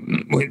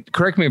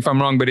correct me if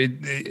I'm wrong, but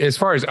as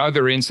far as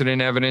other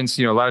incident evidence,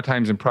 a lot of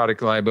times in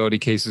product liability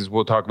cases,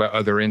 we'll talk about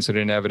other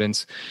incident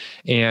evidence.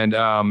 And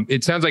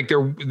it sounds like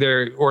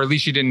there, or at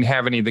least you didn't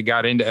have any that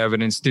got into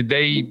evidence. Did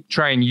they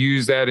try and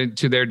use that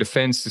to their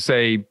defense to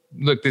say,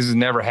 look, this has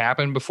never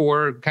happened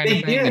before kind of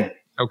thing? They did.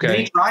 Okay.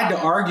 They tried to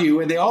argue,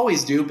 and they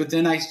always do, but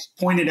then I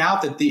pointed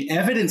out that the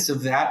evidence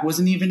of that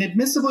wasn't even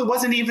admissible. It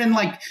wasn't even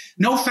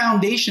no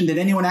foundation that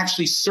anyone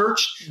actually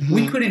searched. Mm-hmm.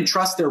 We couldn't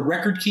trust their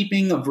record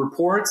keeping of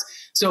reports.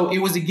 So it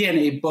was, again,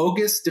 a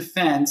bogus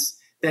defense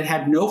that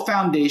had no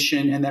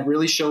foundation and that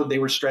really showed they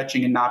were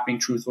stretching and not being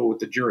truthful with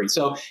the jury.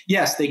 So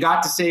yes, they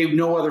got to say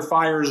no other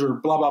fires or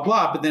blah, blah,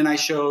 blah. But then I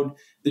showed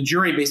the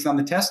jury based on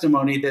the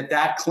testimony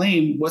that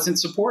claim wasn't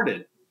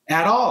supported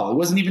at all. It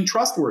wasn't even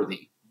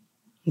trustworthy.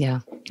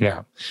 Yeah.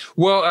 Yeah.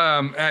 Well,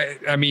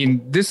 I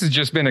mean, this has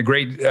just been a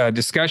great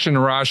discussion,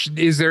 Arash.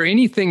 Is there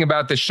anything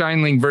about the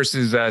Shinedling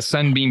versus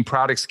Sunbeam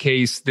Products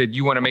case that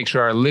you want to make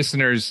sure our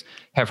listeners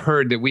have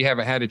heard that we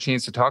haven't had a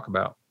chance to talk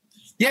about?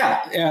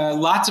 Yeah.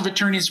 Lots of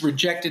attorneys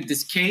rejected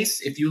this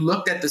case. If you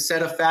looked at the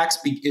set of facts,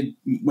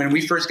 when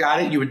we first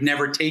got it, you would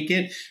never take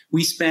it.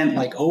 We spent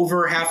way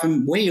over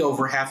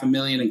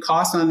 $500,000 in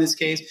costs on this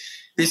case.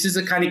 This is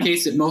the kind of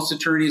case that most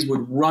attorneys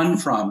would run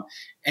from.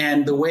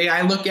 And the way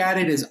I look at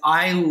it is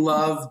I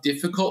love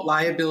difficult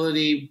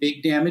liability,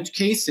 big damage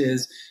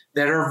cases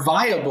that are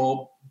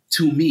viable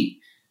to me,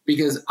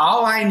 because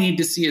all I need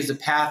to see is a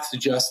path to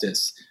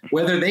justice.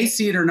 Whether they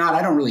see it or not,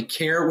 I don't really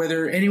care.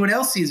 Whether anyone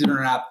else sees it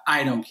or not,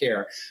 I don't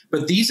care.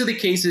 But these are the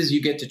cases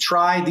you get to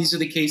try. These are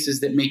the cases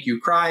that make you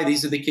cry.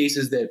 These are the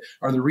cases that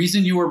are the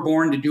reason you were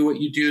born to do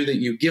what you do, that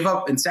you give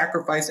up and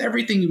sacrifice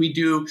everything we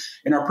do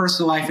in our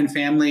personal life and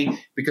family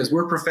because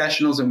we're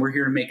professionals and we're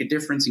here to make a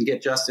difference and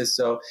get justice.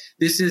 So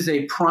this is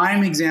a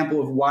prime example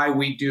of why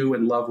we do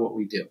and love what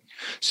we do.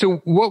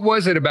 So what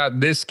was it about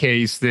this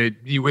case that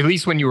you, at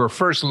least when you were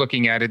first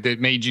looking at it,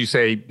 that made you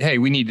say, hey,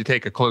 we need to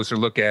take a closer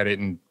look at it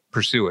and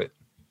pursue it?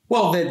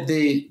 Well, that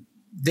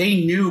they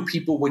knew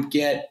people would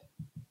get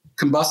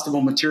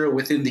combustible material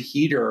within the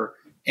heater,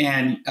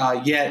 and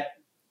yet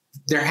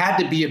there had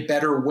to be a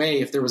better way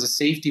if there was a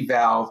safety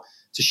valve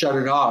to shut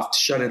it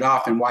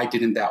off. And why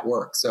didn't that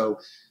work? So,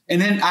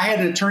 and then I had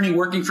an attorney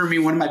working for me,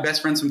 one of my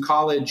best friends from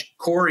college,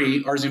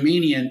 Corey,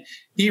 Arzumanian.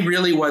 He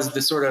really was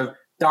the sort of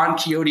Don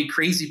Quixote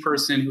crazy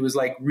person who was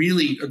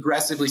really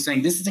aggressively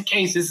saying, this is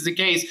a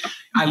case.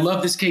 I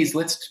love this case.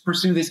 Let's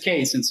pursue this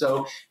case. And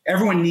so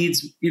everyone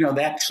needs,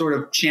 that sort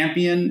of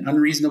champion,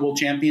 unreasonable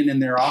champion in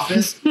their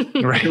office.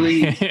 Right.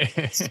 Really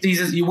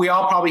sees, we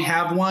all probably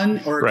have one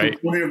or a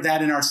component of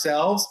that in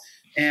ourselves.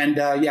 And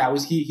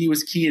he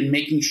was key in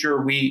making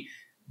sure we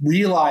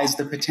realized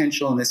the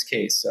potential in this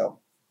case. So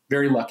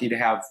very lucky to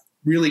have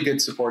really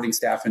good supporting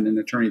staff and an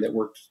attorney that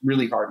worked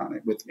really hard on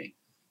it with me.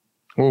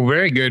 Well,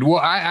 very good. Well,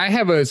 I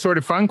have a sort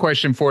of fun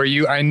question for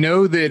you. I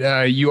know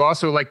that you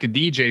also like to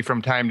DJ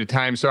from time to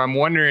time. So I'm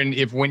wondering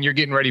if when you're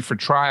getting ready for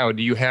trial,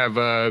 do you have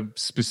a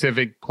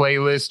specific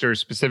playlist or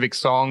specific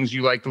songs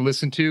you like to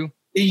listen to?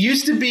 It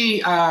used to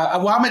be,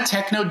 I'm a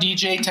techno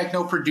DJ,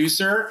 techno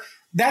producer.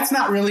 That's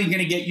not really going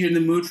to get you in the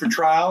mood for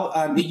trial.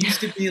 It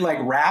used to be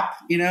rap,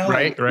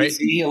 right.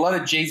 Jay-Z. A lot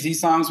of Jay-Z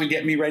songs would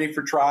get me ready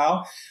for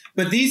trial.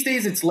 But these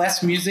days it's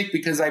less music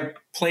because I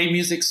play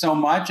music so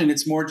much, and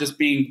it's more just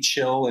being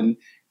chill and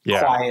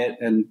quiet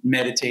and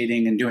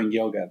meditating and doing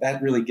yoga.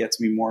 That really gets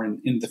me more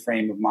in the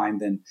frame of mind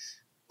than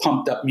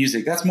pumped up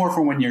music. That's more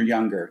for when you're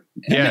younger.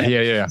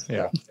 Yeah.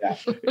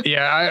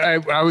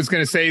 I was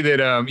going to say that,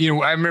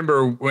 I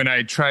remember when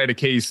I tried a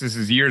case, this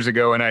is years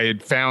ago, and I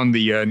had found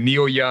the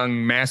Neil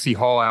Young Massey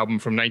Hall album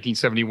from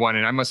 1971.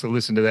 And I must have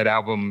listened to that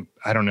album,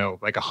 I don't know,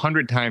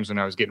 100 times when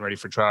I was getting ready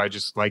for trial. I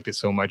just liked it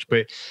so much.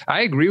 But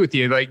I agree with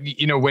you.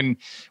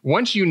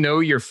 Once you know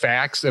your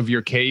facts of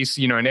your case,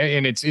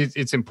 and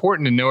it's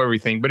important to know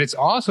everything, but it's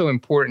also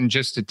important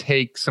just to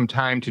take some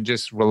time to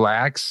just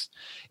relax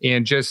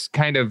and just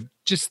kind of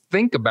just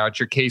think about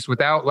your case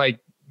without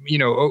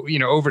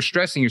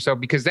overstressing yourself,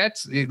 because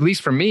that's, at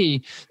least for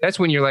me, that's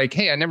when you're like,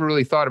 hey, I never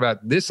really thought about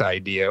this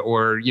idea,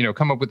 or,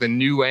 come up with a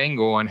new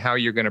angle on how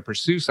you're going to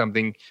pursue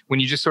something, when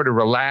you just sort of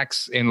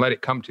relax and let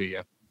it come to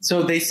you.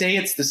 So they say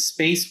it's the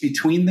space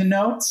between the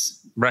notes.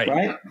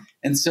 Right.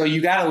 And so you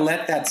got to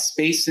let that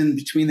space in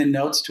between the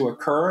notes to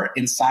occur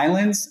in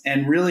silence.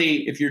 And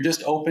really, if you're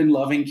just open,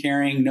 loving,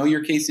 caring, know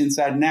your case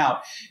inside and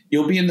out,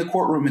 you'll be in the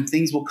courtroom and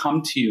things will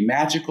come to you.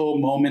 Magical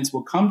moments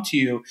will come to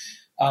you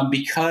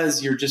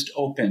because you're just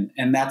open.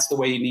 And that's the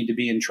way you need to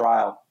be in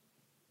trial.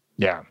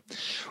 Yeah.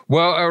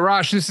 Well,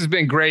 Arash, this has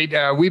been great.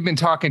 We've been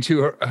talking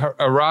to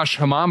Arash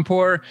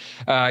Homampour.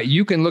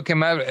 You can look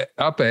him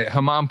up at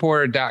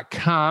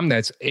homampour.com.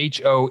 That's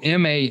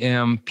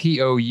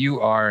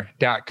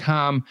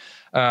HOMAMPOUR.com.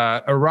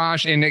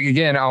 Arash, and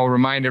again, I'll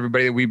remind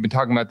everybody that we've been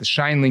talking about the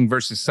Shinedling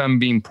versus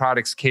Sunbeam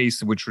Products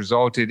case, which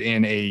resulted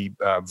in a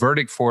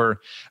verdict for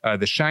the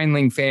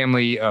Shinedling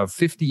family of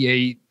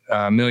 $58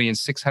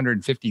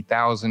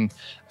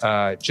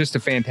 $1,650,000. Just a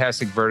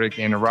fantastic verdict.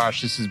 And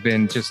Arash, this has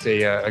been just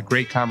a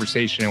great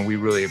conversation, and we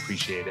really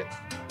appreciate it.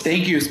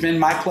 Thank you. It's been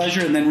my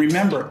pleasure. And then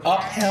remember,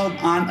 upheld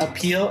on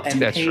appeal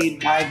and That's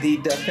paid by the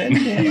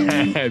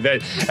defendant.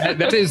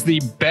 that is the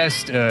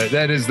best.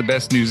 That is the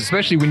best news,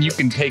 especially when you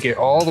can take it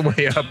all the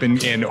way up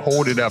and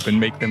hold it up and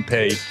make them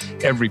pay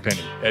every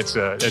penny. That's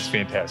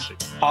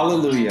fantastic.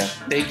 Hallelujah.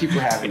 Thank you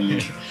for having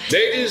me.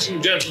 Ladies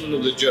and gentlemen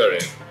of the jury,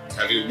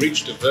 have you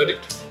reached a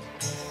verdict?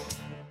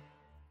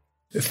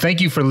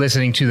 Thank you for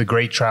listening to the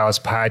Great Trials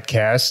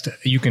Podcast.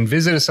 You can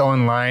visit us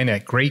online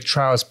at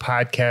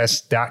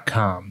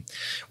greattrialspodcast.com.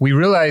 We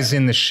realize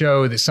in the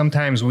show that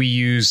sometimes we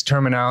use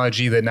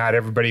terminology that not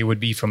everybody would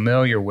be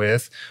familiar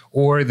with,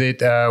 or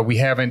that we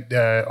haven't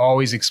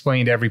always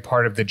explained every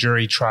part of the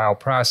jury trial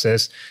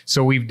process.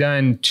 So we've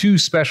done 2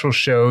 special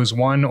shows,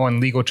 one on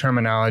legal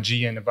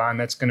terminology, and Yvonne,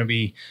 that's going to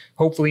be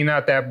hopefully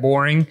not that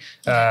boring.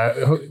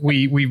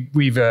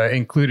 We've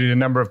included a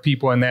number of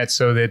people in that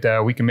so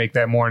that we can make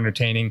that more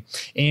entertaining,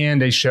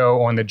 and a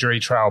show on the jury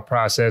trial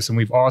process. And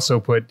we've also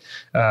put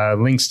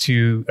links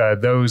to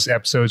those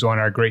episodes on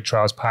our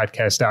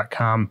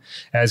greattrialspodcast.com,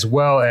 as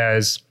well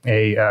as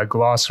a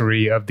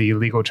glossary of the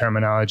legal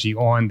terminology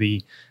on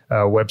the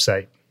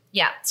website.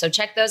 Yeah, so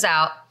check those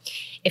out.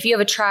 If you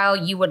have a trial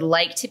you would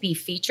like to be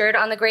featured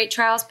on the Great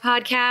Trials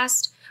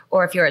Podcast,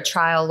 or if you're a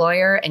trial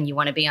lawyer and you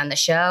want to be on the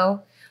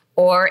show,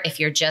 or if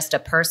you're just a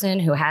person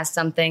who has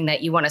something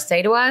that you want to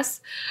say to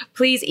us,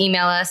 please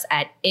email us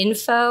at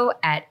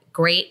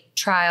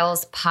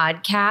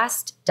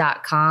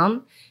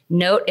info@greattrialspodcast.com.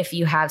 Note, if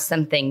you have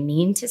something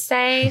mean to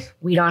say,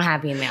 we don't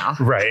have email.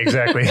 Right,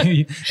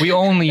 exactly. We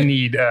only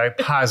need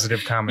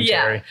positive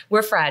commentary. Yeah,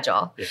 we're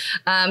fragile.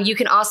 Yeah. You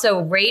can also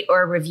rate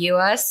or review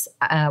us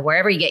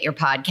wherever you get your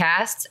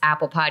podcasts,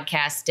 Apple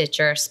Podcasts,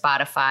 Stitcher,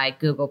 Spotify,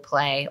 Google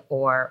Play,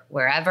 or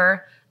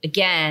wherever.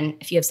 Again,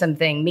 if you have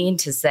something mean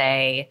to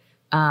say,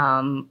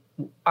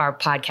 our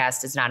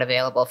podcast is not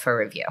available for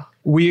review.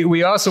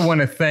 We also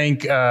want to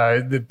thank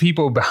the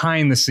people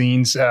behind the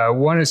scenes.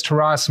 One is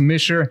Taras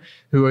Misher,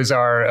 who is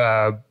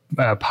our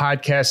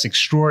podcast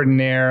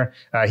extraordinaire.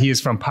 He is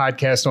from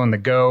Podcast on the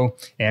Go,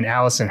 and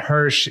Allison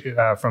Hirsch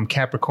from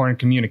Capricorn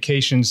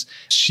Communications.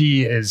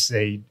 She is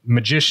a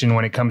magician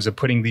when it comes to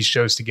putting these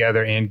shows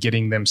together and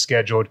getting them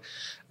scheduled.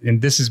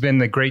 And this has been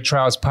the Great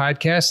Trials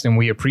Podcast, and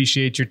we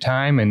appreciate your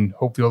time and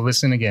hope you'll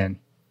listen again.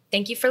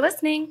 Thank you for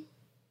listening.